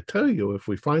 But I tell you, if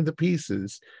we find the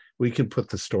pieces, we can put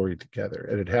the story together.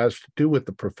 And it has to do with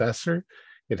the professor.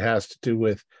 It has to do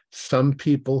with some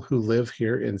people who live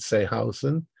here in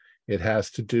Seehausen. It has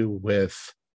to do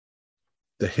with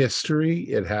the history.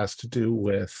 It has to do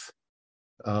with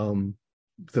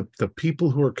the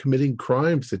people who are committing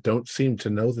crimes that don't seem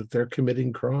to know that they're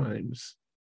committing crimes.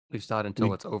 At least not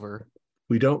until it's over.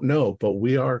 We don't know, but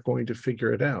we are going to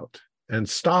figure it out and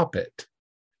stop it.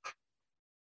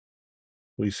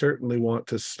 We certainly want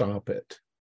to stop it.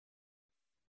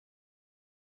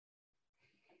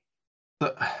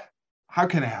 How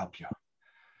can I help you?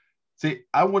 See,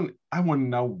 I wouldn't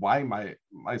know why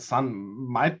my son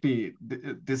might be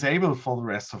disabled for the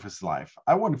rest of his life.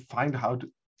 I want to find how to.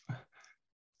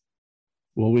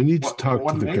 Well, we need to talk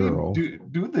to the made him girl.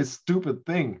 Do this stupid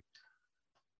thing.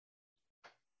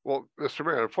 Well, Mr.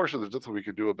 Mayor, unfortunately, there's nothing we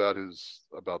could do about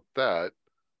that.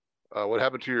 What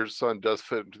happened to your son does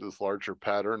fit into this larger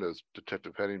pattern, as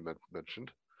Detective Henning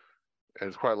mentioned. And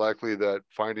it's quite likely that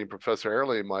finding Professor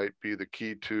Airley might be the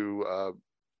key to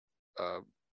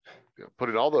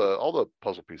putting all the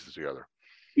puzzle pieces together.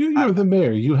 You're the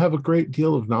mayor. You have a great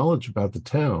deal of knowledge about the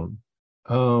town.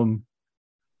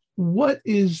 What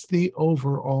is the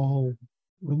overall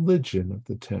religion of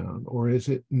the town, or is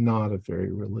it not a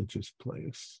very religious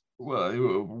place?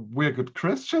 Well, we're good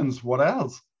Christians. What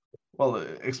else? Well,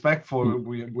 expect for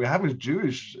we have a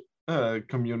Jewish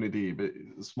community, but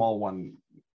a small one.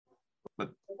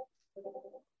 But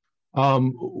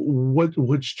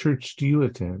which church do you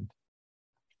attend?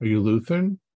 Are you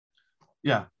Lutheran?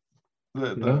 Yeah.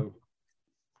 Do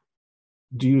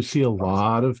you see a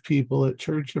lot of people at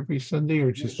church every Sunday,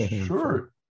 or just a handful?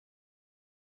 Sure.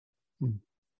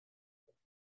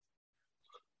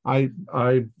 I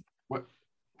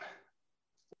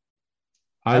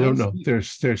don't know.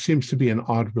 There seems to be an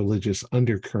odd religious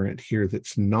undercurrent here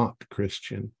that's not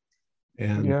Christian.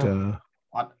 And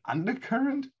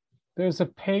undercurrent? There's a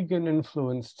pagan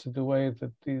influence to the way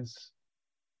that these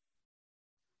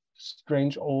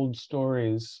strange old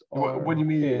stories are. What do you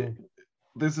mean?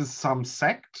 This is some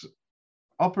sect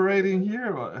operating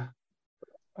here? Or?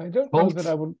 I don't know that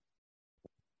I would.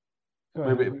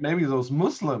 Maybe those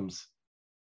Muslims.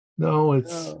 No,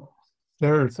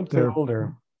 they're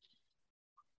older.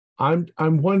 I'm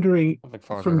wondering,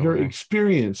 from your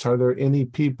experience, are there any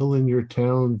people in your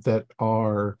town that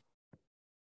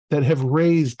have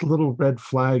raised little red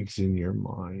flags in your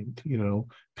mind? You know,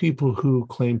 people who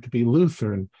claim to be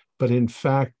Lutheran, but in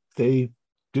fact they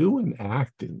do and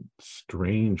act in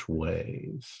strange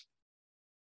ways.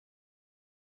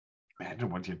 Imagine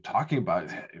what you're talking about.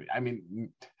 I mean,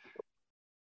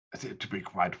 to be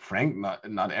quite frank,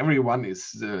 not everyone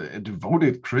is a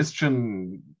devoted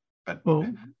Christian, but.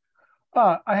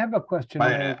 I have a question,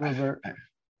 Grover.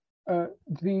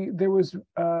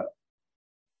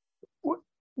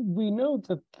 We know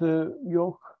that the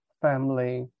Yoch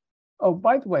family. Oh,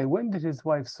 by the way, when did his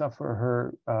wife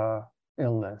suffer her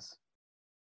illness?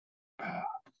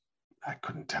 I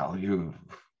couldn't tell you.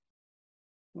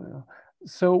 Well,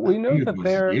 so we know that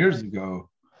they're years ago.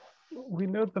 We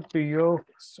know that the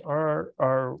Yochs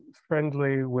are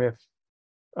friendly with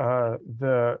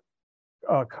the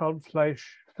Kalbfleisch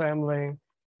family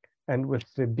and with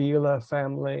the Biela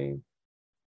family.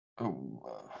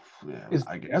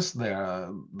 I guess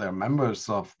they're members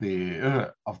of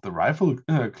the rifle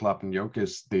club, and Yoke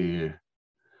is the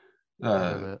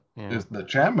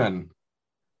chairman.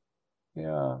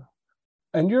 Yeah,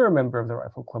 and you're a member of the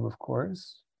rifle club, of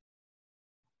course.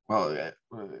 Well,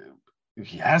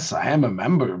 yes, I am a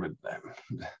member, but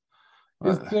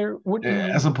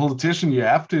as a politician, you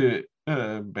have to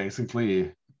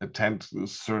basically attend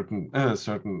certain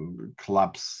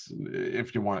clubs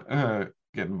if you want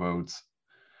get votes.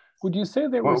 Would you say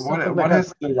there was what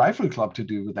has the rifle club to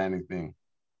do with anything?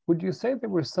 Would you say there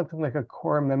was something like a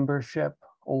core membership,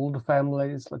 old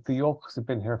families, like the Yorks have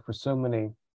been here for so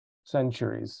many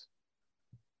centuries?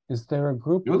 Is there a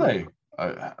group? Do they?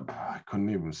 I couldn't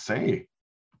even say.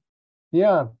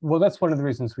 Yeah, well, that's one of the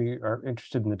reasons we are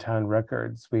interested in the town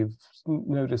records. We've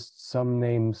noticed some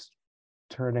names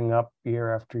turning up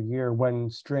year after year when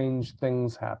strange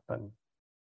things happen.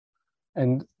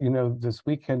 And, you know, this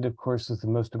weekend, of course, is the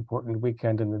most important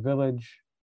weekend in the village.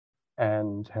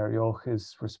 and Herioch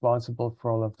is responsible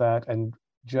for all of that. And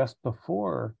just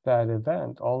before that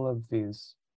event, all of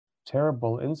these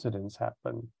terrible incidents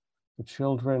happen. The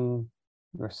children,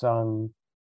 your son,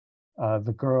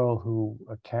 the girl who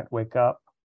can't wake up,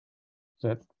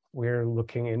 that we're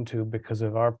looking into because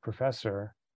of our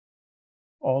professor.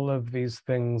 All of these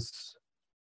things.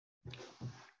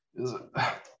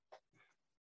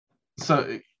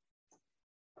 So,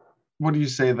 what do you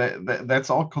say that's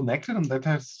all connected, and that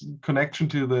has connection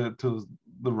to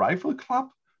the rifle club?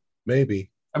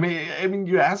 Maybe. I mean,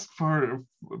 you asked for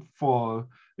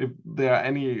if there are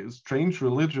any strange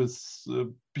religious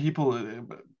people,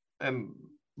 and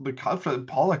the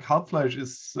Paula Kaltfleisch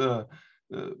is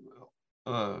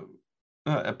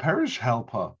a parish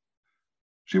helper.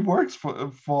 She works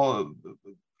for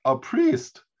a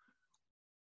priest.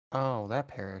 Oh, that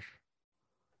parish.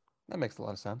 That makes a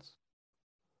lot of sense.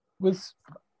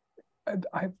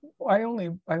 I only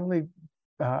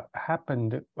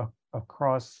happened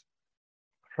across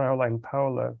Fraulein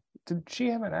Paula. Did she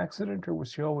have an accident, or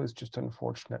was she always just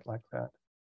unfortunate like that?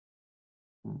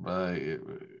 If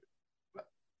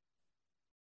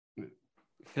you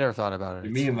never thought about it,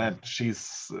 You mean that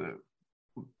she's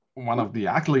one of the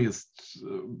ugliest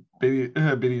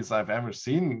biddies I've ever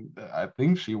seen? I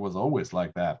think she was always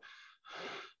like that.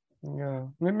 Yeah,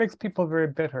 it makes people very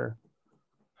bitter.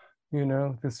 You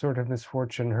know, this sort of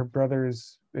misfortune, her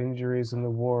brother's injuries in the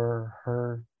war,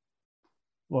 her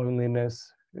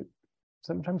loneliness.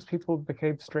 Sometimes people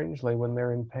behave strangely when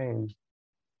they're in pain.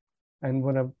 And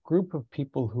when a group of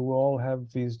people who all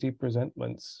have these deep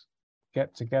resentments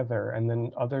get together and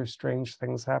then other strange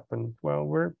things happen, well,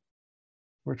 we're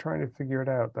trying to figure it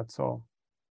out, that's all.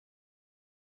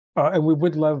 And we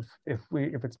would love, if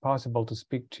it's possible, to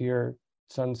speak to your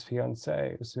son's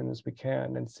fiancée as soon as we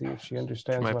can and see if she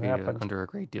understands what happened. She might be under a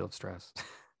great deal of stress.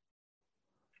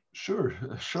 Sure.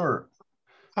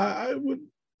 I would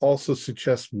also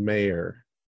suggest Mayor.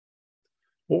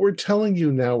 What we're telling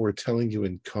you now, we're telling you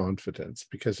in confidence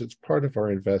because it's part of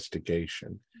our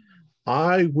investigation.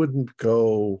 I wouldn't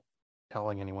go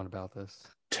telling anyone about this.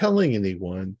 Telling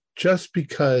anyone just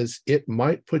because it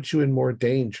might put you in more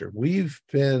danger. We've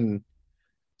been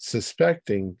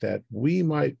suspecting that we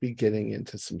might be getting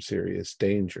into some serious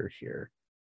danger here.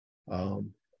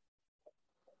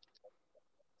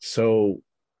 So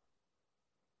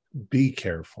be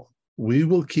careful. We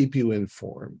will keep you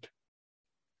informed.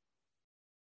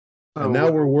 And now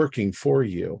we're working for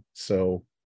you. So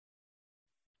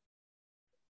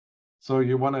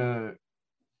you want to...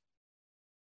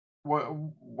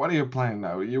 What are you planning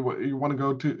now? You want to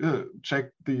go to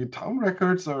check the town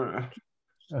records, or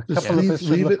just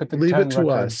leave it to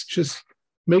us. Just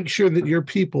make sure that your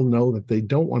people know that they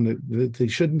don't want to, that they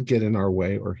shouldn't get in our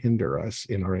way or hinder us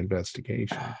in our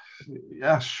investigation.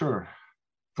 Yeah, sure.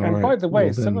 And by the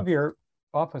way, some of your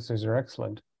officers are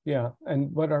excellent. Yeah,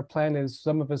 and what our plan is,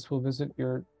 some of us will visit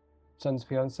your son's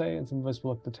fiancée, and some of us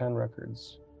will look at the town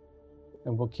records,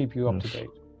 and we'll keep you up to date.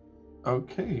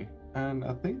 Okay. And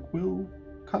I think we'll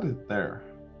cut it there.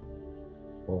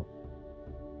 Cool.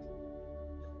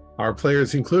 Our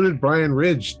players included Brian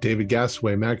Ridge, David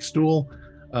Gasaway, Max Stool,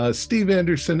 Steve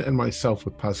Anderson, and myself,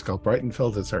 with Pascal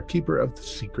Breitenfeld as our keeper of the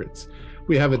secrets.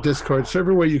 We have a Discord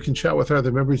server where you can chat with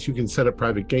other members. You can set up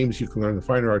private games. You can learn the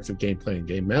finer arts of gameplay and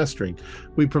game mastering.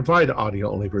 We provide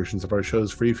audio-only versions of our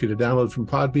shows free for you to download from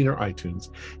Podbean or iTunes.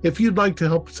 If you'd like to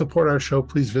help support our show,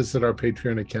 please visit our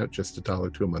Patreon account. Just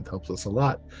 $1 a month helps us a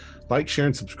lot. Like, share,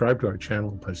 and subscribe to our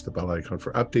channel, and punch the bell icon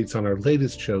for updates on our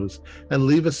latest shows, and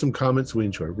leave us some comments. We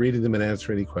enjoy reading them and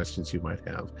answer any questions you might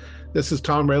have. This is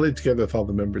Tom Rayleigh, together with all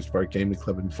the members of our gaming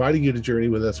club, inviting you to journey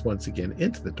with us once again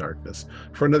into the darkness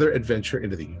for another adventure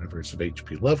into the universe of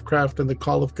H.P. Lovecraft and the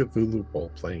Call of Cthulhu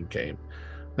role-playing game.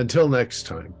 Until next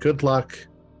time, good luck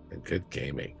and good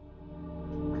gaming.